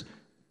 years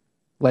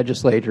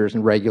legislators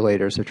and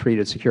regulators have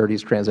treated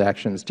securities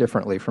transactions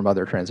differently from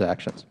other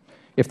transactions.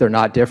 If they're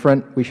not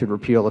different, we should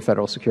repeal the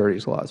Federal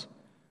securities laws.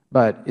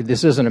 But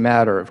this isn't a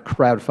matter of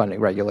crowdfunding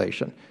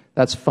regulation.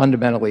 That's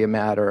fundamentally a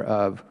matter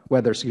of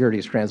whether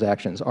securities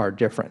transactions are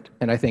different,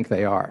 and I think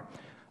they are.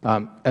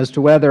 As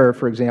to whether,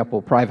 for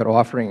example, private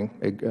offering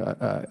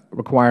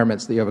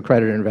requirements that you have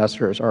accredited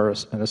investors are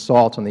an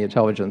assault on the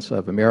intelligence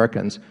of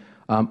Americans,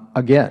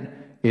 again,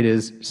 it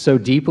is so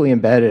deeply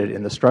embedded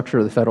in the structure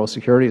of the Federal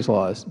securities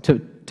laws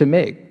to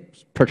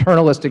make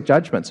paternalistic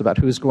judgments about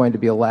who's going to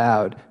be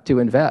allowed to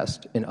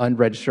invest in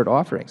unregistered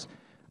offerings.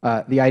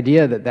 The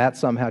idea that that's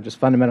somehow just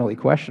fundamentally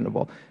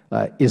questionable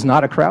is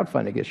not a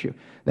crowdfunding issue.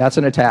 That's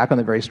an attack on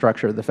the very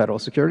structure of the Federal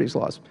securities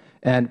laws.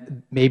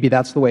 And maybe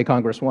that's the way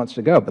Congress wants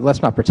to go, but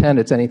let's not pretend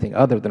it's anything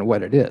other than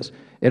what it is.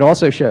 It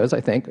also shows,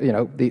 I think,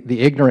 the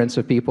ignorance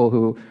of people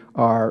who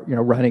are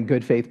running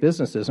good faith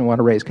businesses and want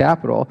to raise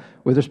capital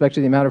with respect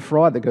to the amount of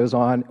fraud that goes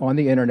on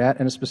the Internet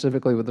and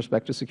specifically with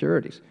respect to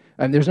securities.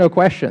 And there's no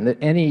question that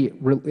any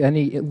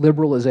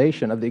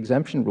liberalization of the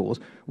exemption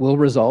rules will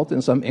result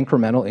in some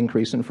incremental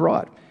increase in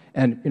fraud.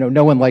 And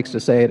no one likes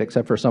to say it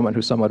except for someone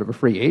who's somewhat of a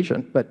free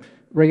agent, but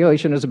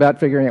regulation is about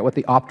figuring out what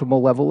the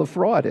optimal level of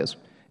fraud is.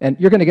 And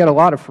you're going to get a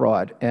lot of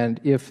fraud. And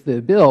if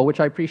the bill, which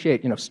I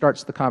appreciate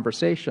starts the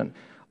conversation,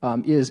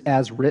 is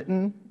as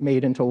written,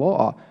 made into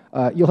law,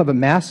 you'll have a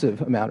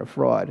massive amount of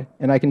fraud.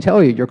 And I can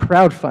tell you, your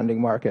crowdfunding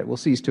market will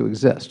cease to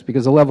exist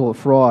because the level of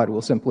fraud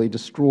will simply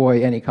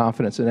destroy any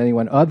confidence in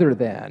anyone other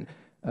than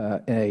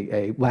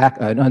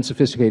an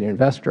unsophisticated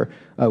investor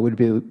would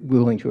be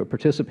willing to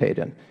participate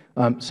in.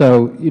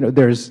 So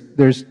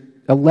there's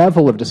a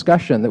level of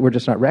discussion that we're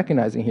just not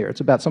recognizing here. It's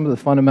about some of the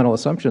fundamental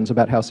assumptions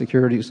about how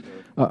securities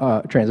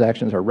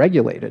transactions are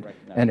regulated.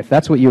 And if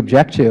that's what you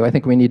object to, I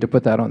think we need to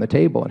put that on the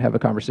table and have a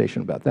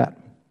conversation about that.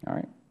 All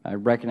right. I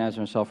recognize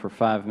myself for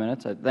 5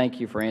 minutes. I thank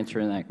you for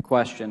answering that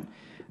question.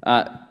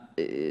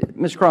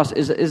 Ms. Cross,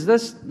 is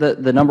this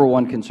the number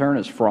one concern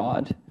is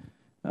fraud?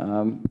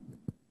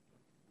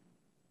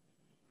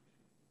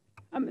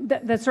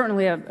 That's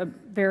certainly a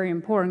very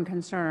important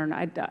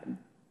concern.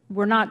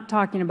 We're not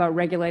talking about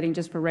regulating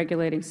just for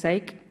regulating's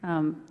sake.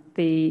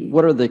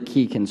 What are the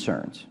key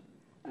concerns?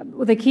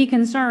 The key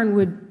concern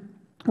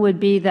would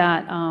be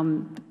that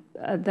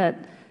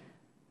that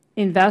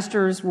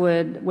investors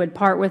would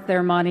part with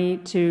their money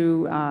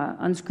to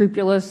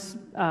unscrupulous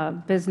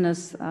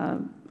business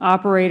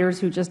operators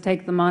who just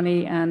take the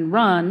money and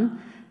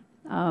run,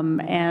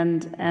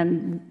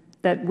 and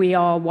that we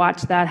all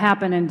watched that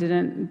happen and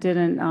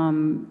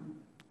didn't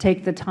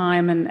take the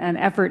time and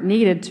effort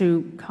needed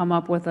to come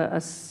up with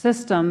a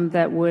system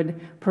that would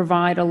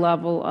provide a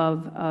level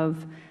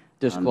of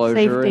disclosure,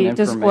 safety,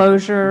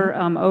 disclosure,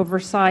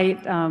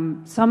 oversight,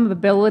 some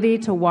ability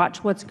to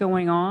watch what's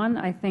going on.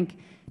 I think,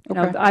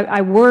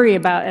 I worry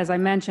about, as I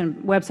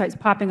mentioned, websites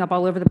popping up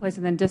all over the place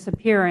and then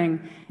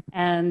disappearing,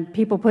 and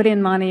people put in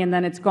money and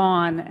then it's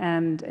gone.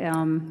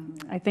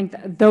 And I think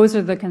those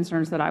are the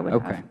concerns that I would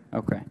have.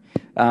 Okay.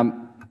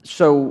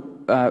 So,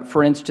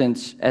 for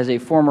instance, as a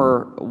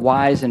former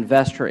wise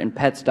investor in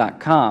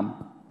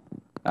Pets.com,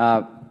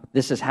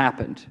 this has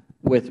happened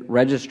with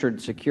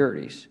registered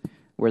securities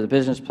where the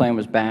business plan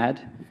was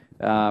bad.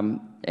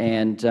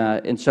 And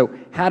so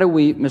how do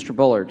we, Mr.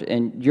 Bullard,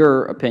 in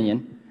your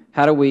opinion,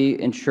 how do we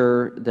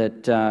ensure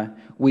that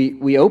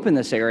we open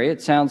this area?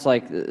 It sounds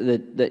like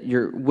that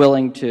you're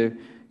willing to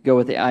go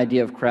with the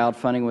idea of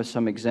crowdfunding with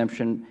some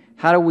exemption.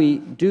 How do we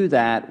do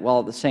that while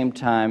at the same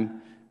time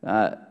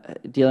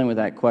dealing with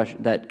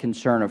that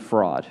concern of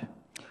fraud?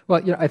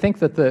 Well, I think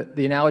that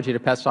the analogy to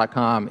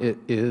Pets.com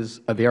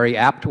is a very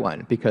apt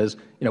one because,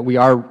 we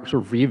are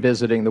sort of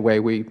revisiting the way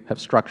we have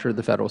structured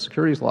the Federal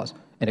securities laws.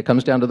 And it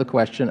comes down to the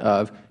question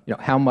of,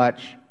 how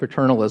much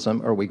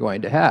paternalism are we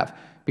going to have?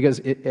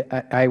 Because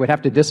I would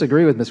have to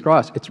disagree with Ms.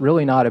 Cross. It's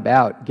really not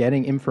about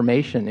getting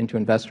information into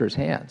investors'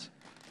 hands.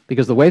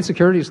 Because the way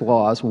securities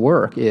laws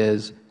work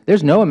is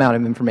there's no amount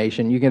of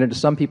information you get into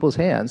some people's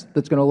hands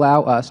that's going to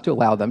allow us to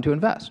allow them to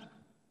invest.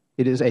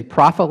 It is a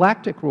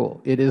prophylactic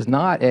rule. It is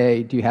not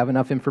a, do you have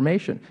enough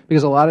information?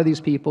 Because a lot of these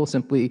people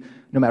simply,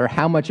 no matter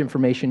how much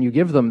information you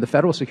give them, the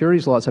Federal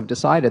securities laws have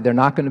decided they're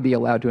not going to be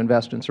allowed to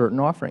invest in certain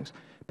offerings.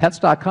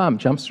 Pets.com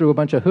jumps through a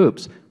bunch of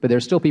hoops, but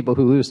there's still people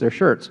who lose their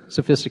shirts,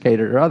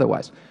 sophisticated or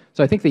otherwise.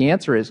 So I think the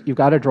answer is you've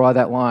got to draw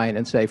that line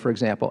and say, for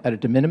example, at a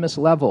de minimis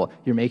level,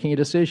 you're making a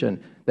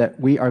decision that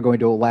we are going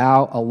to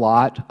allow a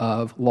lot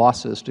of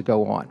losses to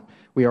go on.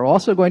 We are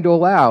also going to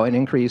allow an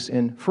increase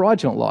in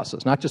fraudulent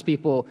losses, not just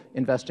people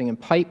investing in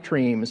pipe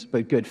dreams,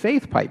 but good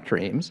faith pipe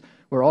dreams.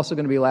 We're also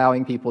going to be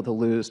allowing people to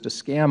lose to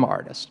scam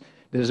artists.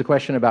 There's a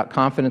question about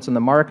confidence in the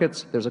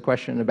markets. There's a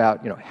question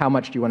about, how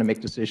much do you want to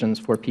make decisions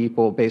for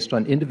people based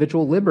on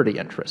individual liberty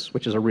interests,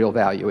 which is a real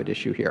value at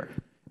issue here.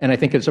 And I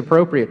think it's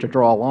appropriate to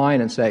draw a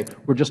line and say,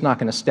 we're just not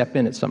going to step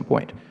in at some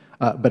point.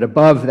 But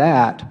above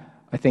that,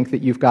 I think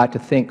that you've got to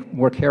think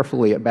more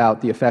carefully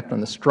about the effect on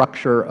the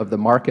structure of the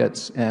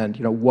markets and,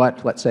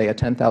 what, let's say, a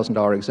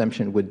 $10,000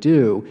 exemption would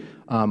do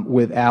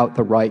without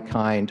the right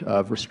kind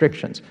of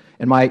restrictions.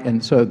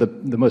 And so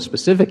the most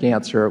specific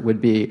answer would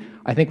be,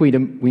 I think we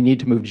need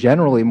to move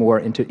generally more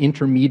into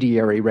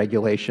intermediary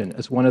regulation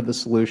as one of the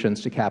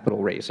solutions to capital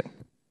raising.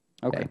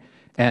 Okay.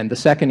 And the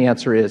second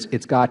answer is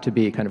it's got to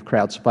be kind of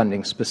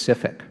crowdfunding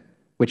specific,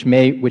 which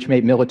may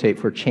militate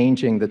for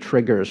changing the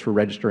triggers for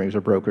registering as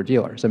a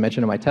broker-dealer. As I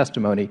mentioned in my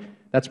testimony,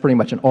 that's pretty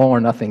much an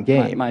all-or-nothing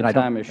game. My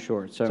time is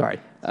short. So, sorry.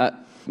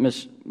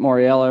 Ms.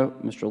 Mauriello,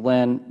 Mr.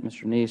 Lynn,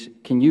 Mr. Neiss,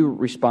 can you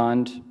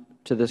respond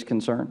to this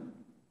concern?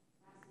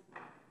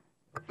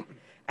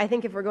 I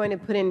think if we're going to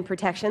put in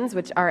protections,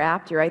 which are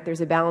apt, you're right,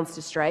 there's a balance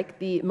to strike.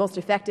 The most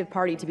effective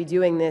party to be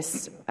doing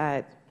this,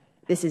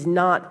 this is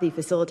not the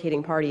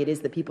facilitating party, it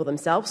is the people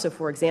themselves. So,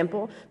 for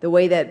example, the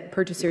way that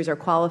purchasers are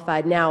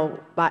qualified now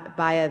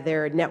via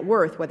their net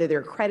worth, whether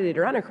they're accredited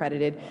or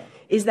unaccredited,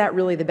 is that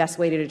really the best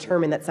way to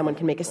determine that someone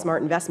can make a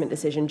smart investment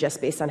decision just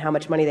based on how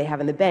much money they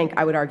have in the bank?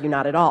 I would argue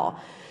not at all.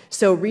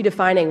 So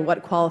redefining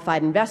what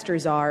qualified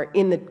investors are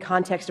in the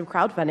context of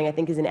crowdfunding, I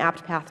think, is an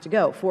apt path to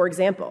go. For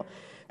example,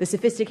 the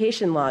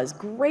sophistication laws,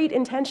 great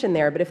intention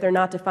there, but if they're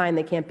not defined,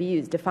 they can't be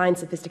used. Define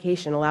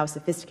sophistication, allow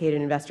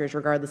sophisticated investors,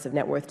 regardless of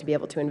net worth, to be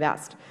able to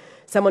invest.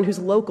 Someone who's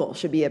local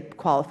should be a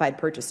qualified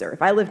purchaser.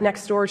 If I live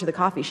next door to the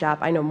coffee shop,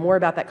 I know more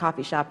about that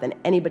coffee shop than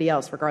anybody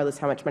else, regardless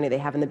how much money they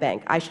have in the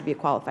bank. I should be a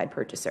qualified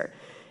purchaser.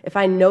 If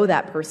I know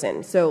that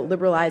person, so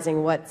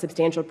liberalizing what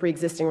substantial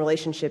pre-existing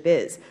relationship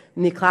is.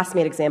 In the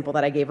classmate example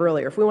that I gave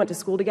earlier, if we went to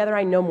school together,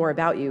 I know more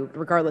about you,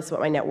 regardless of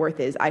what my net worth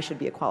is, I should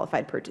be a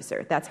qualified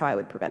purchaser. That's how I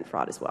would prevent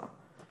fraud as well.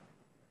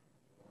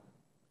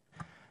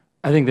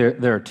 I think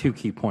there are two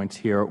key points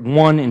here.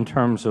 One, in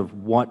terms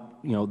of what,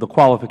 the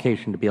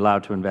qualification to be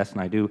allowed to invest,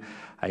 and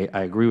I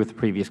agree with the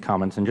previous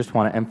comments, and just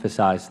want to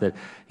emphasize that,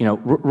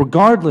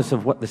 regardless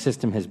of what the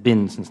system has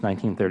been since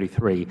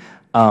 1933,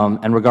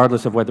 and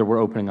regardless of whether we're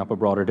opening up a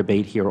broader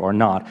debate here or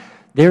not,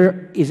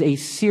 there is a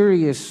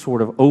serious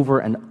sort of over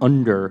and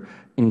under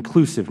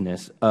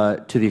inclusiveness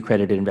to the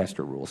accredited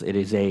investor rules. It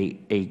is a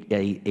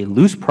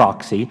loose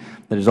proxy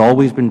that has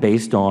always been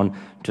based on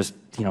just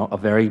a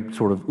very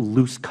sort of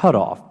loose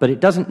cutoff, but it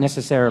doesn't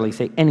necessarily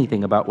say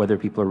anything about whether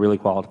people are really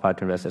qualified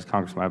to invest, as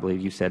Congressman, I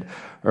believe you said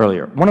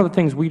earlier. One of the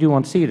things we do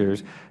on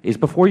Seedrs is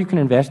before you can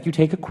invest, you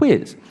take a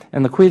quiz,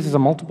 and the quiz is a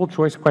multiple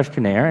choice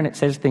questionnaire, and it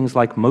says things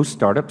like most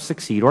startups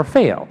succeed or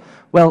fail.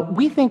 Well,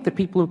 we think that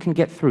people who can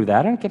get through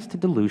that, and it gets to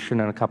dilution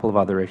and a couple of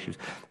other issues,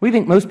 we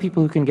think most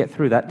people who can get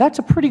through that, that's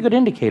a pretty good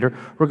indicator,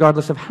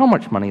 regardless of how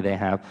much money they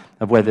have,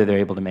 of whether they're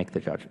able to make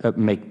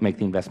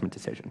the investment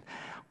decision.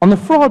 On the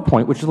fraud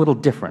point, which is a little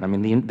different, I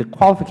mean, the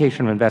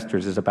qualification of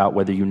investors is about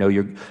whether you know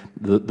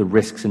the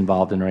risks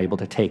involved and are able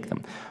to take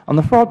them. On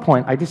the fraud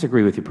point, I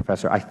disagree with you,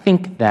 Professor. I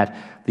think that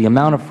the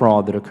amount of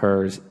fraud that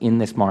occurs in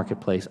this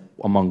marketplace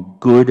among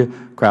good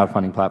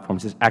crowdfunding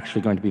platforms is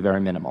actually going to be very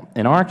minimal.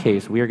 In our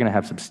case, we are going to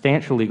have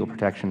substantial legal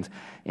protections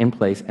in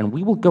place, and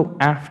we will go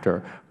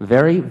after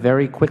very,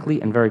 very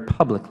quickly and very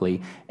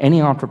publicly any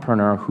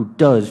entrepreneur who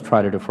does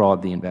try to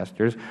defraud the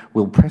investors.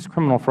 We'll press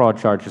criminal fraud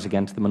charges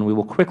against them, and we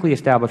will quickly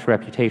establish a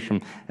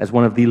reputation as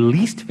one of the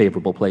least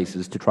favorable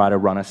places to try to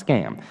run a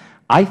scam.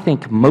 I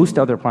think most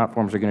other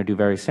platforms are going to do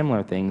very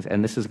similar things,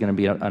 and this is going to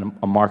be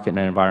a market and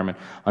an environment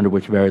under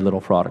which very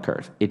little fraud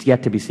occurs. It's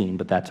yet to be seen,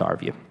 but that's our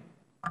view.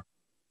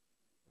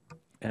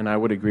 And I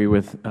would agree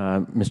with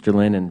Mr.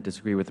 Lynn and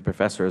disagree with the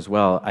professor as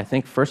well. I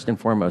think first and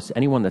foremost,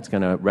 anyone that's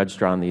going to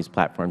register on these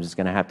platforms is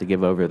going to have to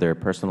give over their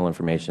personal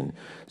information,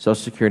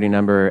 Social Security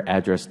number,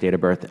 address, date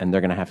of birth, and they're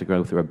going to have to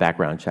go through a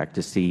background check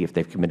to see if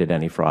they've committed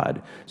any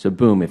fraud. So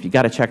boom, if you've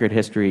got a checkered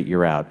history,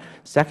 you're out.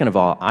 Second of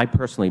all, I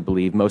personally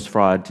believe most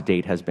fraud to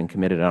date has been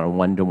committed on a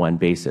one-to-one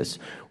basis,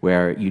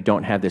 where you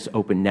don't have this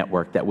open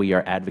network that we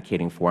are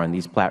advocating for on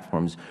these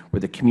platforms, where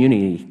the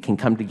community can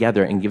come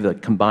together and give a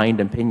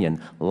combined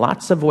opinion.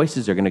 Lots of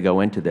voices are going to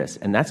go into this,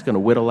 and that's going to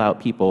whittle out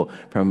people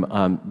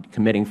from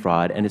committing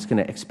fraud, and it's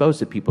going to expose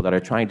the people that are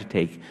trying to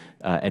take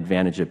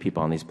advantage of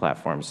people on these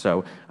platforms.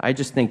 So I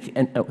just think,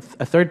 and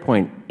a third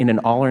point, in an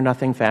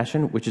all-or-nothing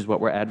fashion, which is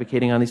what we're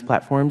advocating on these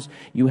platforms,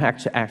 you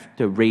have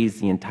to raise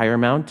the entire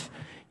amount,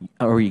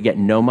 or you get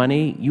no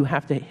money. You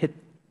have to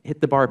hit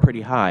the bar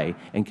pretty high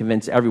and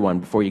convince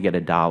everyone before you get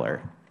a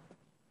dollar.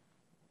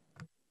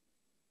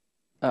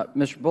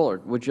 Mr.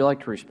 Bullard, would you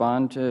like to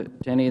respond to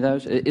any of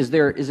those? Is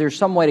there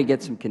some way to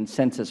get some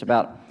consensus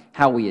about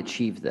how we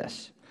achieve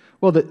this?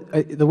 Well,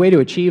 the way to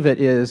achieve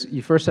it is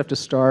you first have to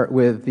start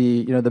with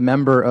the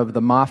member of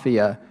the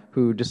mafia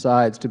who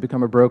decides to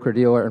become a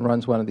broker-dealer and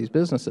runs one of these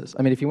businesses.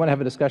 I mean, if you want to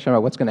have a discussion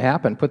about what's going to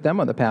happen, put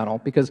them on the panel,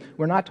 because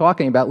we're not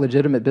talking about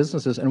legitimate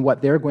businesses and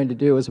what they're going to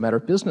do as a matter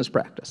of business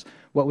practice.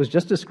 What was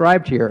just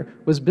described here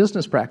was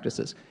business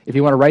practices. If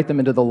you want to write them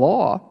into the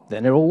law,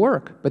 then it will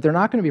work, but they're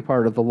not going to be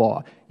part of the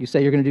law. You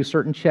say you're going to do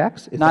certain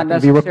checks. It's not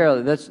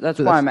necessarily. That's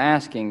why I'm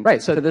asking.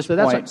 Right. So to this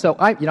point. So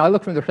I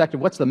look from the perspective,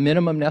 what's the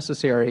minimum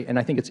necessary, and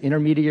I think it's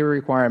intermediary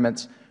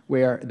requirements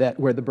where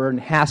the burden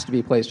has to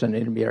be placed on an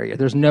intermediary.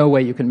 There's no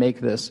way you can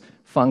make this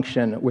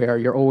function where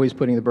you're always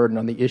putting the burden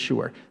on the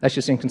issuer. That's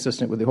just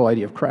inconsistent with the whole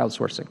idea of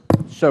crowdsourcing.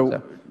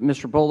 So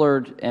Mr.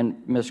 Bullard and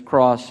Ms.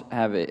 Cross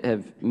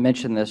have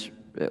mentioned this,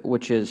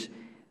 which is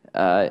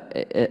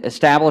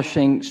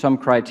establishing some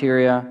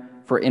criteria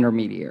for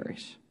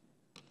intermediaries,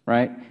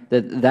 right?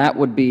 That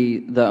would be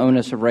the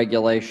onus of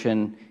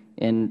regulation,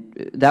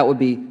 and that would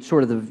be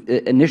sort of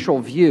the initial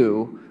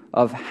view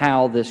of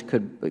how this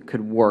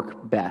could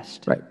work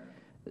best. Right.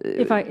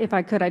 If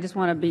I could, I just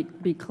want to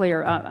be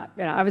clear.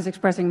 I was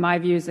expressing my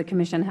views. The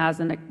Commission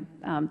hasn't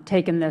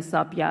taken this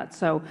up yet.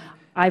 So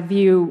I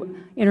view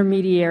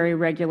intermediary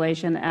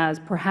regulation as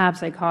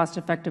perhaps a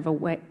cost-effective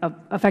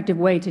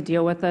way to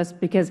deal with this,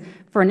 because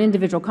for an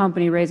individual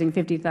company raising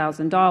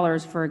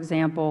 $50,000, for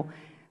example,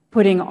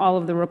 putting all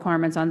of the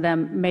requirements on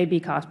them may be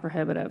cost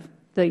prohibitive.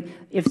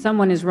 If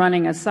someone is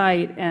running a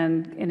site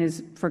and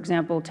is, for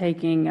example,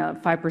 taking a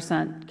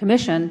 5%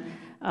 commission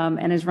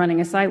and is running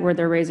a site where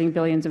they're raising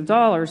billions of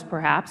dollars,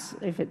 perhaps,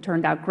 if it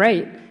turned out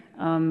great,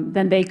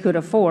 then they could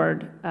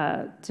afford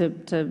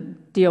to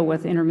deal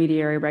with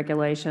intermediary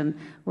regulation,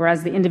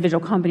 whereas the individual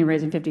company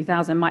raising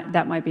 $50,000,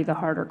 that might be the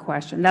harder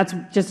question. That's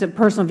just a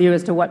personal view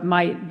as to what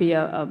might be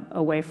a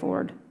way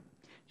forward.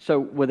 So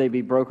would they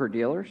be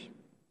broker-dealers?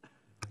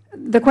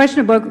 The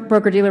question of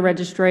broker-dealer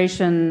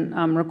registration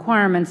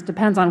requirements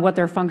depends on what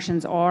their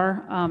functions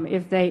are.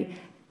 If they,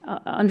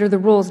 under the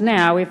rules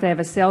now, if they have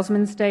a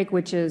salesman stake,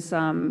 which is,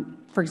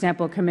 for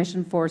example, a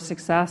commission for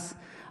success,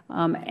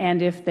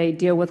 and if they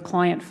deal with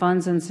client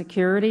funds and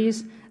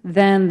securities,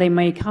 then they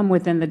may come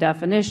within the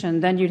definition.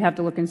 Then you'd have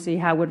to look and see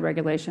how would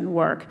regulation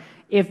work.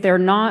 If they're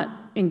not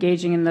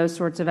engaging in those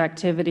sorts of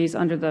activities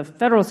under the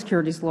federal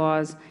securities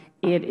laws,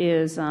 it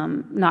is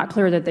not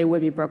clear that they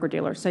would be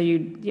broker-dealers.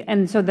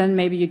 So then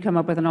maybe you'd come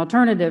up with an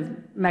alternative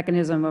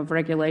mechanism of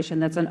regulation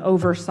that's an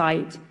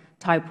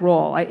oversight-type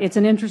role. It's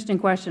an interesting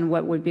question,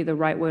 what would be the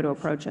right way to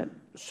approach it.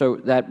 So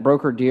that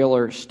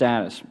broker-dealer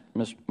status,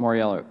 Ms.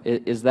 Mauriello,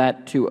 is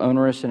that too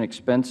onerous and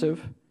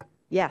expensive?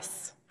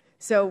 Yes.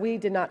 So we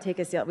did not take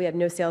a sale. We had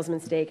no salesman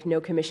stake, no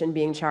commission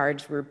being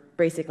charged. We're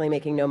basically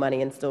making no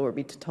money, and still we're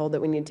told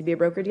that we need to be a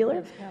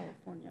broker-dealer.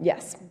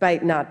 Yes,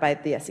 not by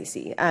the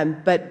SEC.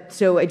 But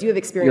so I do have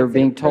experience. You're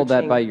being told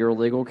that by your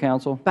legal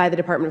counsel? By the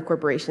Department of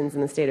Corporations in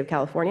the state of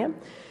California.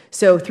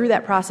 So through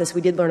that process,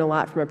 we did learn a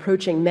lot from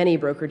approaching many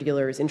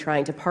broker-dealers and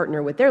trying to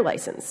partner with their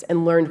license,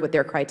 and learned what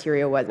their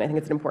criteria was, and I think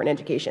it's an important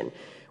education.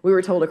 We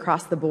were told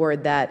across the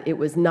board that it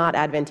was not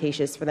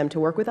advantageous for them to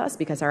work with us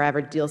because our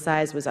average deal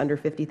size was under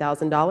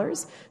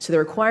 $50,000. So the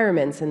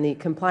requirements and the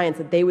compliance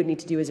that they would need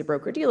to do as a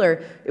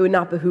broker-dealer, it would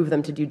not behoove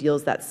them to do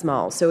deals that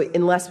small. So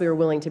unless we were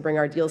willing to bring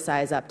our deal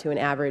size up to an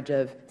average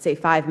of, say,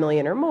 $5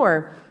 million or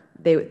more,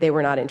 they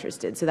were not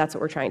interested. So that's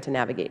what we're trying to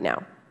navigate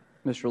now.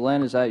 Mr.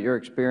 Lynn, is that your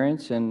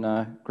experience in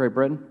Great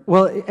Britain?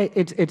 Well,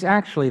 it's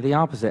actually the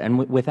opposite. And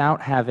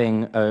without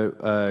having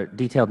a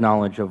detailed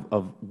knowledge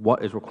of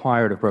what is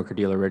required of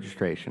broker-dealer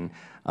registration,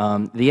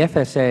 the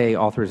FSA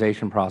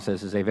authorization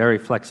process is a very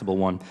flexible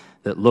one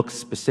that looks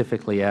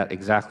specifically at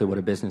exactly what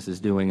a business is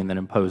doing and then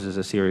imposes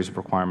a series of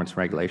requirements and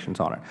regulations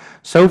on it.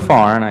 So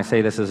far, and I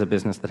say this as a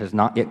business that has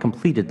not yet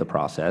completed the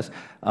process,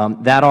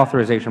 that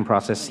authorization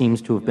process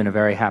seems to have been a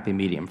very happy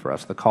medium for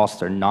us. The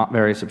costs are not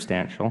very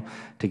substantial.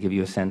 To give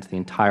you a sense, the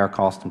entire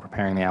cost in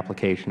preparing the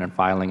application and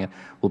filing it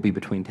will be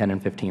between £10,000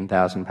 and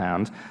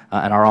 £15,000,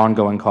 and our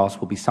ongoing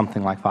costs will be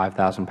something like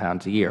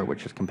 £5,000 a year,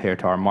 which is compared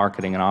to our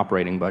marketing and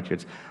operating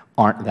budgets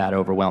aren't that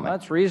overwhelming.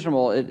 That's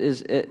reasonable.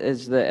 Is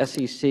the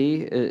SEC,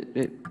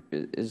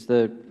 is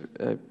the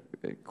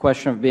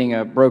question of being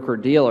a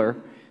broker-dealer,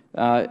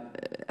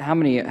 how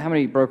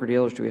many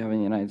broker-dealers do we have in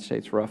the United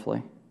States,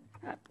 roughly?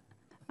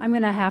 I'm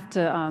going to have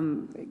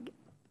to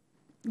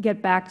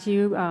get back to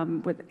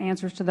you with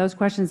answers to those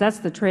questions. That's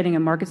the Trading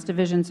and Markets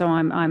Division, so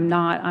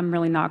I'm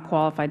really not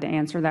qualified to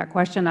answer that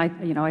question. I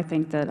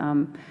think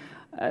that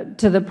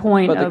to the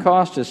point But the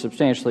cost is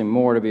substantially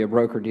more to be a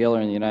broker-dealer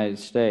in the United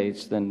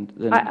States than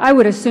I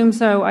would assume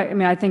so.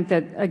 I think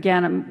that,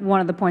 again,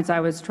 one of the points I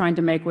was trying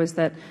to make was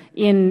that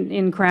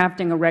in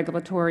crafting a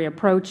regulatory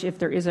approach, if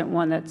there isn't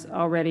one that's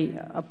already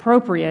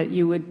appropriate,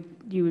 you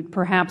would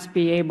perhaps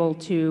be able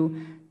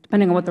to,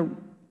 depending on what the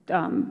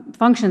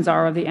functions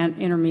are of the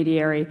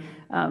intermediary,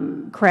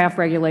 craft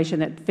regulation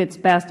that fits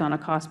best on a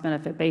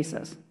cost-benefit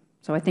basis.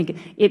 So I think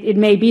it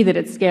may be that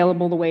it's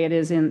scalable the way it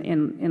is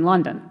in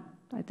London.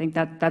 I think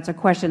that's a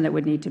question that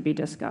would need to be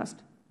discussed.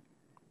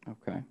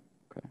 Okay.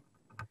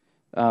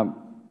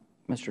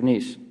 Mr.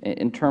 Neiss,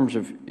 in terms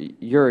of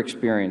your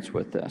experience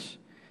with this,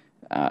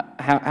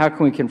 how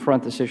can we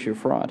confront this issue of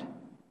fraud?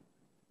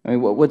 I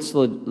mean, what's the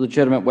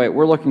legitimate way?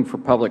 We're looking for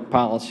public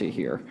policy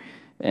here,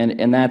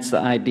 and that's the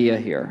idea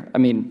here. I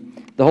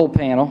mean, the whole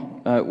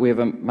panel, we have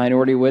a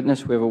minority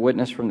witness, we have a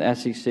witness from the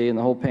SEC, and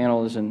the whole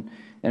panel is in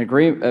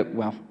agreement.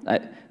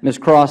 Ms.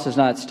 Cross has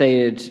not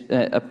stated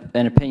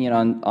an opinion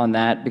on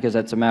that because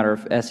that's a matter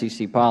of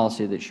SEC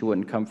policy that she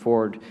wouldn't come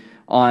forward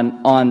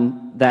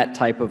on that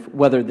type of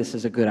whether this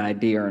is a good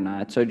idea or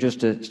not. So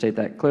just to state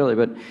that clearly,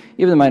 but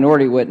even the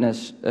minority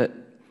witness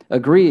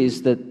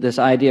agrees that this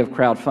idea of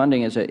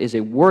crowdfunding is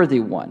a worthy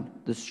one.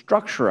 The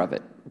structure of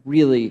it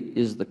really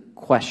is the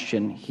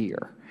question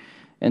here.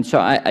 And so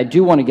I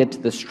do want to get to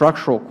the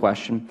structural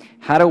question.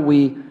 How do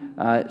we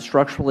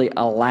structurally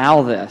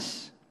allow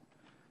this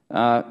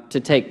to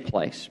take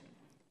place?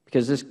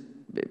 Because this,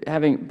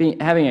 having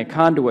a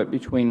conduit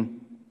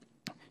between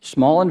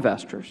small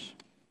investors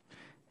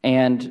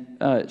and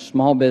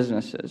small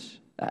businesses,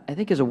 I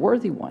think is a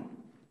worthy one.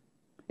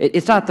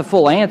 It's not the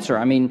full answer.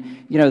 I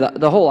mean, you know,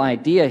 the whole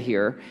idea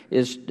here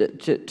is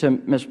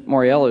to Ms.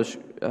 Mauriello's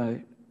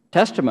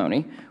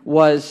testimony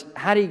was,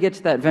 how do you get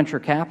to that venture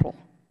capital?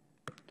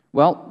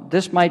 Well,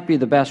 this might be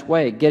the best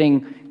way,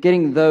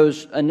 getting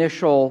those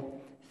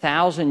initial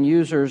 1,000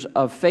 users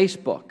of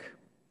Facebook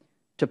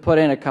to put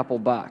in a couple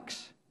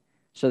bucks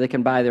so they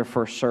can buy their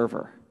first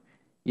server.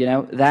 You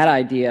know, that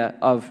idea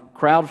of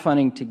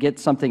crowdfunding to get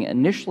something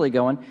initially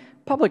going.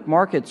 Public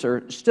markets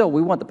are still,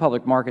 we want the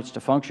public markets to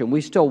function.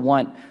 We still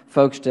want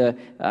folks to,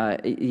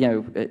 you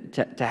know,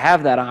 to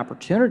have that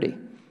opportunity.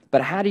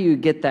 But how do you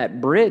get that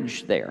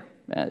bridge there,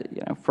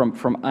 you know,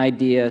 from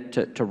idea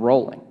to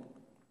rolling?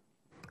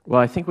 Well,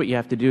 I think what you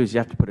have to do is you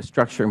have to put a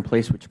structure in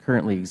place which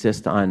currently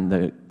exists on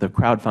the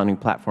crowdfunding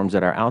platforms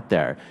that are out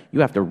there.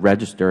 You have to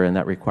register, and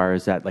that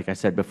requires that, like I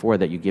said before,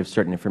 that you give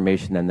certain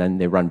information and then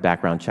they run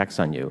background checks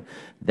on you.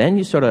 Then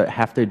you sort of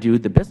have to do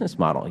the business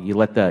model. You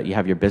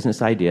have your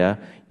business idea,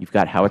 you've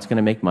got how it's going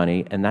to make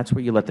money, and that's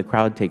where you let the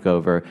crowd take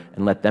over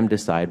and let them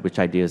decide which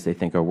ideas they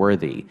think are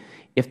worthy.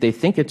 If they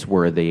think it's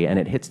worthy and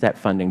it hits that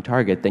funding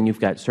target, then you've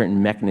got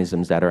certain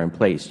mechanisms that are in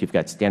place. You've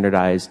got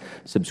standardized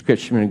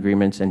subscription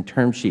agreements and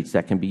term sheets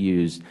that can be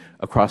used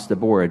across the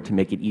board to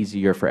make it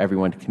easier for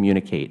everyone to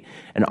communicate.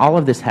 And all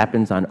of this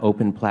happens on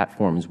open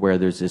platforms where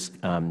there's this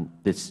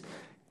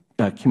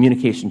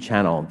communication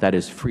channel that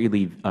is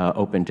freely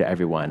open to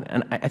everyone.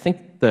 And I think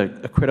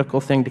a critical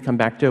thing to come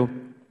back to,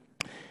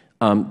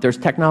 there's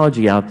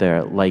technology out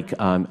there like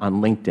on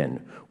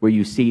LinkedIn where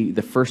you see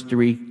the first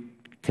degree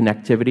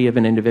connectivity of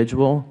an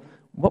individual.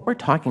 What we're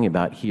talking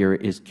about here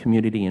is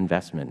community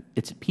investment.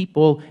 It's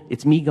people,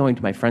 it's me going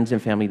to my friends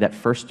and family, that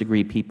first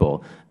degree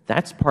people.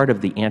 That's part of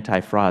the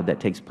anti-fraud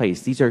that takes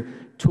place. These are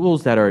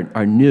tools that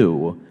are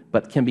new,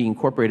 but can be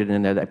incorporated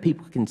in there that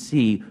people can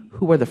see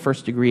who are the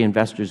first degree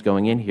investors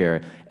going in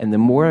here. And the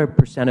more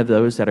percent of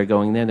those that are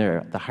going in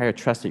there, the higher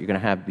trust that you're going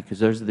to have, because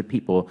those are the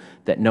people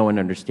that know and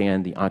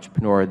understand the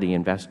entrepreneur, the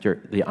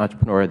investor, the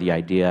entrepreneur, the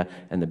idea,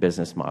 and the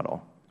business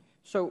model.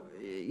 So,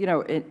 you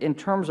know, in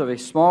terms of a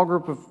small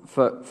group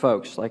of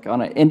folks, like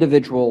on an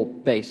individual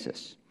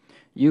basis,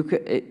 you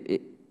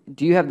could,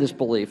 do you have this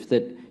belief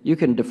that you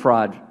can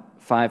defraud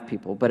 5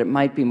 people, but it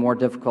might be more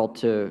difficult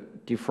to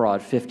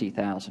defraud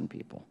 50,000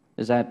 people?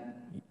 Is that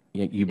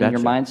in your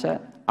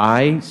mindset?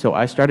 So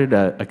I started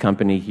a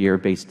company here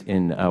based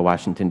in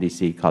Washington,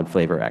 D.C. called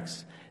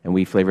FLAVORx, and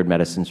we flavored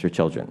medicines for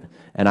children.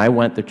 And I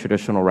went the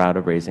traditional route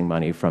of raising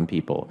money from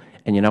people.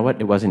 And you know what?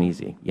 It wasn't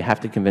easy. You have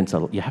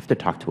to you have to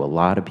talk to a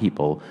lot of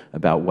people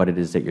about what it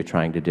is that you're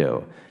trying to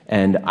do.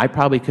 And I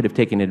probably could have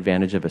taken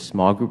advantage of a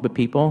small group of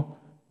people,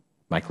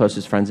 my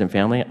closest friends and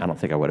family. I don't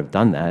think I would have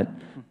done that,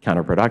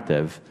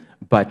 counterproductive.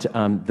 But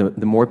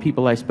the more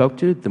people I spoke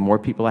to, the more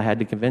people I had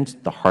to convince,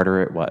 the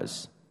harder it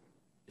was.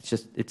 It's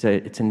just, it's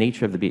a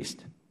nature of the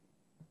beast.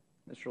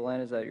 Mr.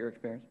 Lynn, is that your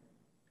experience?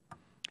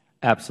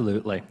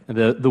 Absolutely.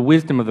 The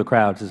wisdom of the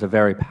crowds is a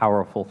very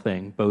powerful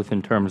thing, both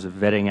in terms of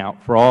vetting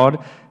out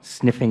fraud,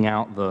 sniffing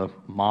out the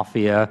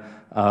mafia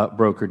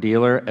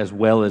broker-dealer, as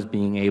well as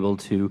being able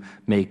to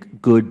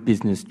make good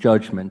business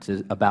judgments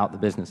about the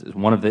businesses.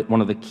 One of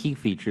the key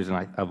features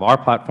of our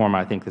platform,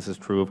 I think this is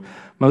true of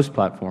most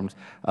platforms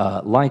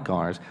like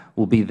ours,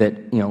 will be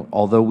that, you know,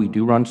 although we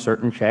do run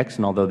certain checks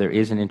and although there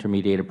is an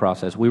intermediated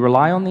process, we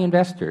rely on the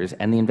investors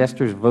and the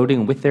investors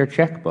voting with their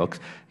checkbooks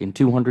in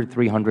 200,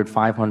 300,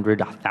 500,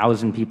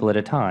 1,000 people at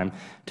a time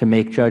to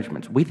make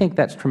judgments. We think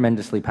that's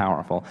tremendously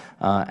powerful,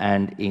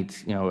 and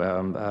it's, you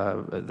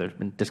know, there's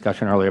been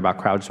discussion earlier about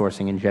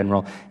crowdsourcing in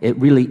general. It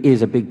really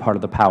is a big part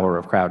of the power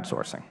of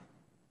crowdsourcing.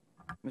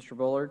 Mr.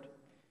 Bullard,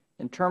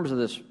 in terms of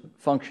this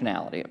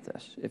functionality of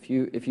this, if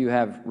you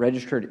have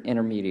registered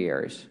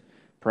intermediaries,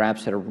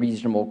 perhaps at a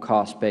reasonable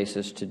cost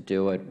basis to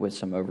do it with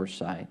some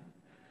oversight,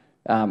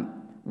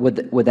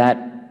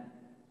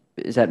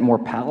 is that more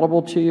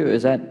palatable to you?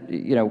 Is that,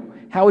 you know,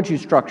 how would you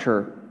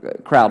structure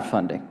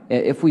crowdfunding?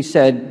 If we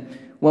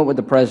went with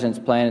the President's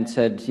plan and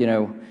said, you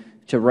know,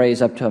 to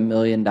raise up to $1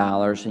 million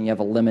and you have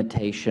a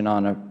limitation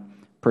on a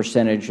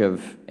percentage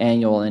of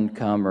annual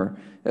income, or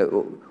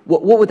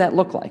what would that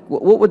look like?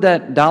 What would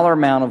that dollar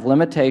amount of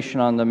limitation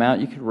on the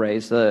amount you could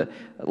raise, the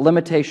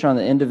limitation on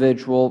the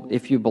individual,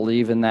 if you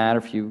believe in that, or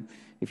if you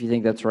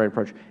think that's the right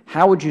approach?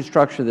 How would you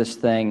structure this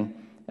thing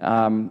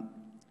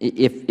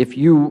if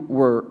you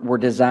were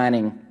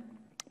designing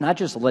not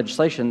just the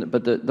legislation,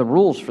 but the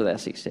rules for the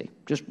SEC.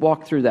 Just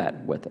walk through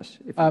that with us.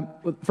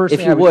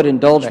 If you would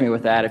indulge me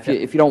with that.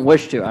 If you don't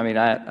wish to, I mean,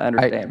 I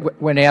understand.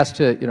 When asked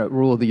to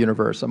rule the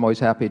universe, I'm always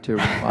happy to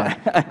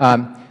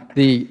respond.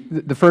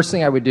 The first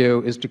thing I would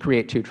do is to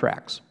create 2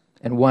 tracks,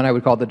 and one I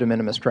would call the de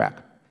minimis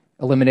track.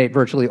 Eliminate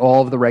virtually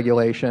all of the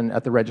regulation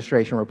at the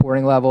registration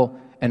reporting level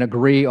and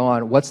agree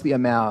on what's the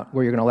amount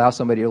where you're going to allow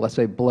somebody to, let's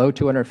say, blow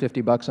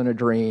 $250 on a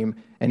dream,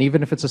 and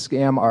even if it's a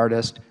scam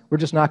artist, we're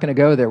just not going to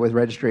go there with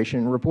registration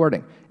and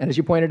reporting. And as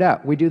you pointed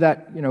out, we do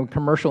that in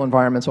commercial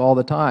environments all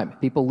the time.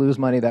 People lose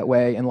money that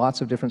way in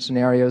lots of different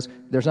scenarios.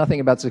 There's nothing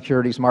about the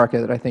securities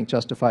market that I think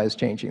justifies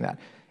changing that.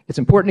 It's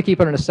important to keep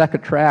it on a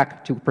second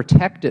track to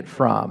protect it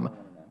from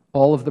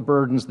all of the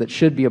burdens that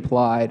should be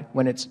applied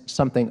when it's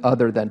something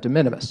other than de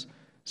minimis.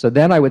 So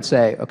then I would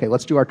say, okay,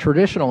 let's do our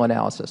traditional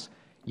analysis.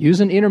 Use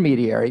an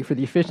intermediary for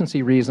the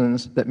efficiency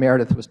reasons that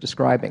Meredith was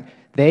describing.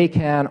 They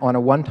can, on a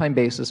one-time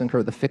basis,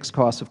 incur the fixed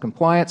costs of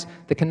compliance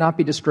that cannot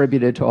be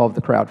distributed to all of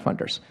the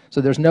crowdfunders.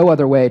 So there's no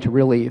other way to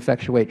really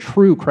effectuate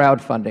true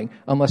crowdfunding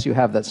unless you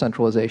have that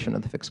centralization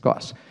of the fixed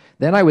costs.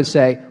 Then I would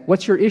say,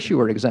 what's your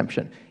issuer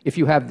exemption? If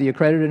you have the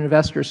accredited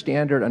investor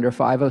standard under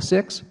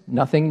 506,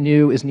 nothing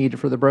new is needed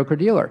for the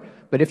broker-dealer.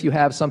 But if you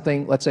have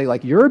something, let's say,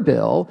 like your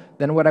bill,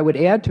 then what I would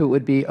add to it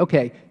would be,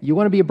 okay, you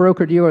want to be a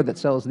broker-dealer that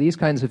sells these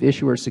kinds of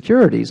issuer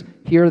securities,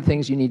 here are the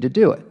things you need to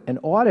do it. An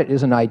audit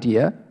is an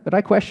idea, but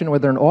I question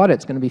whether an audit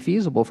is going to be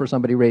feasible for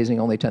somebody raising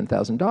only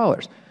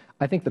 $10,000.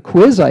 I think the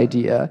quiz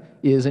idea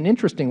is an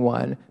interesting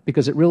one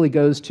because it really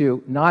goes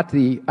to not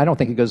the, I don't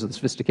think it goes to the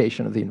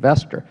sophistication of the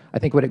investor. I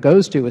think what it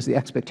goes to is the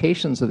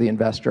expectations of the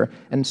investor.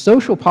 And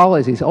social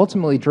policy is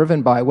ultimately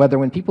driven by whether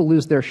when people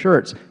lose their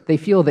shirts, they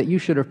feel that you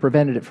should have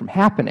prevented it from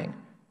happening.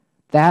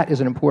 That is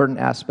an important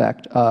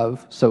aspect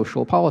of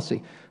social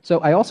policy. So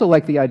I also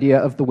like the idea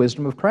of the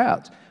wisdom of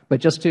crowds. But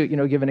just to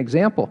give an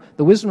example,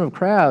 the wisdom of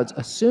crowds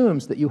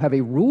assumes that you have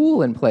a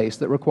rule in place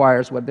that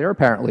requires what they're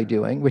apparently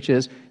doing, which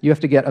is you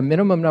have to get a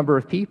minimum number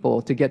of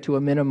people to get to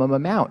a minimum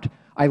amount.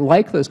 I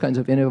like those kinds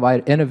of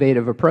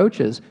innovative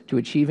approaches to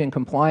achieving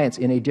compliance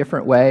in a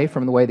different way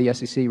from the way the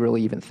SEC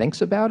really even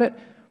thinks about it.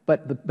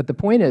 But the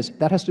point is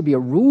that has to be a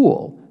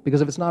rule, because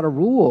if it's not a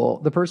rule,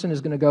 the person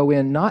is going to go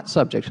in not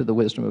subject to the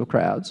wisdom of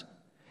crowds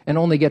and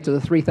only get to the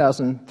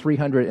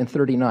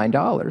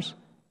 $3,339.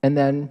 And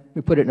then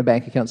we put it in a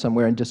bank account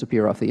somewhere and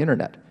disappear off the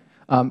Internet.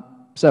 And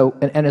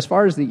as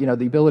far as the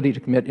ability to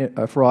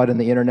commit fraud in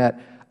the Internet,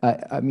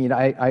 I mean,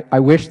 I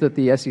wish that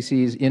the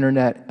SEC's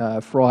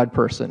Internet fraud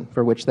person,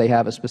 for which they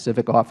have a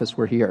specific office,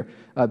 were here,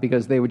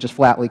 because they would just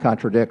flatly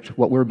contradict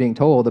what we're being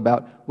told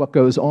about what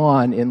goes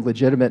on in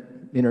legitimate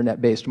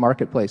Internet-based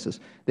marketplaces.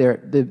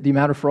 The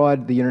amount of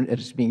fraud the Internet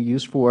is being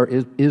used for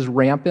is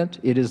rampant.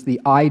 It is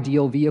the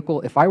ideal vehicle.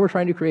 If I were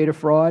trying to create a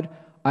fraud,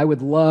 I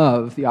would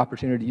love the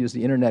opportunity to use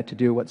the Internet to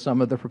do what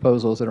some of the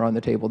proposals that are on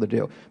the table to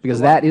do, because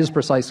that is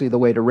precisely the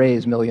way to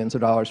raise millions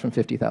of dollars from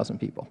 50,000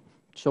 people.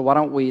 So why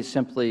don't we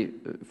simply,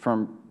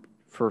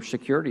 for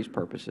securities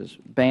purposes,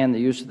 ban the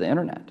use of the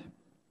Internet?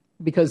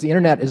 Because the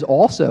Internet is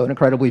also an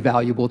incredibly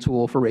valuable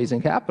tool for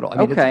raising capital. I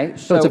mean, okay.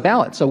 So it's a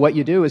balance. So what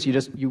you do is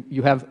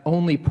you have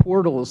only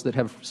portals that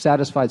have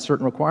satisfied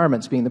certain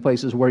requirements being the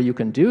places where you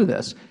can do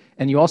this.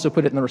 And you also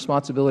put it in the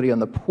responsibility on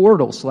the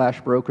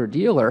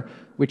portal/broker-dealer,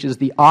 which is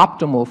the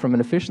optimal from an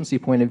efficiency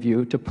point of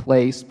view to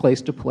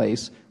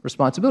place-to-place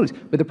responsibilities.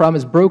 But the problem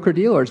is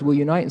broker-dealers will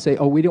unite and say,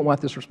 oh, we don't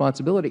want this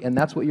responsibility. And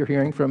that's what you're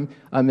hearing from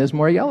Ms.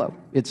 Mauriello.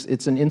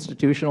 It's an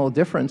institutional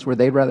difference where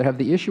they'd rather have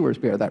the issuers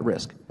bear that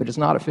risk, but it's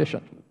not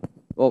efficient.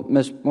 Well,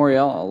 Ms.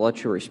 Mauriello, I'll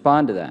let you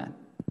respond to that.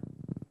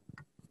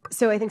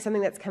 So I think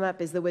something that's come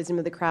up is the wisdom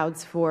of the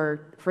crowds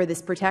for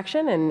this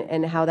protection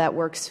and how that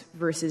works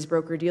versus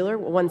broker-dealer.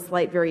 One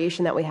slight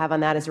variation that we have on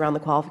that is around the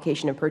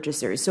qualification of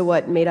purchasers. So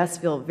what made us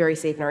feel very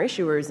safe and our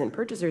issuers and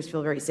purchasers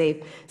feel very safe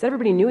is that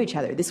everybody knew each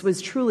other. This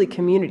was truly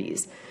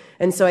communities.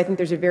 And so I think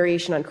there's a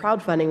variation on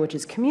crowdfunding, which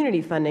is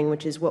community funding,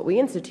 which is what we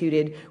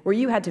instituted, where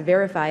you had to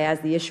verify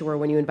as the issuer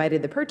when you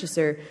invited the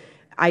purchaser,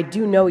 I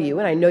do know you,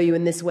 and I know you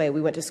in this way.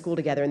 We went to school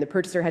together, and the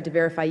purchaser had to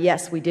verify,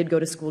 yes, we did go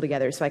to school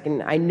together, so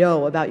I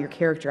know about your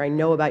character, I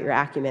know about your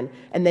acumen,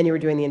 and then you were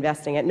doing the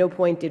investing. At no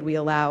point did we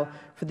allow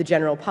for the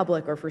general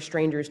public or for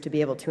strangers to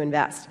be able to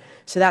invest.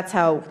 So that's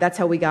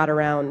how we got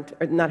around,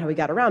 or not how we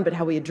got around, but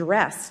how we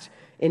addressed,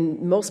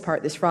 in most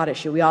part, this fraud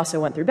issue. We also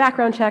went through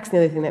background checks, and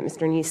the other thing that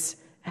Mr. Neiss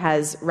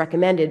has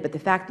recommended, but the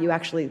fact that you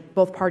actually,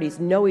 both parties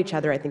know each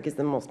other, I think, is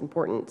the most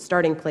important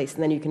starting place,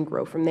 and then you can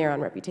grow from there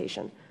on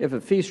reputation. If a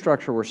fee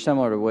structure were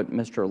similar to what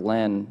Mr.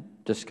 Lynn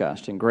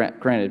discussed, and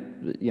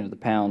granted, the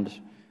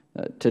pound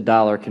to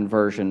dollar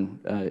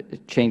conversion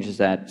changes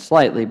that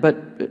slightly,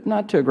 but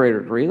not to a greater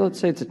degree. Let's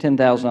say it's a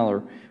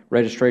 $10,000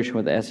 registration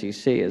with the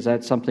SEC. Is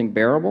that something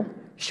bearable?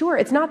 Sure.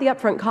 It's not the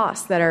upfront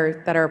costs that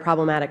are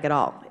problematic at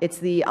all. It's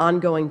the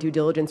ongoing due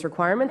diligence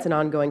requirements and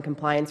ongoing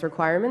compliance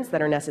requirements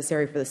that are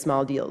necessary for the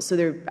small deals.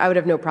 So I would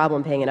have no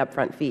problem paying an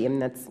upfront fee. I mean,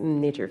 that's in the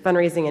nature of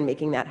fundraising and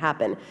making that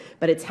happen.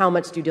 But it's how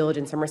much due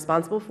diligence I'm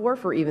responsible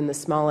for even the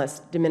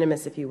smallest, de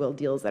minimis, if you will,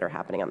 deals that are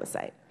happening on the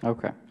site.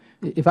 Okay.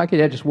 If I could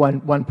add just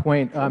one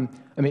point.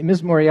 I mean,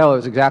 Ms. Mauriello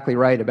is exactly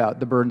right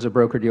about the burdens of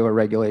broker-dealer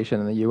regulation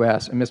in the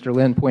U.S., and Mr.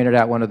 Lynn pointed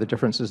out one of the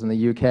differences in the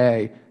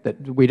U.K., that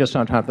we just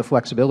don't have the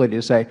flexibility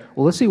to say,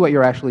 well, let's see what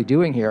you're actually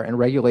doing here and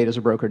regulate as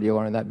a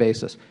broker-dealer on that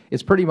basis.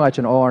 It's pretty much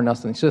an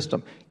all-or-nothing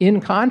system,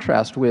 in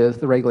contrast with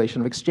the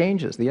regulation of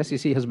exchanges. The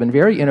SEC has been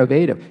very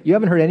innovative. You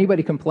haven't heard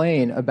anybody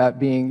complain about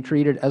being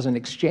treated as an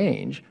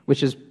exchange,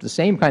 which is the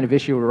same kind of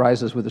issue that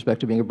arises with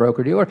respect to being a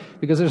broker-dealer,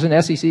 because there's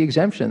an SEC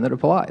exemption that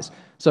applies.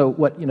 So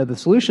what, the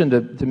solution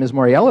to Ms.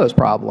 Mauriello's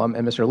problem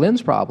and Mr.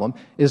 Lynn's problem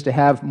is to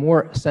have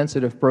more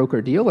sensitive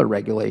broker-dealer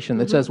regulation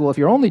that says, well, if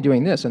you're only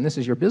doing this and this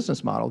is your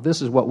business model,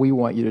 this is what we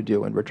want you to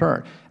do in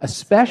return,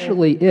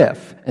 especially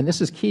if, and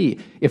this is key,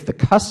 if the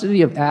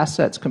custody of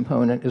assets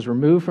component is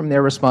removed from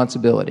their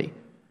responsibility,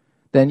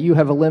 then you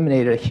have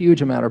eliminated a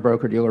huge amount of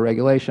broker-dealer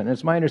regulation. And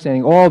it's my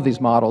understanding all of these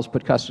models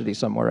put custody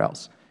somewhere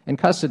else. And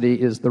custody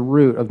is the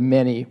root of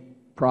many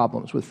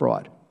problems with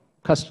fraud.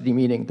 Custody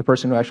meaning the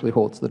person who actually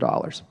holds the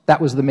dollars. That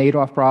was the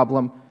Madoff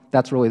problem.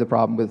 That's really the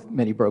problem with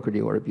many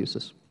broker-dealer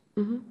abuses.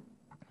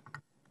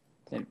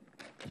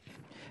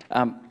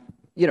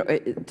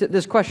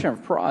 This question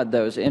of fraud,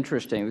 though, is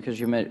interesting because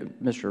you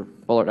met Mr.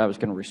 Bullard. I was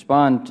going to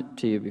respond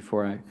to you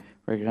before I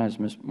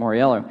recognized Ms.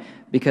 Mauriello,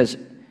 because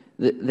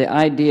the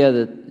idea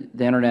that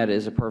the Internet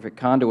is a perfect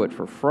conduit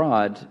for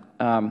fraud,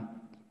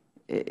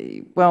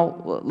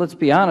 well, let's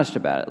be honest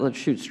about it. Let's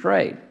shoot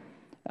straight.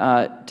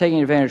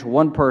 Taking advantage of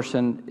one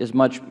person is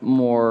much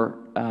more,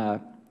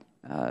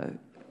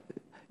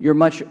 you're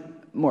much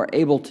more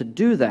able to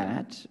do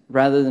that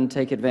rather than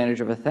take advantage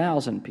of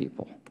 1,000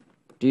 people.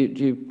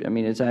 I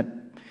mean, is that,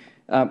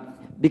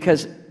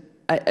 because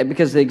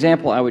the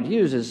example I would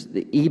use is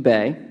the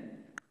eBay.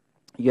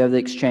 You have the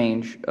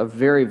exchange of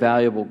very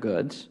valuable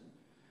goods,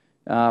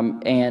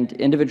 and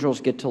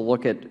individuals get to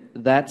look at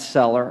that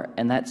seller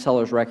and that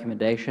seller's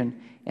recommendation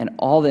and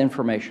all the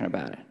information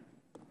about it.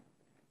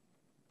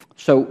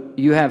 So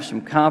you have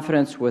some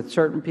confidence with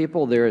certain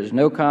people, there is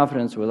no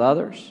confidence with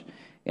others,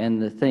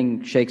 and the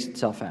thing shakes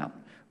itself out,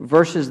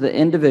 versus the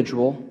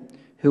individual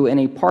who in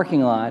a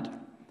parking lot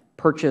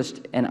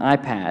purchased an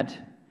iPad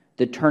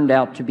that turned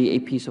out to be a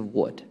piece of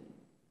wood,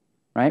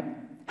 right?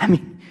 I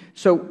mean,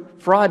 so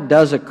fraud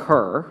does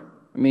occur.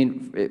 I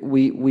mean,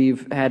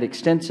 we've had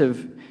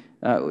extensive,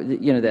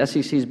 the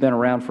SEC has been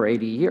around for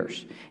 80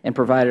 years and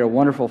provided a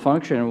wonderful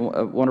function,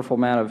 a wonderful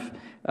amount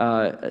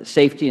of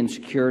safety and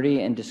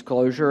security and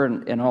disclosure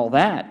and all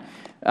that.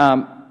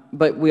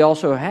 But we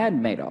also had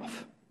Madoff.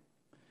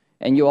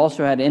 And you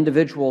also had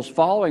individuals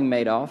following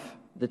Madoff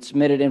that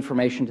submitted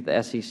information to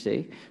the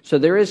SEC. So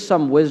there is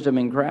some wisdom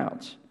in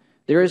crowds.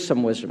 There is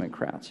some wisdom in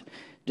crowds.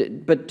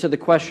 But to the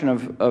question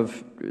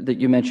of that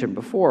you mentioned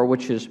before,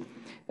 which is,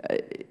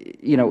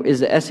 is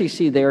the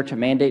SEC there to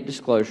mandate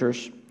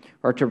disclosures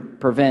or to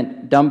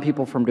prevent dumb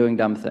people from doing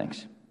dumb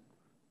things?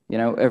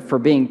 For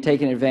being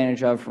taken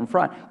advantage of from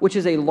fraud, which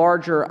is a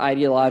larger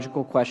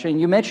ideological question.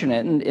 You mention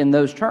it in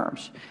those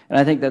terms, and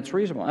I think that's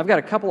reasonable. I've got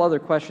a couple other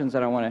questions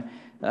that I want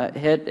to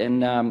hit,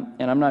 and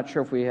I'm not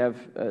sure if we have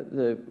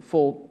the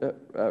full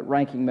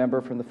ranking member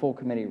from the full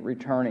committee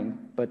returning,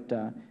 but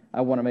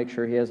I want to make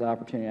sure he has the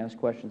opportunity to ask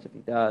questions if he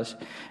does.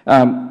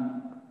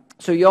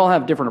 So you all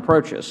have different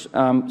approaches.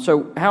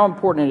 So how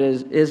important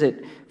is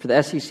it for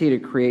the SEC to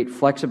create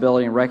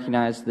flexibility and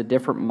recognize the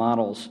different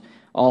models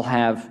all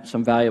have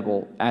some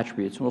valuable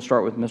attributes? And we'll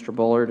start with Mr.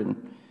 Bullard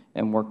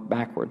and work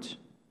backwards.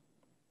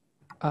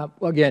 Well,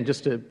 again,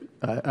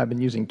 I've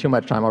been using too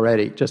much time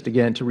already. Just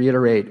again, to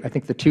reiterate, I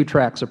think the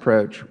two-tracks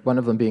approach, one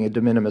of them being a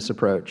de minimis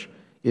approach,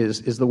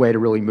 is the way to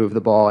really move the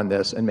ball on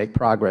this and make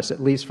progress,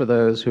 at least for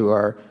those who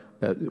are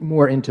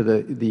more into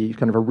the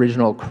kind of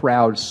original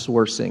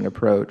crowdsourcing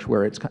approach,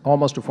 where it's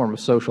almost a form of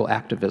social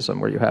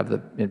activism, where you have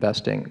the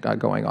investing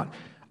going on.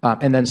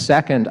 And then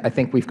second, I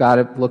think we've got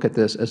to look at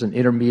this as an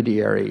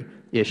intermediary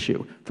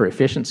issue for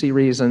efficiency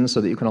reasons,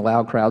 so that you can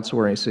allow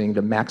crowdsourcing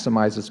to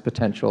maximize its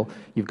potential.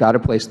 You've got to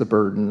place the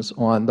burdens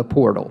on the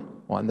portal,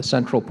 on the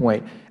central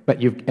point.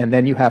 And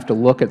then you have to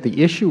look at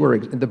the issuer,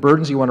 the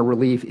burdens you want to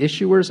relieve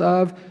issuers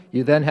of.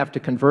 You then have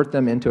to convert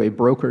them into a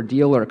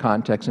broker-dealer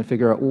context and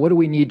figure out, well, what do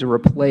we need to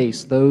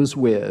replace those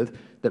with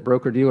that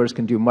broker-dealers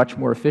can do much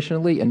more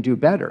efficiently and do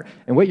better.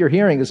 And what you're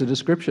hearing is a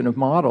description of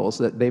models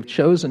that they've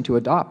chosen to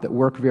adopt that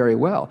work very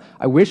well.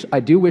 I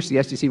do wish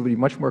the SEC would be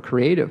much more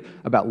creative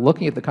about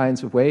looking at the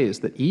kinds of ways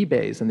that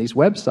eBays and these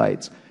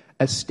websites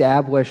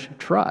establish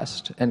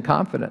trust and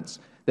confidence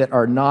that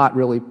are not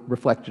really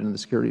reflected in the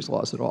securities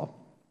laws at all.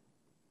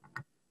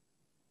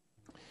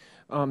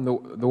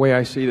 The way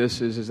I see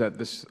this is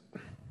that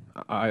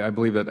I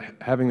believe that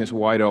having this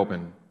wide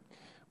open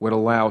would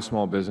allow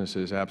small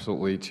businesses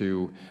absolutely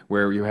to,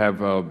 where you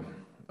have a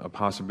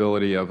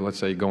possibility of, let's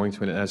say, going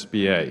to an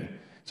SBA.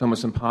 It's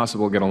almost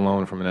impossible to get a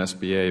loan from an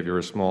SBA if you're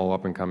a small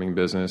up-and-coming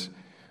business.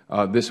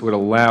 This would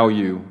allow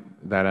you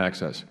that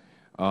access.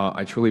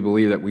 I truly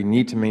believe that we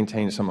need to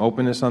maintain some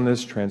openness on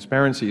this.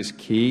 Transparency is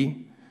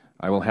key.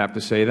 I will have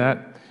to say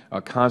that.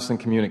 Constant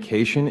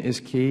communication is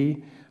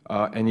key.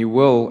 And you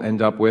will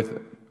end up with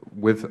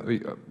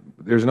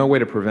there's no way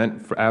to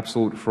prevent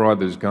absolute fraud.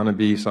 There's going to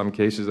be some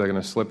cases that are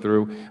going to slip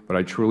through, but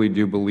I truly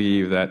do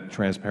believe that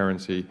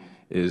transparency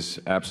is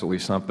absolutely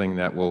something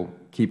that will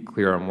keep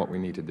clear on what we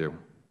need to do.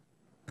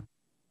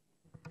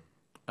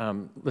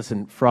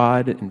 Listen,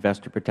 fraud,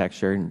 investor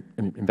protection,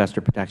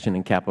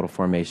 and capital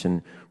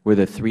formation were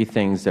the three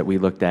things that we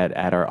looked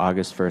at our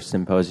August 1st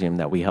symposium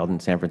that we held in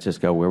San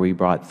Francisco, where we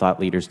brought thought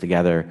leaders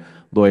together,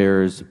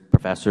 lawyers,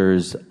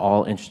 professors,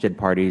 all interested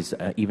parties,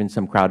 even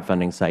some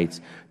crowdfunding sites,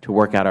 to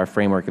work out our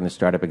framework in the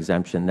startup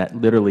exemption that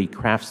literally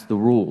crafts the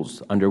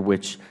rules under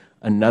which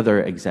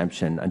another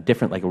exemption, a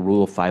different, like a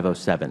Rule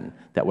 507,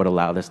 that would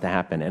allow this to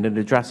happen. And it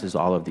addresses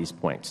all of these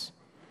points.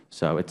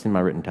 So it's in my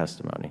written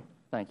testimony.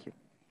 Thank you.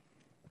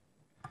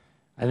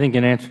 I think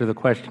in answer to the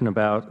question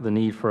about the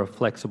need for a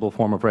flexible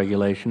form of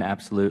regulation,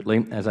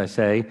 absolutely. As I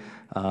say,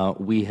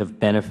 we have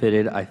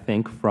benefited, I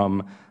think,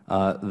 from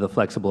the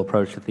flexible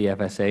approach that the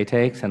FSA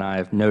takes, and I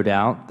have no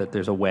doubt that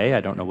there's a way,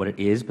 I don't know what it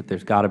is, but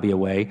there's got to be a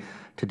way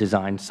to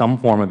design some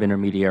form of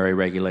intermediary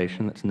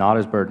regulation that's not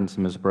as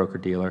burdensome as a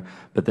broker-dealer,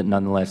 but that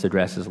nonetheless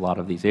addresses a lot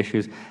of these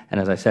issues. And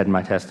as I said in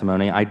my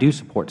testimony, I do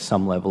support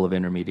some level of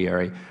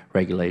intermediary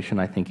regulation.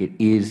 I think it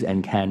is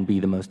and can be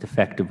the most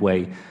effective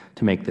way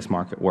to make this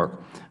market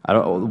work.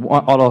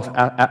 I'll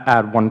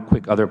add one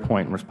quick other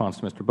point in response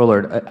to Mr.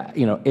 Bullard.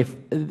 If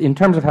in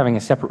terms of having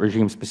a separate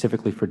regime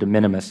specifically for de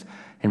minimis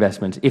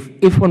investments,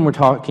 if when we're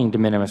talking de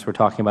minimis we're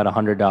talking about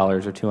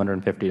 $100 or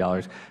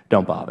 $250,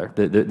 don't bother.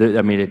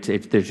 I mean,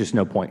 there's just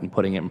no point in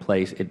putting it in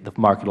place. The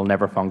market will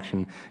never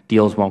function,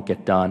 deals won't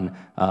get done,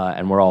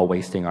 and we're all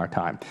wasting our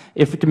time.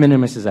 If de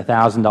minimis is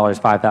 $1,000,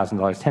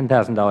 $5,000,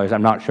 $10,000,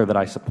 I'm not sure that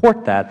I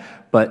support that,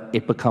 but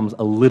it becomes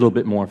a little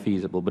bit more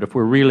feasible. But if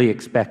we're really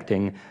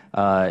expecting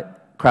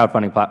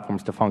crowdfunding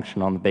platforms to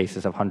function on the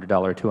basis of $100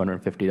 or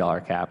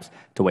 $250 caps,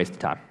 it's a waste of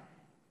time.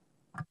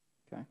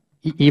 Okay.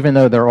 Even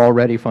though they're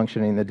already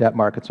functioning in the debt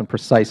markets on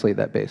precisely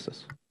that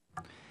basis?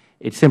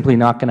 It's simply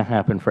not going to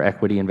happen for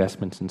equity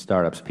investments in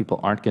startups. People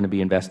aren't going to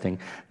be investing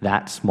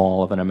that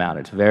small of an amount.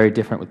 It's very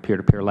different with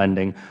peer-to-peer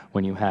lending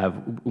when you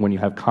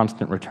have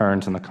constant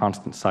returns and the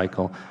constant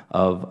cycle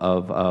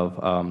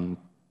of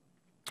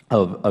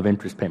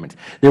interest payments.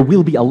 There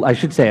will be, I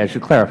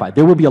should clarify,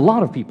 there will be a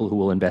lot of people who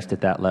will invest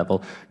at that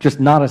level, just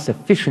not a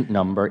sufficient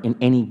number in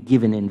any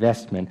given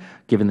investment,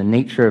 given the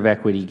nature of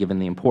equity, given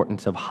the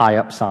importance of high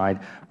upside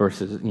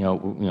versus,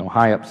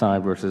 high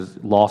upside versus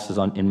losses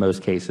in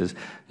most cases.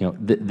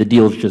 The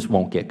deals just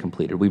won't get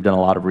completed. We've done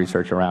a lot of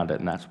research around it,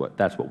 and that's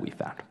what we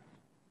found.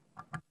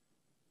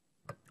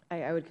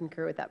 I would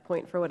concur with that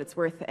point for what it's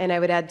worth. And I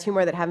would add two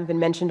more that haven't been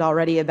mentioned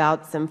already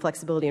about some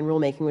flexibility in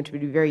rulemaking, which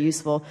would be very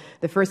useful.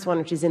 The first one,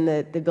 which is in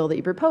the bill that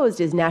you proposed,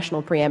 is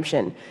national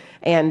preemption.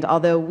 And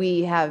although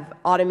we have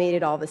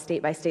automated all the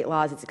state-by-state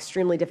laws, it's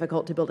extremely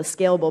difficult to build a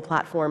scalable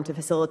platform to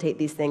facilitate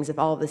these things if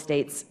all of the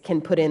states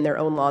can put in their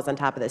own laws on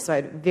top of this. So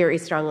I'd very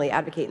strongly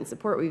advocate and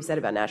support what we've said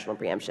about national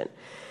preemption.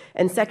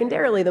 And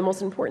secondarily, the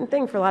most important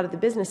thing for a lot of the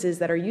businesses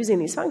that are using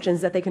these functions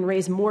is that they can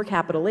raise more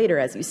capital later,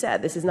 as you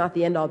said. This is not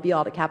the end-all,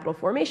 be-all to capital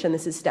formation.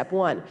 This is step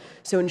one.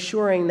 So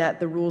ensuring that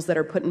the rules that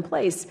are put in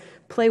place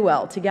play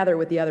well together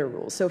with the other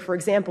rules. So, for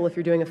example, if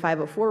you're doing a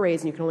 504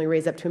 raise and you can only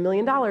raise up to $1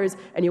 million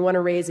and you want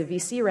to raise a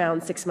VC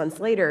round 6 months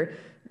later,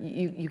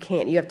 you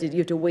can't. You have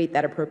to wait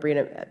that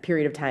appropriate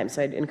period of time.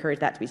 So I'd encourage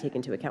that to be taken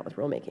into account with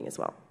rulemaking as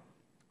well.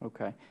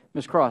 Okay.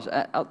 Ms. Cross,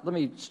 let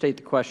me state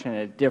the question in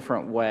a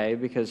different way,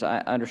 because I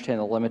understand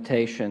the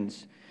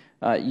limitations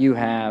you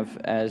have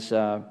as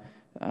an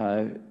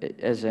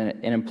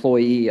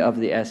employee of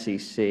the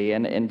SEC,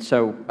 and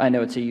so I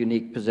know it's a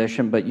unique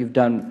position, but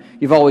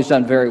you've always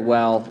done very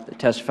well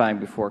testifying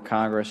before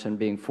Congress and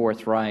being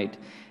forthright,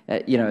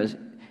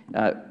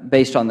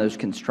 based on those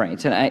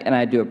constraints, and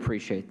I do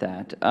appreciate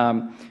that.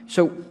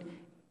 So,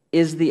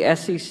 is the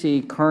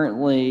SEC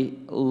currently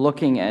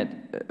looking at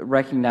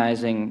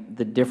recognizing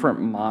the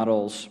different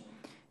models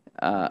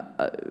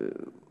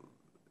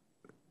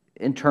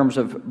in terms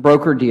of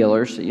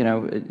broker-dealers,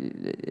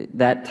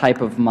 that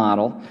type of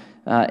model,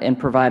 and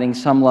providing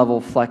some level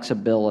of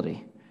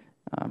flexibility?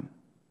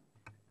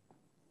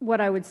 What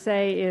I would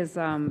say is,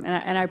 and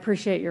I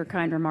appreciate your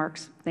kind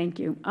remarks, thank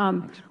you.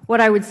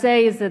 What I would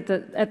say is that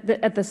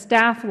at the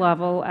staff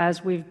level,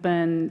 as we've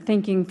been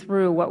thinking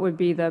through what would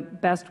be the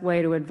best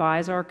way to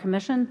advise our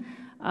Commission,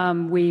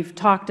 we've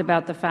talked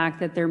about the fact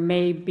that there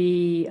may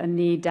be a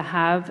need to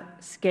have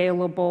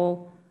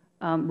scalable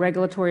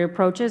regulatory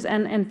approaches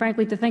and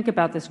frankly, to think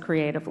about this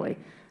creatively.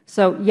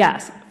 So,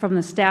 yes, from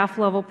the staff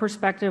level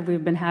perspective,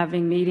 we've been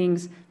having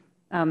meetings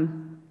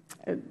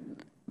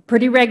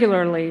pretty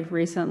regularly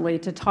recently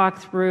to talk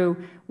through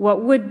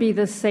what would be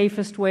the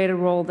safest way to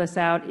roll this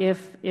out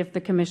if the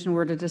Commission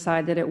were to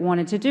decide that it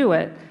wanted to do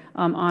it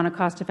on a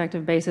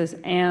cost-effective basis,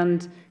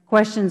 and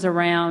questions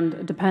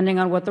around, depending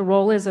on what the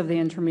role is of the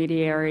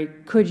intermediary,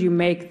 could you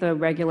make the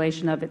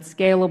regulation of it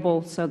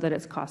scalable so that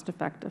it's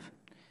cost-effective?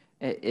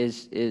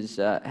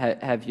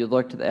 Have you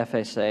looked at the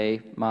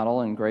FSA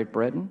model in Great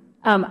Britain?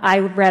 I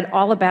read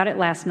all about it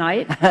last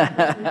night,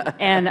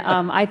 and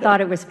I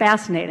thought it was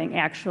fascinating,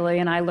 actually,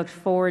 and I looked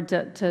forward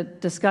to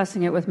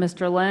discussing it with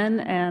Mr. Lynn,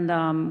 and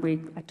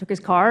I took his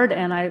card,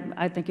 and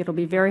I think it will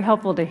be very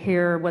helpful to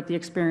hear what the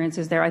experience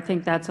is there. I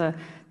think that's a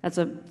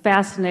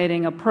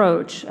fascinating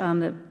approach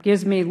that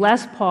gives me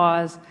less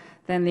pause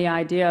than the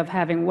idea of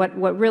having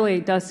what really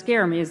does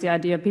scare me is the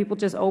idea of people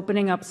just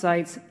opening up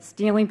sites,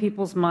 stealing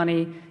people's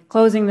money,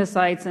 closing the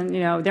sites, and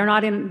they're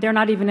not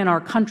even in our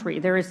country.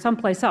 They're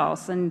someplace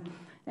else, and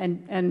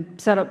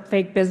set up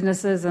fake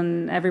businesses,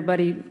 and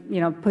everybody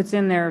puts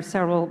in there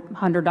several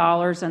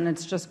 $100s, and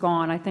it's just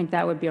gone. I think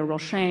that would be a real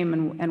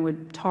shame and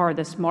would tar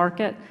this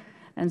market.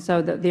 And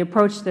so the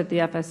approach that the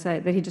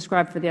FSA that he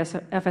described for the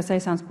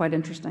FSA sounds quite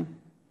interesting.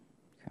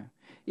 Okay.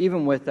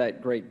 Even with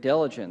that great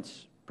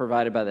diligence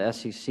provided by the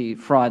SEC,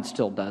 fraud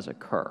still does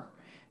occur.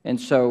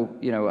 And so,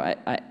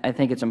 I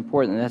think it's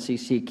important that the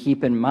SEC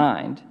keep in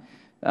mind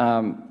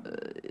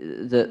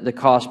the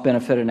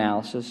cost-benefit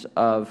analysis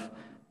of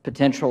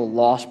potential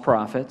lost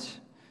profits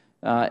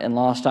and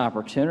lost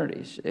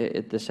opportunities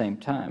at the same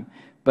time.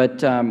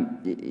 But,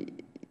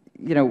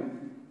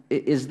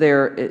 is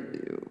there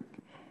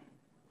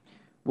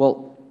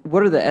well,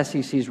 what are the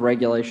SEC's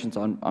regulations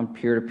on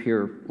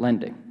peer-to-peer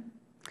lending?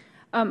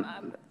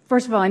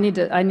 First of all, I need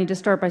to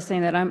start by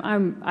saying that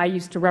I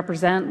used to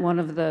represent one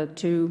of the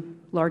two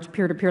large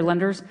peer-to-peer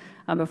lenders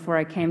before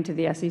I came to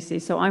the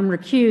SEC. So I'm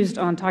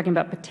recused on talking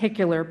about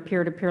particular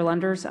peer-to-peer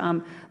lenders.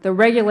 The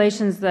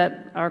regulations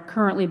that are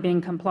currently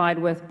being complied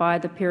with by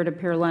the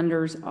peer-to-peer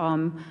lenders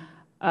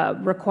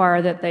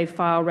require that they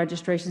file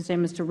registration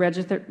statements to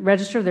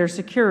register their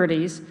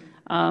securities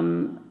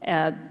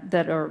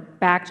that are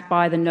backed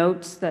by the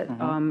notes that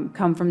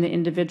come from the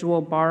individual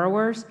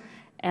borrowers.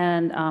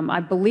 And I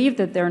believe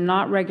that they're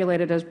not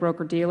regulated as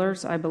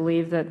broker-dealers. I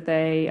believe that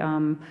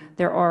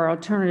there are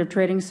alternative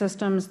trading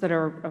systems that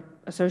are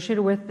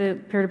associated with the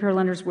peer-to-peer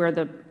lenders where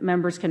the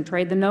members can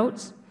trade the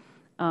notes.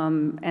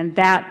 And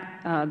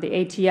that,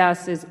 the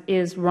ATS,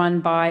 is run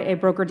by a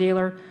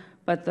broker-dealer.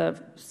 But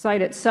the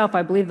site itself,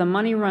 I believe the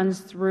money runs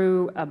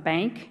through a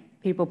bank.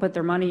 People put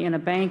their money in a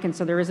bank, and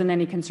so there isn't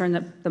any concern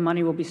that the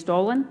money will be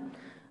stolen.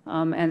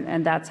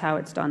 And that's how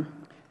it's done.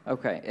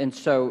 Okay, and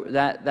so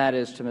that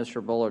is to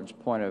Mr. Bullard's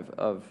point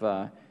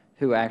of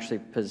who actually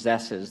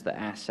possesses the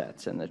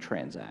assets in the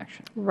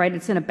transaction. Right,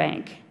 it's in a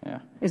bank,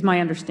 is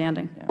my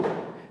understanding.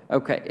 Yeah.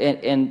 Okay,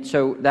 and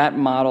so that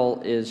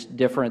model is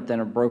different than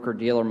a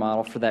broker-dealer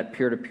model for that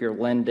peer-to-peer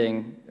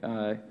lending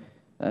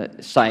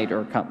site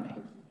or company.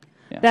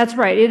 Yeah. That's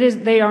right. It is.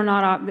 They are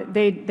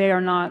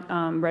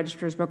not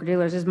registered as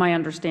broker-dealers, is my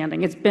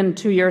understanding. It's been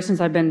 2 years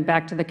since I've been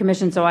back to the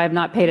Commission, so I have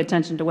not paid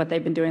attention to what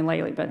they've been doing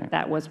lately, but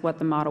that was what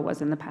the model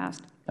was in the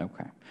past.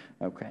 Okay.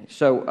 Okay.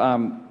 So,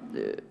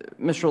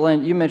 Mr.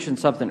 Lynn, you mentioned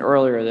something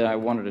earlier that I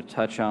wanted to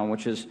touch on,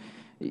 which is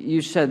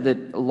you said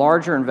that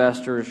larger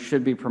investors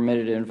should be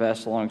permitted to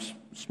invest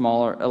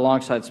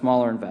alongside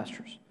smaller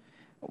investors.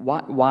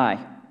 Why?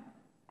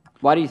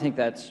 Why do you think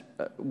that's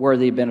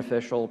worthy,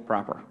 beneficial,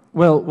 proper?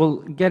 Well,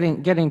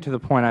 getting to the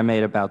point I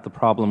made about the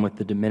problem with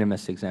the de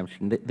minimis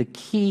exemption, the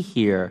key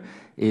here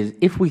is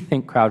if we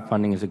think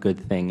crowdfunding is a good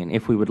thing and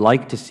if we would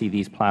like to see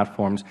these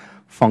platforms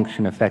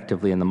function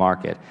effectively in the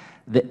market,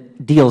 the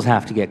deals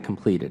have to get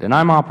completed. And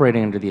I'm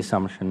operating under the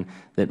assumption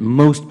that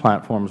most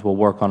platforms will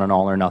work on an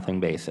all-or-nothing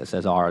basis,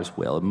 as ours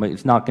will.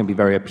 It's not going to be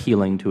very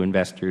appealing to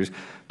investors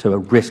to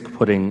risk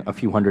putting a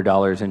few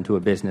 $100s into a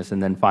business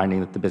and then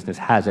finding that the business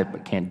has it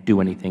but can't do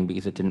anything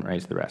because it didn't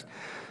raise the rest.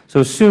 So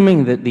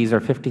assuming that these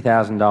are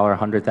 $50,000,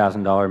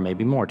 $100,000,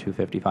 maybe more,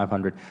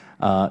 $250,000,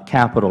 $500,000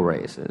 capital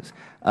raises,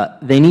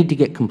 they need to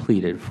get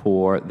completed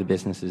for the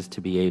businesses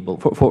to be able,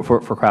 for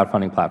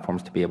crowdfunding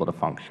platforms to be able to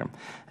function.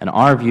 And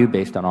our view,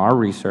 based on our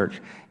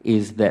research,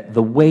 is that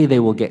the way they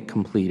will get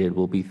completed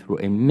will be through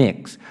a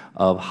mix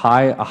of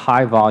a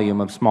high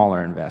volume of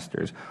smaller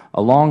investors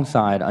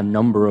alongside a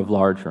number of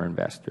larger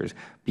investors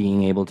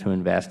being able to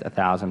invest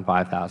 $1,000,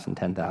 $5,000,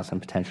 $10,000,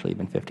 potentially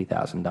even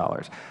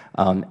 $50,000.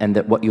 And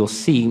that what you'll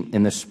see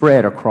in the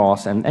spread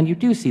across, and you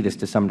do see this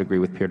to some degree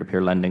with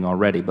peer-to-peer lending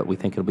already, but we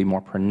think it will be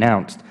more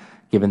pronounced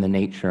given the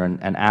nature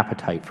and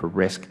appetite for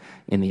risk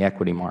in the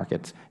equity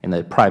markets, in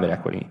the private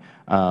equity,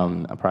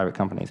 private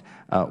companies.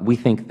 We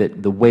think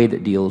that the way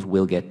that deals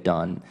will get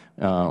done,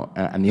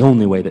 and the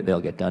only way that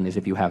they'll get done, is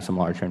if you have some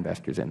larger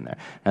investors in there.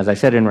 As I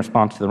said in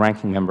response to the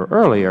ranking member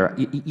earlier,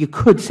 you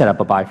could set up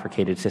a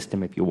bifurcated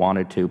system if you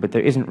wanted to, but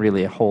there isn't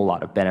really a whole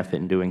lot of benefit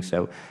in doing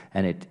so,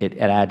 and it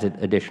adds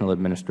additional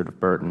administrative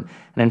burden.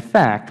 And in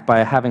fact,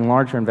 by having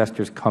larger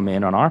investors come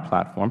in on our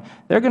platform,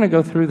 they're going to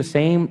go through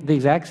the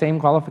exact same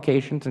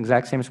qualifications,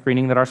 exact same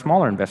screening that our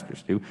smaller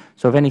investors do.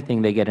 So if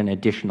anything, they get an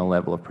additional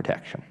level of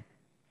protection.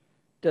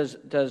 Does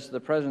the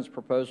President's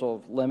proposal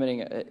of limiting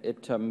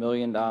it to $1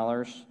 million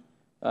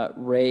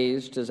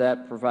raised, does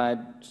that provide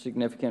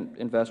significant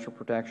investor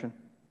protection?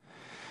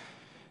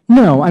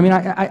 No, I mean,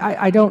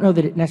 I don't know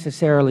that it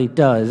necessarily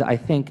does. I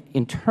think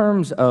in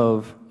terms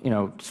of,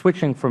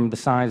 switching from the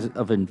size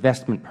of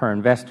investment per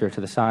investor to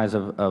the size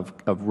of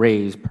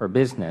raise per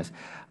business,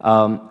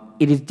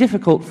 It is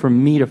difficult for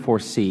me to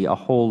foresee a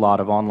whole lot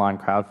of online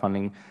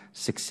crowdfunding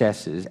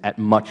successes at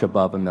much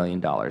above $1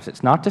 million.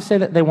 It's not to say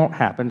that they won't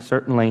happen.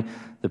 Certainly,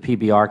 the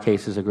PBR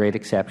case is a great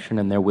exception,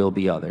 and there will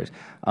be others.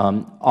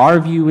 Our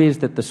view is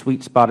that the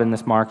sweet spot in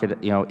this market,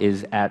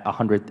 is at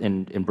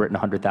in Britain,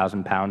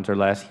 £100,000 or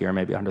less. Here,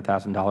 maybe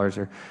 $100,000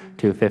 or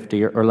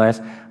 $250 or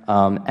less,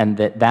 and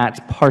that's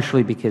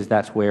partially because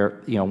that's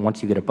where,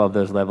 once you get above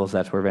those levels,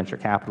 that's where venture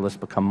capitalists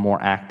become more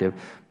active.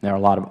 There are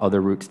a lot of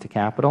other routes to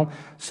capital.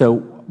 So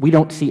we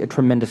don't see a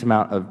tremendous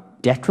amount of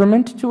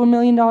detriment to $1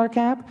 million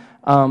cap,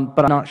 but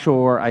I'm not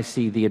sure I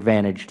see the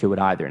advantage to it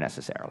either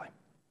necessarily.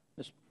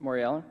 Ms.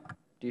 Mauriello,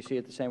 do you see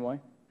it the same way?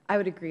 I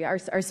would agree.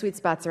 Our sweet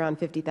spot's around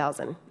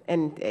 50,000,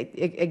 and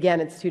again,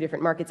 it's two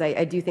different markets.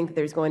 I do think that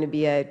there's going to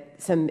be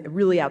some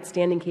really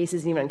outstanding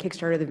cases. Even on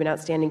Kickstarter, there've been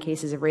outstanding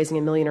cases of raising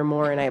 $1 million or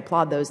more, and I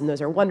applaud those, and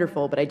those are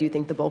wonderful. But I do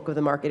think the bulk of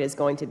the market is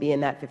going to be in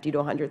that $50,000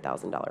 to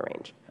 $100,000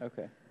 range.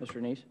 Okay,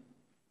 Mr. Neiss.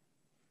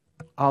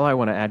 All I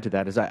want to add to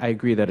that is I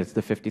agree that it's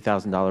the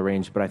 $50,000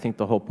 range, but I think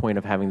the whole point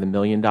of having the $1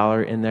 million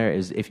in there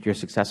is if you're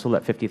successful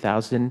at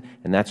 $50,000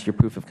 and that's your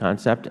proof of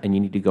concept and you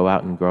need to go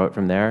out and grow it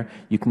from there,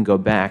 you can go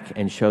back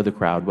and show the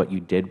crowd what you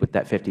did with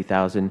that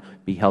 $50,000,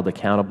 be held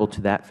accountable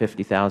to that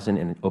 $50,000 in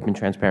an open,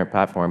 transparent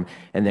platform,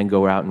 and then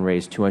go out and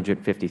raise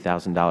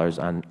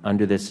 $250,000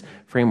 under this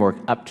framework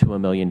up to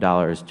 $1 million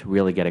to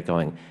really get it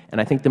going.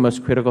 And I think the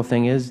most critical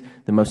thing is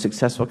the most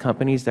successful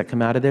companies that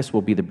come out of this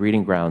will be the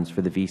breeding grounds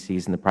for the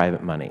VCs and the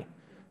private money.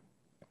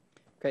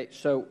 Okay,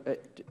 so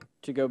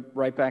to go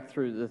right back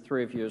through the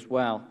three of you as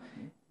well,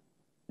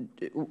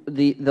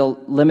 the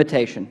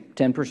limitation,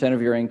 10%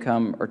 of your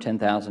income or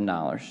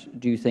 $10,000,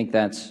 do you think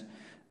that's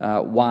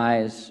a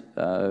wise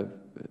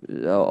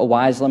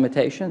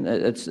limitation?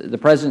 It's the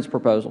President's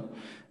proposal,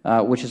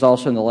 which is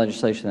also in the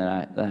legislation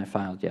that I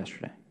filed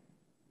yesterday.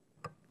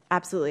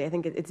 Absolutely. I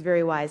think it's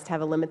very wise to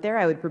have a limit there.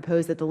 I would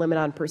propose that the limit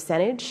on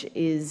percentage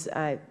is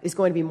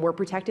going to be more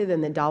protected than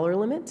the dollar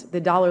limit.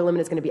 The dollar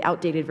limit is going to be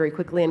outdated very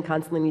quickly and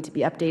constantly need to be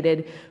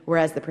updated,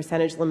 whereas the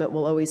percentage limit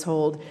will always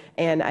hold.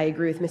 And I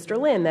agree with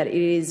Mr. Lynn that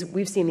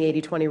we've seen the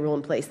 80-20 rule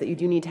in place, that you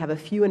do need to have a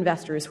few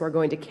investors who are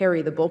going to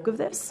carry the bulk of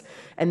this,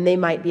 and they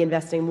might be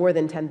investing more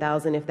than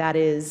 $10,000 if that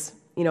is,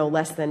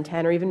 less than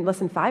 10 or even less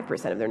than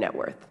 5% of their net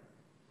worth.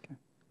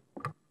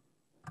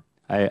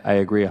 I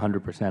agree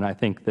 100%. I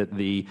think that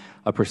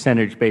a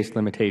percentage-based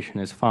limitation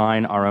is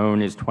fine. Our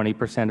own is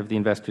 20% of the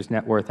investor's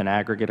net worth in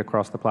aggregate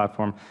across the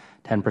platform,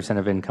 10%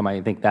 of income.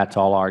 I think that's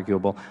all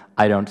arguable.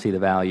 I don't see the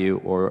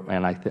value,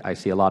 and I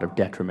see a lot of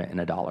detriment in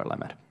a dollar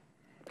limit.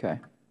 Okay.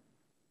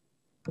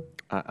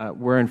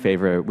 We're in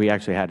favor. We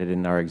actually had it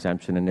in our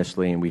exemption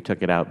initially, and we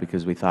took it out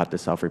because we thought the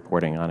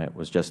self-reporting on it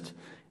was just,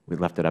 we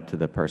left it up to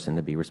the person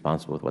to be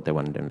responsible with what they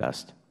wanted to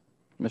invest.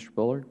 Mr.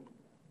 Bullard?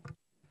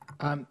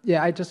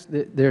 Yeah, I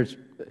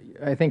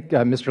think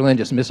Mr. Lynn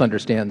just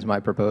misunderstands my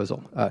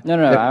proposal. No.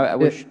 I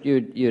wish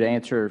you'd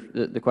answer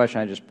the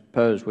question I just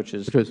proposed, which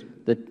is the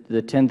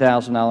 $10,000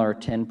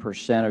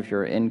 10% of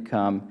your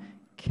income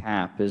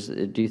cap.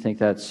 Do you think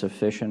that's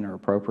sufficient or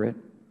appropriate?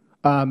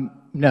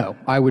 No,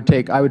 I would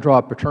draw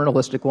a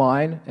paternalistic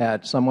line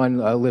at someone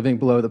living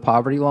below the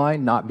poverty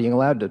line not being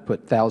allowed to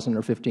put $1,000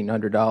 or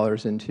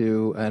 $1,500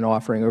 into an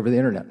offering over the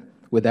Internet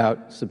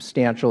without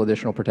substantial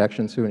additional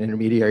protections through an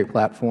intermediary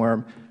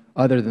platform,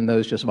 other than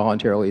those just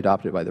voluntarily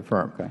adopted by the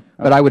firm. Okay.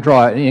 But I would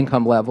draw an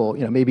income level,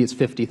 maybe it's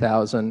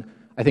 $50,000.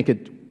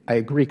 I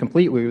agree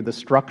completely with the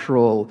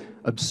structural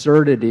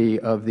absurdity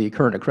of the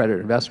current accredited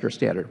investor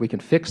standard. We can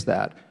fix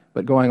that,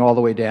 but going all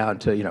the way down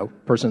to,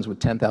 persons with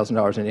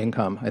 $10,000 in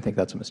income, I think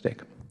that's a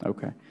mistake.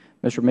 Okay.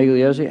 Mr.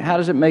 Migliozzi, how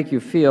does it make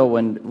you feel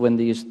when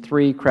these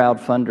three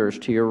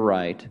crowdfunders to your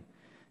right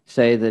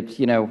say that,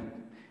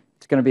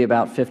 it's going to be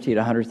about $50,000 to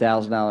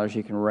 $100,000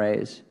 you can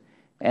raise,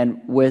 and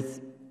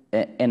with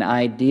an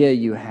idea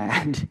you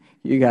had,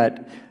 you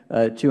got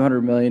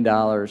 $200 million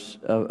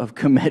of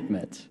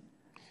commitments?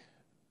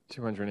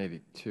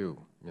 282.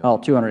 Yeah. Oh,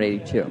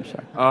 282.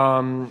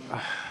 I'm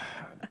sorry.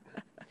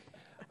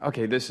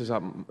 Okay,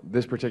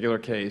 this particular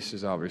case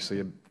is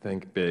obviously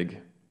think big,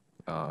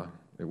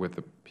 with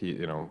the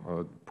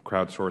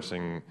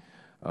crowdsourcing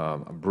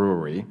a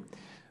brewery.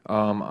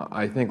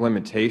 I think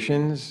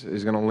limitations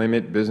is going to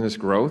limit business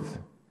growth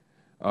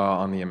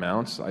on the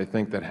amounts. I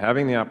think that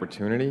having the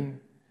opportunity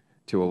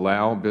to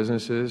allow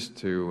businesses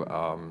to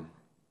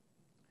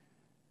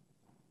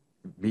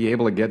be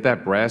able to get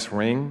that brass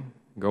ring,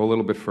 go a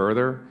little bit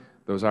further,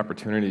 those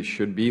opportunities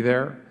should be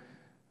there.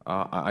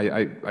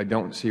 I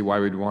don't see why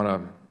we'd want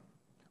to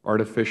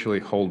artificially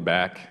hold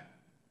back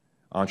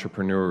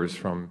entrepreneurs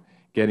from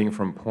getting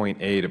from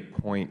point A to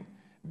point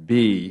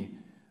B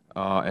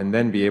and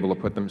then be able to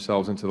put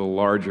themselves into the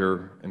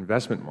larger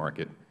investment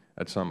market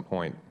at some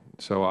point.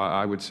 So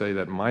I would say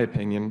that in my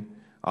opinion,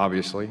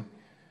 obviously,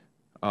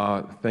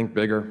 think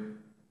bigger.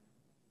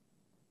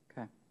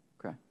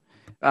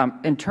 Okay.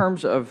 In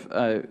terms of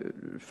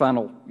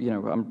final,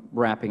 I'm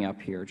wrapping up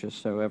here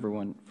just so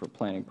everyone, for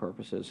planning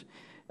purposes.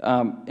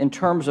 In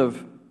terms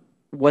of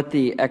what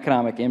the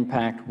economic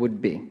impact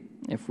would be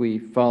if we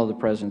follow the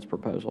President's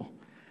proposal,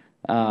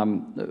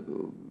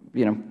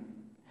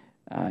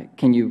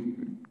 Can you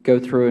go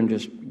through and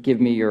just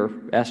give me your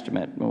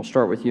estimate? We'll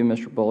start with you,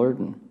 Mr.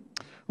 Bullard.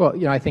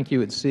 Well, I think you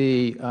would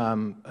see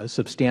a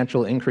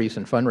substantial increase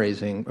in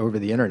fundraising over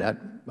the Internet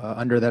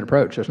under that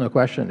approach. There's no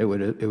question. It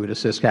would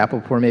assist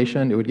capital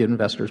formation. It would give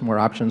investors more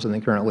options than they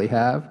currently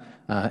have,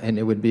 and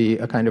it would be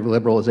a kind of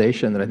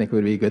liberalization that I think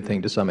would be a good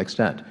thing to some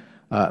extent.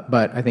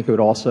 But I think it would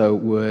also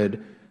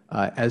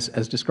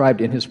as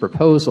described in his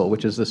proposal,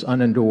 which is this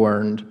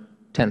unadorned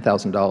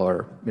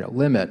 $10,000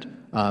 limit,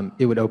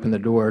 it would open the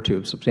door to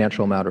a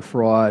substantial amount of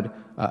fraud.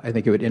 I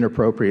think it would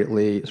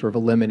inappropriately sort of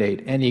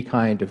eliminate any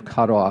kind of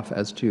cutoff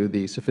as to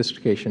the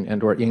sophistication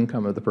and or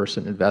income of the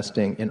person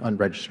investing in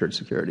unregistered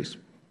securities.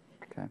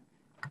 Okay.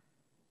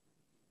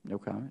 No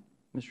comment.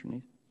 Mr.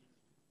 Neiss?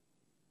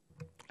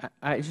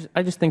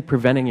 I just think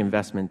preventing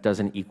investment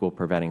doesn't equal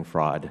preventing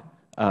fraud.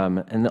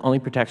 And the only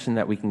protection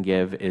that we can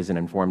give is an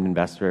informed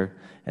investor,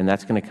 and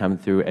that's going to come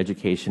through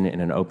education in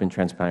an open,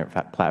 transparent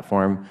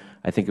platform.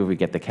 I think if we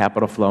get the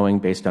capital flowing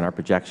based on our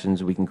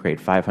projections, we can create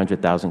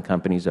 500,000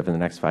 companies over the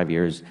next 5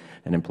 years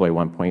and employ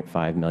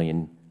 1.5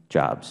 million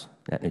jobs,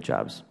 net new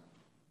jobs.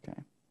 Okay.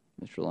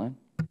 Mr. Lynn?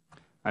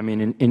 I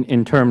mean,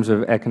 in terms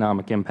of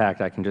economic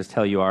impact, I can just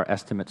tell you our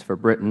estimates for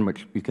Britain,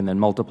 which you can then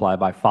multiply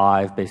by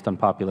 5 based on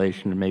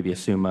population and maybe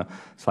assume a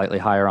slightly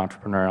higher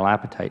entrepreneurial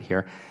appetite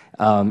here.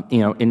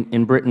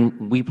 In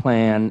Britain, we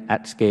plan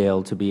at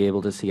scale to be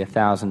able to see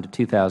 1,000 to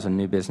 2,000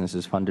 new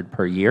businesses funded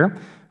per year.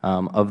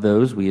 Of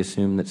those, we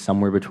assume that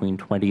somewhere between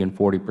 20 and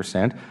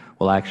 40%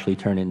 will actually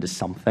turn into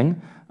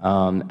something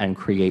and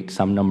create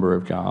some number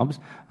of jobs.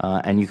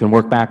 And you can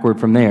work backward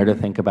from there to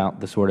think about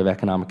the sort of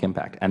economic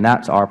impact. And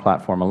that's our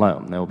platform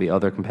alone. There will be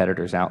other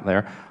competitors out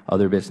there,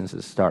 other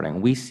businesses starting.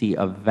 We see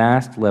a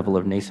vast level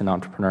of nascent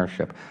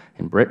entrepreneurship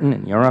in Britain,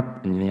 in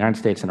Europe, in the United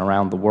States, and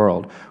around the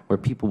world, where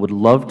people would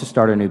love to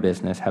start a new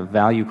business, have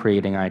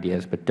value-creating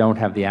ideas, but don't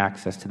have the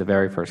access to the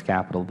very first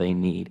capital they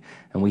need.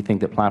 And we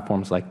think that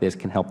platforms like this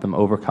can help them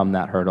overcome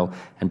that hurdle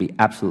and be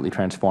absolutely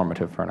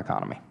transformative for an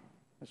economy.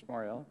 Ms.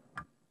 Mauriello?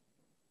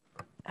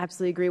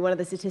 Absolutely agree. One of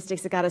the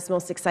statistics that got us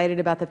most excited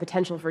about the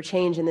potential for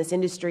change in this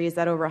industry is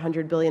that over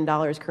 $100 billion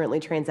currently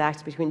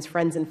transacts between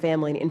friends and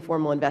family and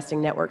informal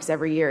investing networks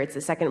every year. It's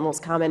the second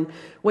most common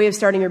way of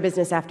starting your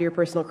business after your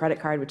personal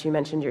credit card, which you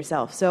mentioned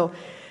yourself. So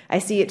I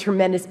see a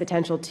tremendous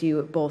potential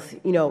to both,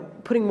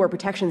 putting more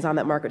protections on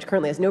that market, which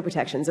currently has no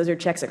protections. Those are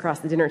checks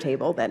across the dinner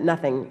table that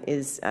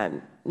nothing's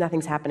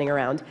happening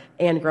around,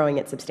 and growing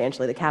it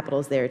substantially. The capital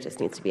is there. It just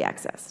needs to be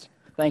accessed.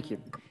 Thank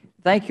you.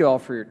 Thank you all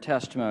for your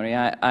testimony.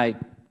 I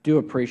do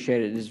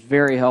appreciate it. It is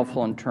very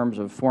helpful in terms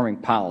of forming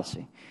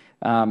policy.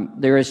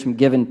 There is some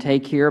give and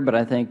take here, but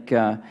I think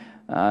the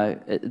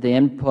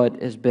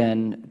input has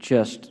been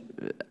just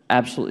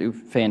absolutely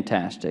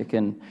fantastic.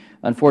 And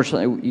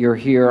unfortunately, you're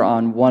here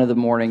on one of the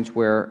mornings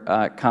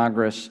where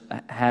Congress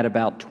had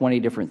about 20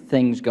 different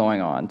things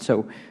going on.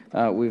 So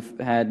we've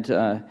had,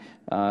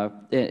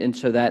 and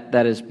so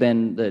that has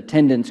been the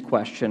attendance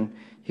question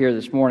here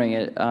this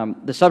morning.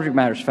 The subject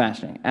matter is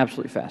fascinating,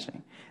 absolutely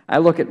fascinating. I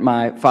look at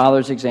my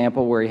father's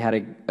example where he had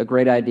a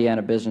great idea and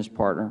a business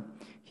partner.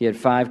 He had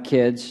 5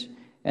 kids,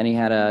 and he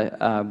had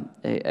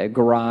a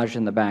garage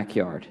in the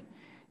backyard.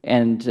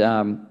 And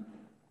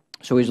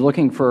so he's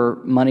looking for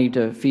money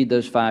to feed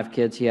those 5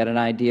 kids. He had an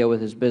idea with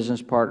his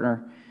business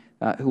partner,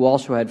 who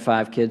also had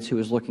 5 kids, who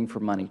was looking for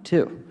money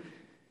too.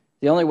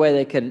 The only way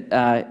they could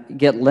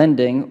get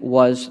lending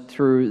was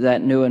through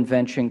that new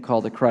invention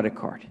called the credit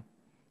card.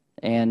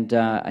 And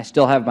I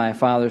still have my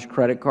father's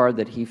credit card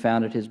that he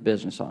founded his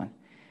business on.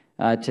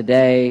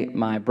 Today,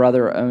 my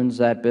brother owns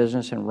that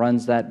business and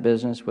runs that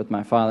business with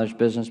my father's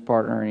business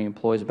partner, and he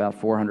employs about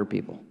 400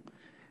 people.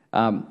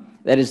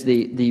 That is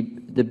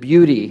the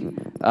beauty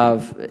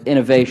of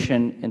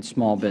innovation in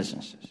small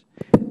businesses.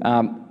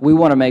 We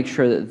want to make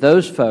sure that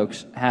those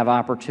folks have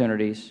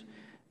opportunities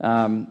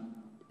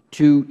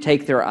to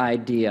take their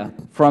idea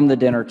from the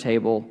dinner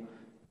table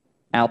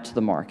out to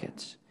the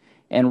markets.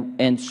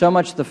 And so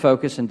much of the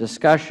focus and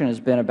discussion has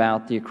been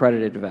about the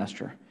accredited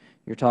investor.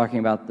 You're talking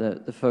about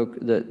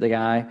the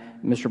guy,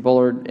 Mr.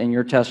 Bullard, in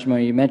your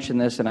testimony. You mentioned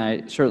this, and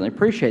I certainly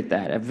appreciate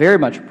that. I very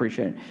much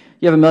appreciate it.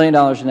 You have $1 million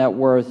in net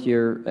worth.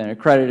 You're an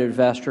accredited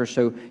investor,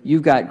 so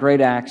you've got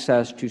great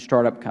access to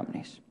startup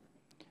companies.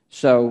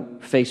 So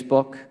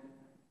Facebook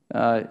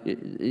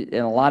and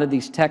a lot of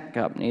these tech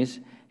companies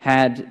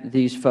had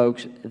these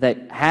folks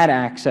that had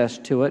access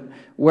to it,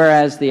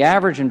 whereas the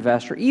average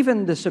investor,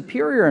 even the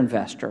superior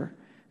investor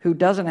who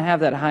doesn't have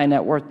that high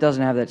net worth,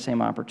 doesn't have that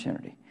same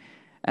opportunity.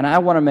 And I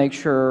want to make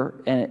sure,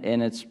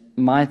 and it's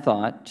my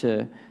thought,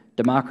 to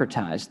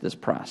democratize this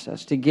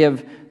process, to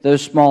give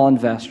those small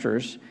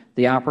investors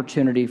the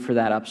opportunity for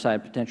that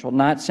upside potential,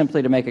 not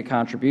simply to make a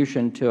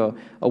contribution to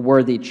a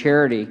worthy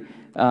charity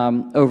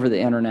over the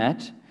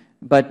Internet,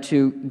 but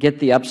to get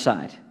the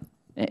upside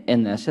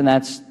in this. And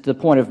that's the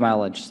point of my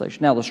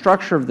legislation. Now, the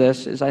structure of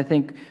this is, I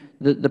think,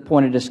 the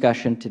point of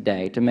discussion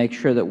today, to make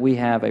sure that we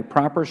have a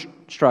proper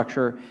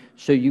structure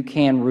so you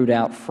can root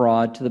out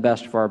fraud to the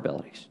best of our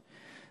abilities.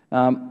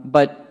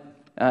 But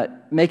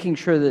making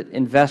sure that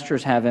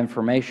investors have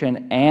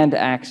information and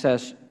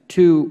access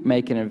to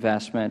make an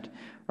investment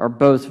are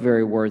both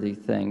very worthy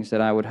things that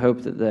I would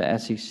hope that the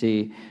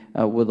SEC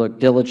would look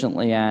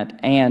diligently at,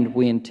 and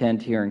we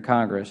intend here in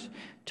Congress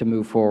to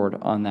move forward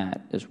on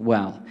that as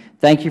well.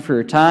 Thank you for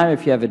your time.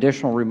 If you have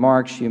additional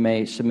remarks, you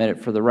may submit it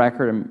for the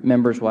record, and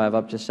members will have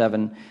up to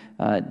 7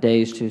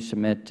 days to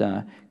submit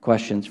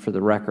questions for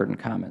the record and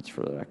comments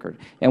for the record.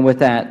 And with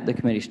that, the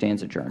committee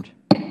stands adjourned.